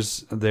the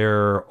others,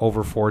 they're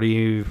over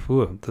 40.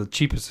 Ooh, the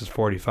cheapest is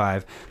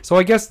 45. So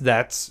I guess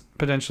that's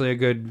potentially a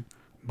good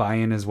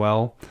buy-in as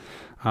well.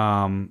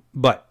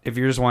 But if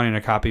you're just wanting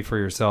a copy for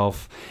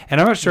yourself,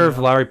 and I'm not sure if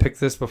Lowry picked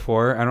this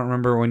before. I don't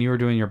remember when you were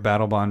doing your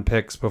Battle Bond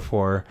picks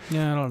before.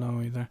 Yeah, I don't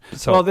know either.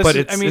 So, well,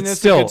 it's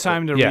still a good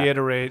time to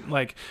reiterate.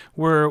 Like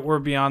we're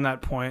beyond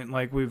that point.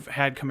 Like we've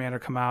had Commander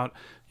come out.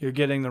 You're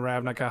getting the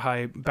Ravnica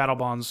hype. Battle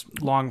Bond's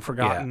long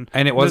forgotten. Yeah.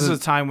 And this is a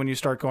time when you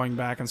start going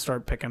back and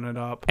start picking it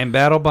up. And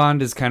Battle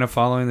Bond is kind of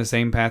following the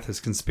same path as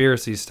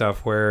Conspiracy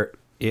stuff, where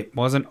it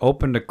wasn't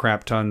open to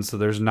crap tons, so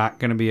there's not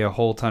going to be a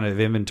whole ton of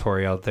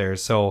inventory out there.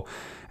 So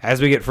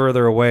as we get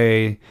further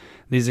away,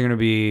 these are going to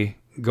be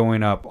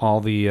going up.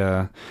 All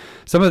the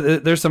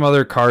there's some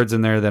other cards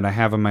in there that I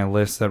have on my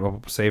list that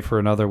we'll save for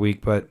another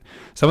week, but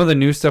some of the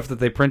new stuff that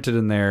they printed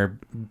in there,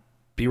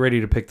 be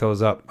ready to pick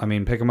those up. I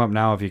mean, pick them up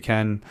now if you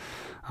can,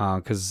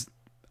 because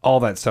all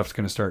that stuff's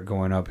going to start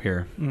going up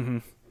here. Mm-hmm.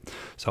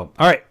 So,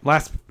 all right,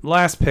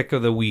 last pick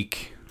of the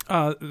week.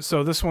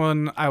 So this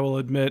one, I will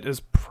admit, is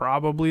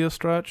probably a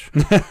stretch.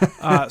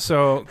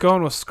 So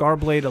going with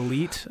Scarblade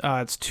Elite,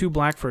 it's 2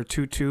 black for a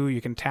 2/2. You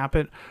can tap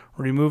it,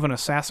 remove an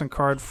assassin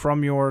card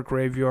from your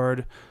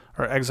graveyard,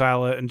 or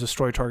exile it and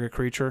destroy target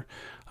creature.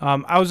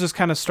 I was just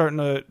kind of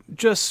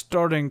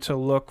starting to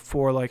look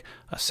for like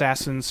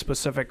assassin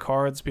specific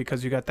cards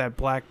because you got that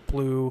black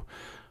blue.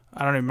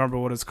 I don't even remember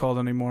what it's called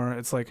anymore.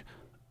 It's like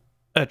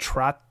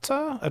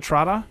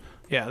Atrata.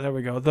 Yeah, there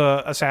we go.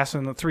 The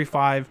assassin, the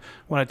 3/5,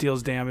 when it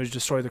deals damage,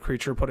 destroy the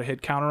creature, put a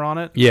hit counter on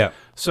it. Yeah.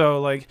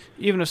 So, like,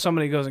 even if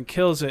somebody goes and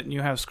kills it and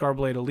you have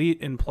Scarblade Elite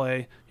in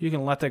play, you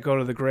can let that go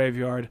to the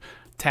graveyard,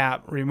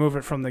 tap, remove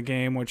it from the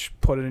game, which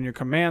put it in your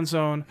command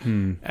zone,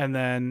 and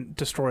then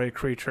destroy a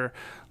creature.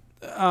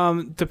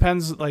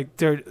 Depends, like,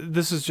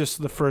 this is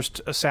just the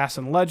first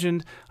assassin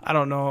legend. I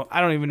don't know.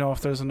 I don't even know if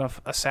there's enough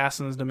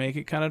assassins to make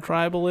it kind of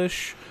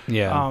tribal-ish.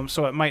 Yeah.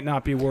 So it might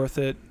not be worth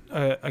it.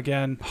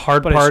 Again,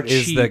 hard part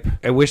is that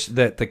I wish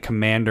that the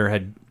commander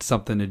had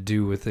something to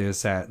do with the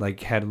assassin, like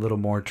had a little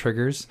more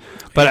triggers.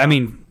 But I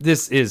mean,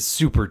 this is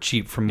super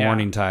cheap for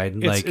Morningtide.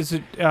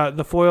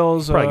 The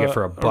foils probably get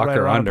for $1 right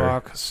or under.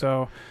 $1.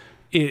 So,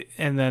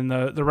 and then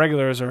the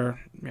regulars are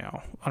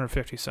under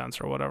 50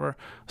 cents or whatever.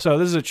 So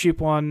this is a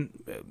cheap one.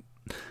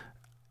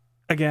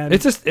 Again,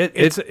 it's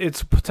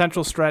a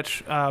potential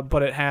stretch,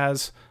 but it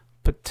has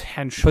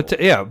potential.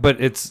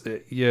 But it's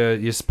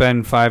you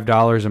spend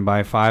 $5 and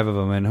buy 5 of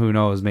them, and who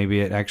knows,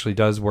 maybe it actually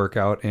does work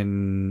out.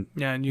 And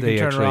you can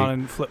turn around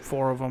and flip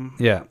 4 of them.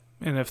 Yeah,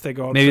 and if they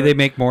go up, maybe they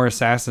make more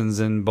assassins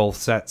in both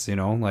sets,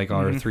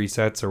 or 3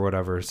 sets or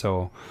whatever.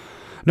 So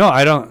no,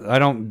 I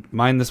don't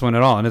mind this one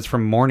at all, and it's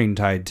from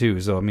Morningtide too.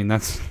 So I mean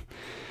that's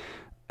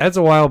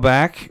a while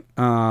back,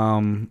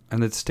 and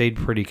it stayed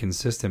pretty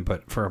consistent.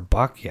 But for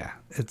 $1,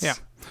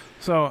 it's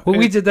So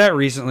we did that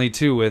recently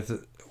too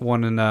with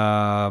one in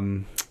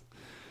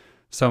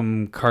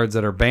some cards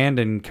that are banned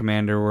in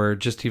Commander, where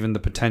just even the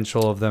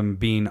potential of them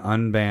being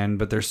unbanned,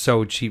 but they're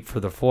so cheap for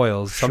the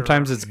foils. Sure,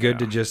 sometimes it's good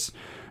to just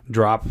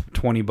drop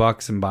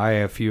 $20 and buy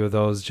a few of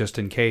those just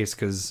in case,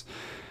 because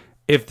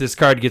if this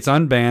card gets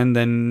unbanned,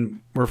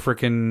 then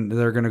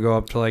they're going to go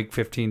up to like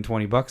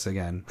 $15-20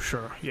 again.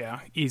 Sure,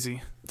 yeah,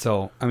 easy.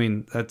 So I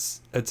mean,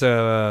 it's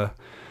a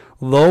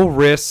low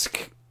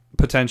risk,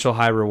 potential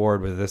high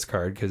reward with this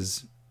card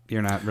because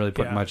you're not really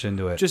putting much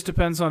into it. Just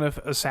depends on if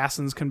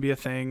assassins can be a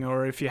thing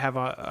or if you have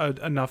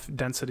enough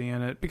density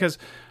in it. Because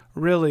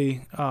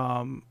really,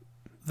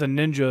 the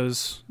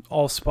ninjas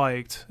all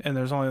spiked, and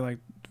there's only like,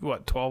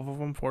 12 of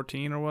them,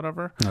 14 or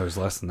whatever? No, there's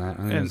less than that.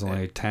 I think it was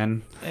only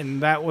 10.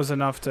 And that was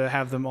enough to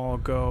have them all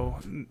go.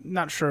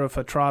 Not sure if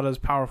Atrada is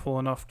powerful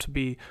enough to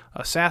be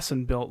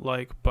assassin built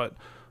like, but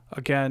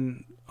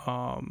again,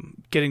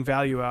 getting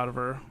value out of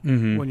her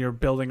when you're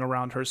building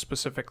around her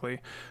specifically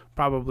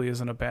probably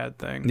isn't a bad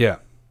thing. Yeah.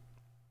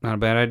 Not a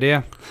bad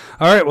idea.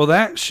 All right, well,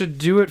 that should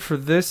do it for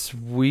this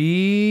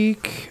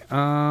week.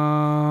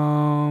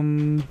 I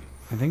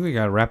think we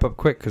got to wrap up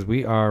quick because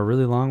we are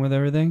really long with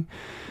everything.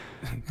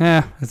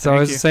 Yeah, it's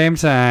always the same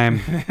time.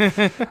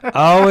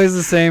 Always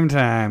the same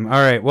time.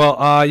 All right,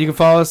 well, you can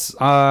follow us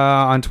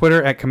on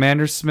Twitter at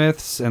Commander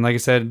Smiths. And like I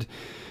said,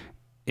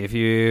 if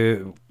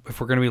we're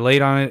going to be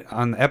late on it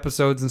on the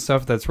episodes and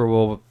stuff, that's where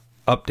we'll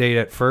update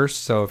at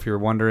first. So if you're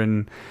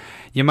wondering,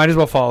 you might as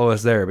well follow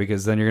us there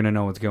because then you're going to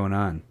know what's going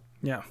on.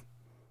 Yeah.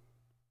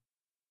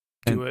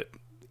 Do it.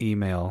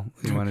 Email.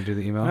 You want to do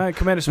the email?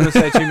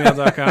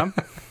 CommanderSmiths@gmail.com.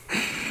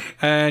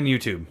 And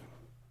YouTube.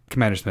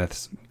 Commander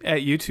Smiths. At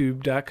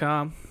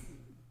YouTube.com.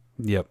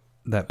 Yep.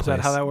 That place.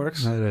 Is that how that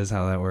works? That is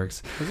how that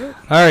works. Is it?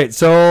 All right.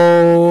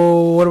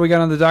 So what do we got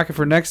on the docket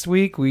for next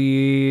week?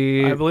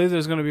 I believe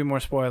there's going to be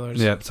more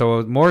spoilers. Yep.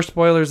 So more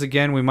spoilers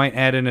again. We might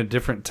add in a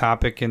different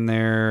topic in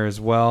there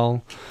as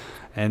well.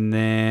 And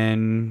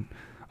then,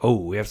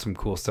 we have some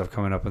cool stuff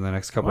coming up in the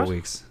next couple of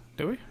weeks.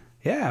 Do we?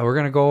 Yeah, we're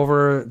gonna go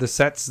over the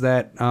sets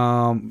that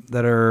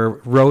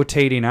are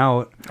rotating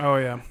out. Oh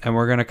yeah, and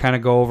we're gonna kind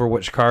of go over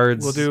which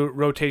cards. We'll do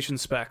rotation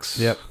specs.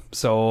 Yep.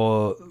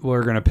 So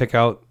we're gonna pick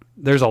out.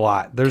 There's a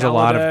lot. There's a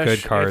lot of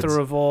good cards. Aether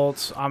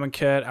Revolt,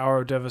 Amonkhet, Hour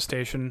of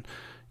Devastation.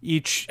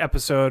 Each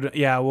episode,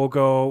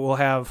 we'll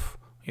have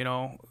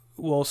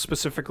we'll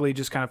specifically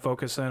just kind of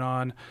focus in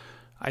on.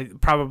 I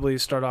probably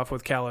start off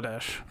with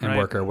Kaladesh and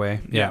work our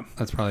way. Yeah,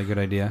 that's probably a good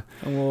idea.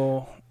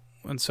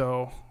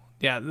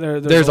 Yeah,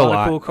 there's a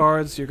lot of cool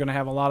cards. You're going to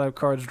have a lot of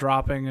cards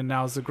dropping, and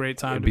now's the great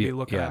time to be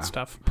looking at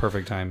stuff.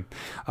 Perfect time.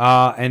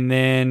 And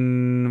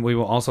then we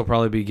will also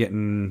probably be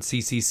getting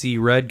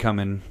CCC Red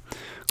coming.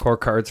 Core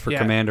cards for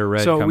Commander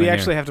Red coming. So we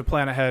actually have to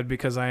plan ahead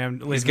because I am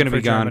leaving. He's going to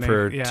be gone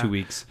Germany. for 2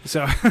 weeks.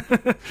 So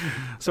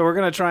we're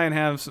going to try and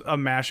have a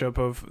mashup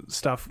of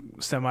stuff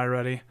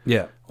semi-ready.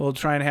 Yeah. We'll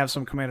try and have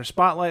some Commander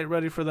Spotlight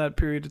ready for that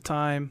period of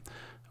time.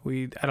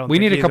 We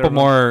need a couple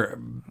more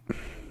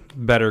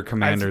better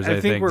commanders.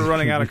 I think we're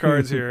running out of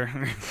cards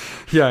here.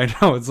 Yeah, I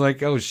know. It's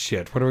like, oh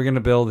shit, what are we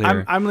gonna build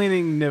here? I'm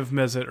leaning Niv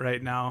Mizzet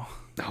right now.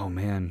 Oh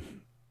man,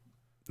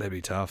 that'd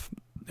be tough.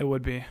 It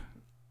would be.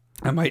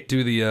 I might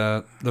do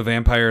the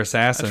Vampire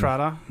Assassin.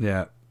 Atrada.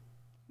 Yeah,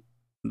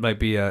 might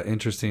be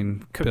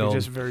interesting. Could build. be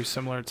just very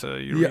similar to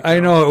Eureka. Yeah,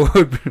 I know it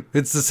would.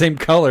 It's the same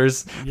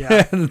colors.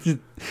 Yeah,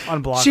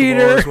 unblockable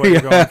Cheater. is what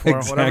you're going for.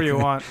 Exactly. Whatever you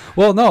want.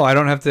 Well, no, I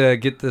don't have to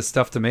get this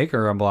stuff to make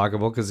her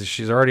unblockable because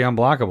she's already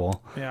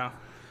unblockable. Yeah.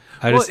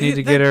 I just need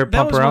to get her,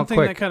 pump her out quick. That was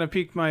one thing that kind of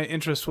piqued my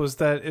interest was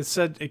that it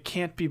said it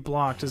can't be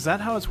blocked. Is that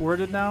how it's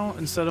worded now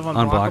instead of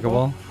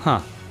unblockable?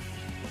 Huh.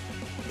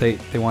 They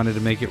wanted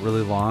to make it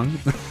really long.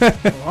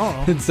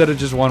 Oh. Instead of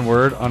just one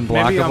word,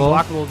 unblockable. Maybe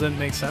unblockable didn't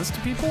make sense to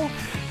people?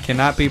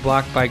 Cannot be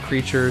blocked by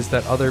creatures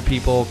that other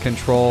people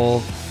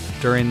control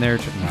during their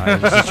turn. No, I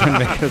was just trying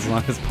to make it as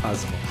long as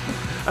possible.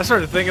 I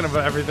started thinking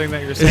about everything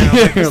that you're saying. I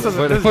was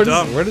like, this is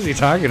dumb. What is he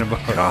talking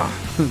about?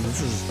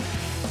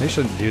 They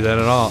shouldn't do that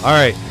at all. All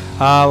right.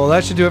 Well,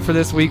 that should do it for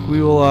this week.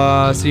 We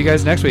will see you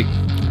guys next week.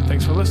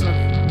 Thanks for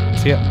listening.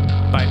 See ya.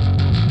 Bye.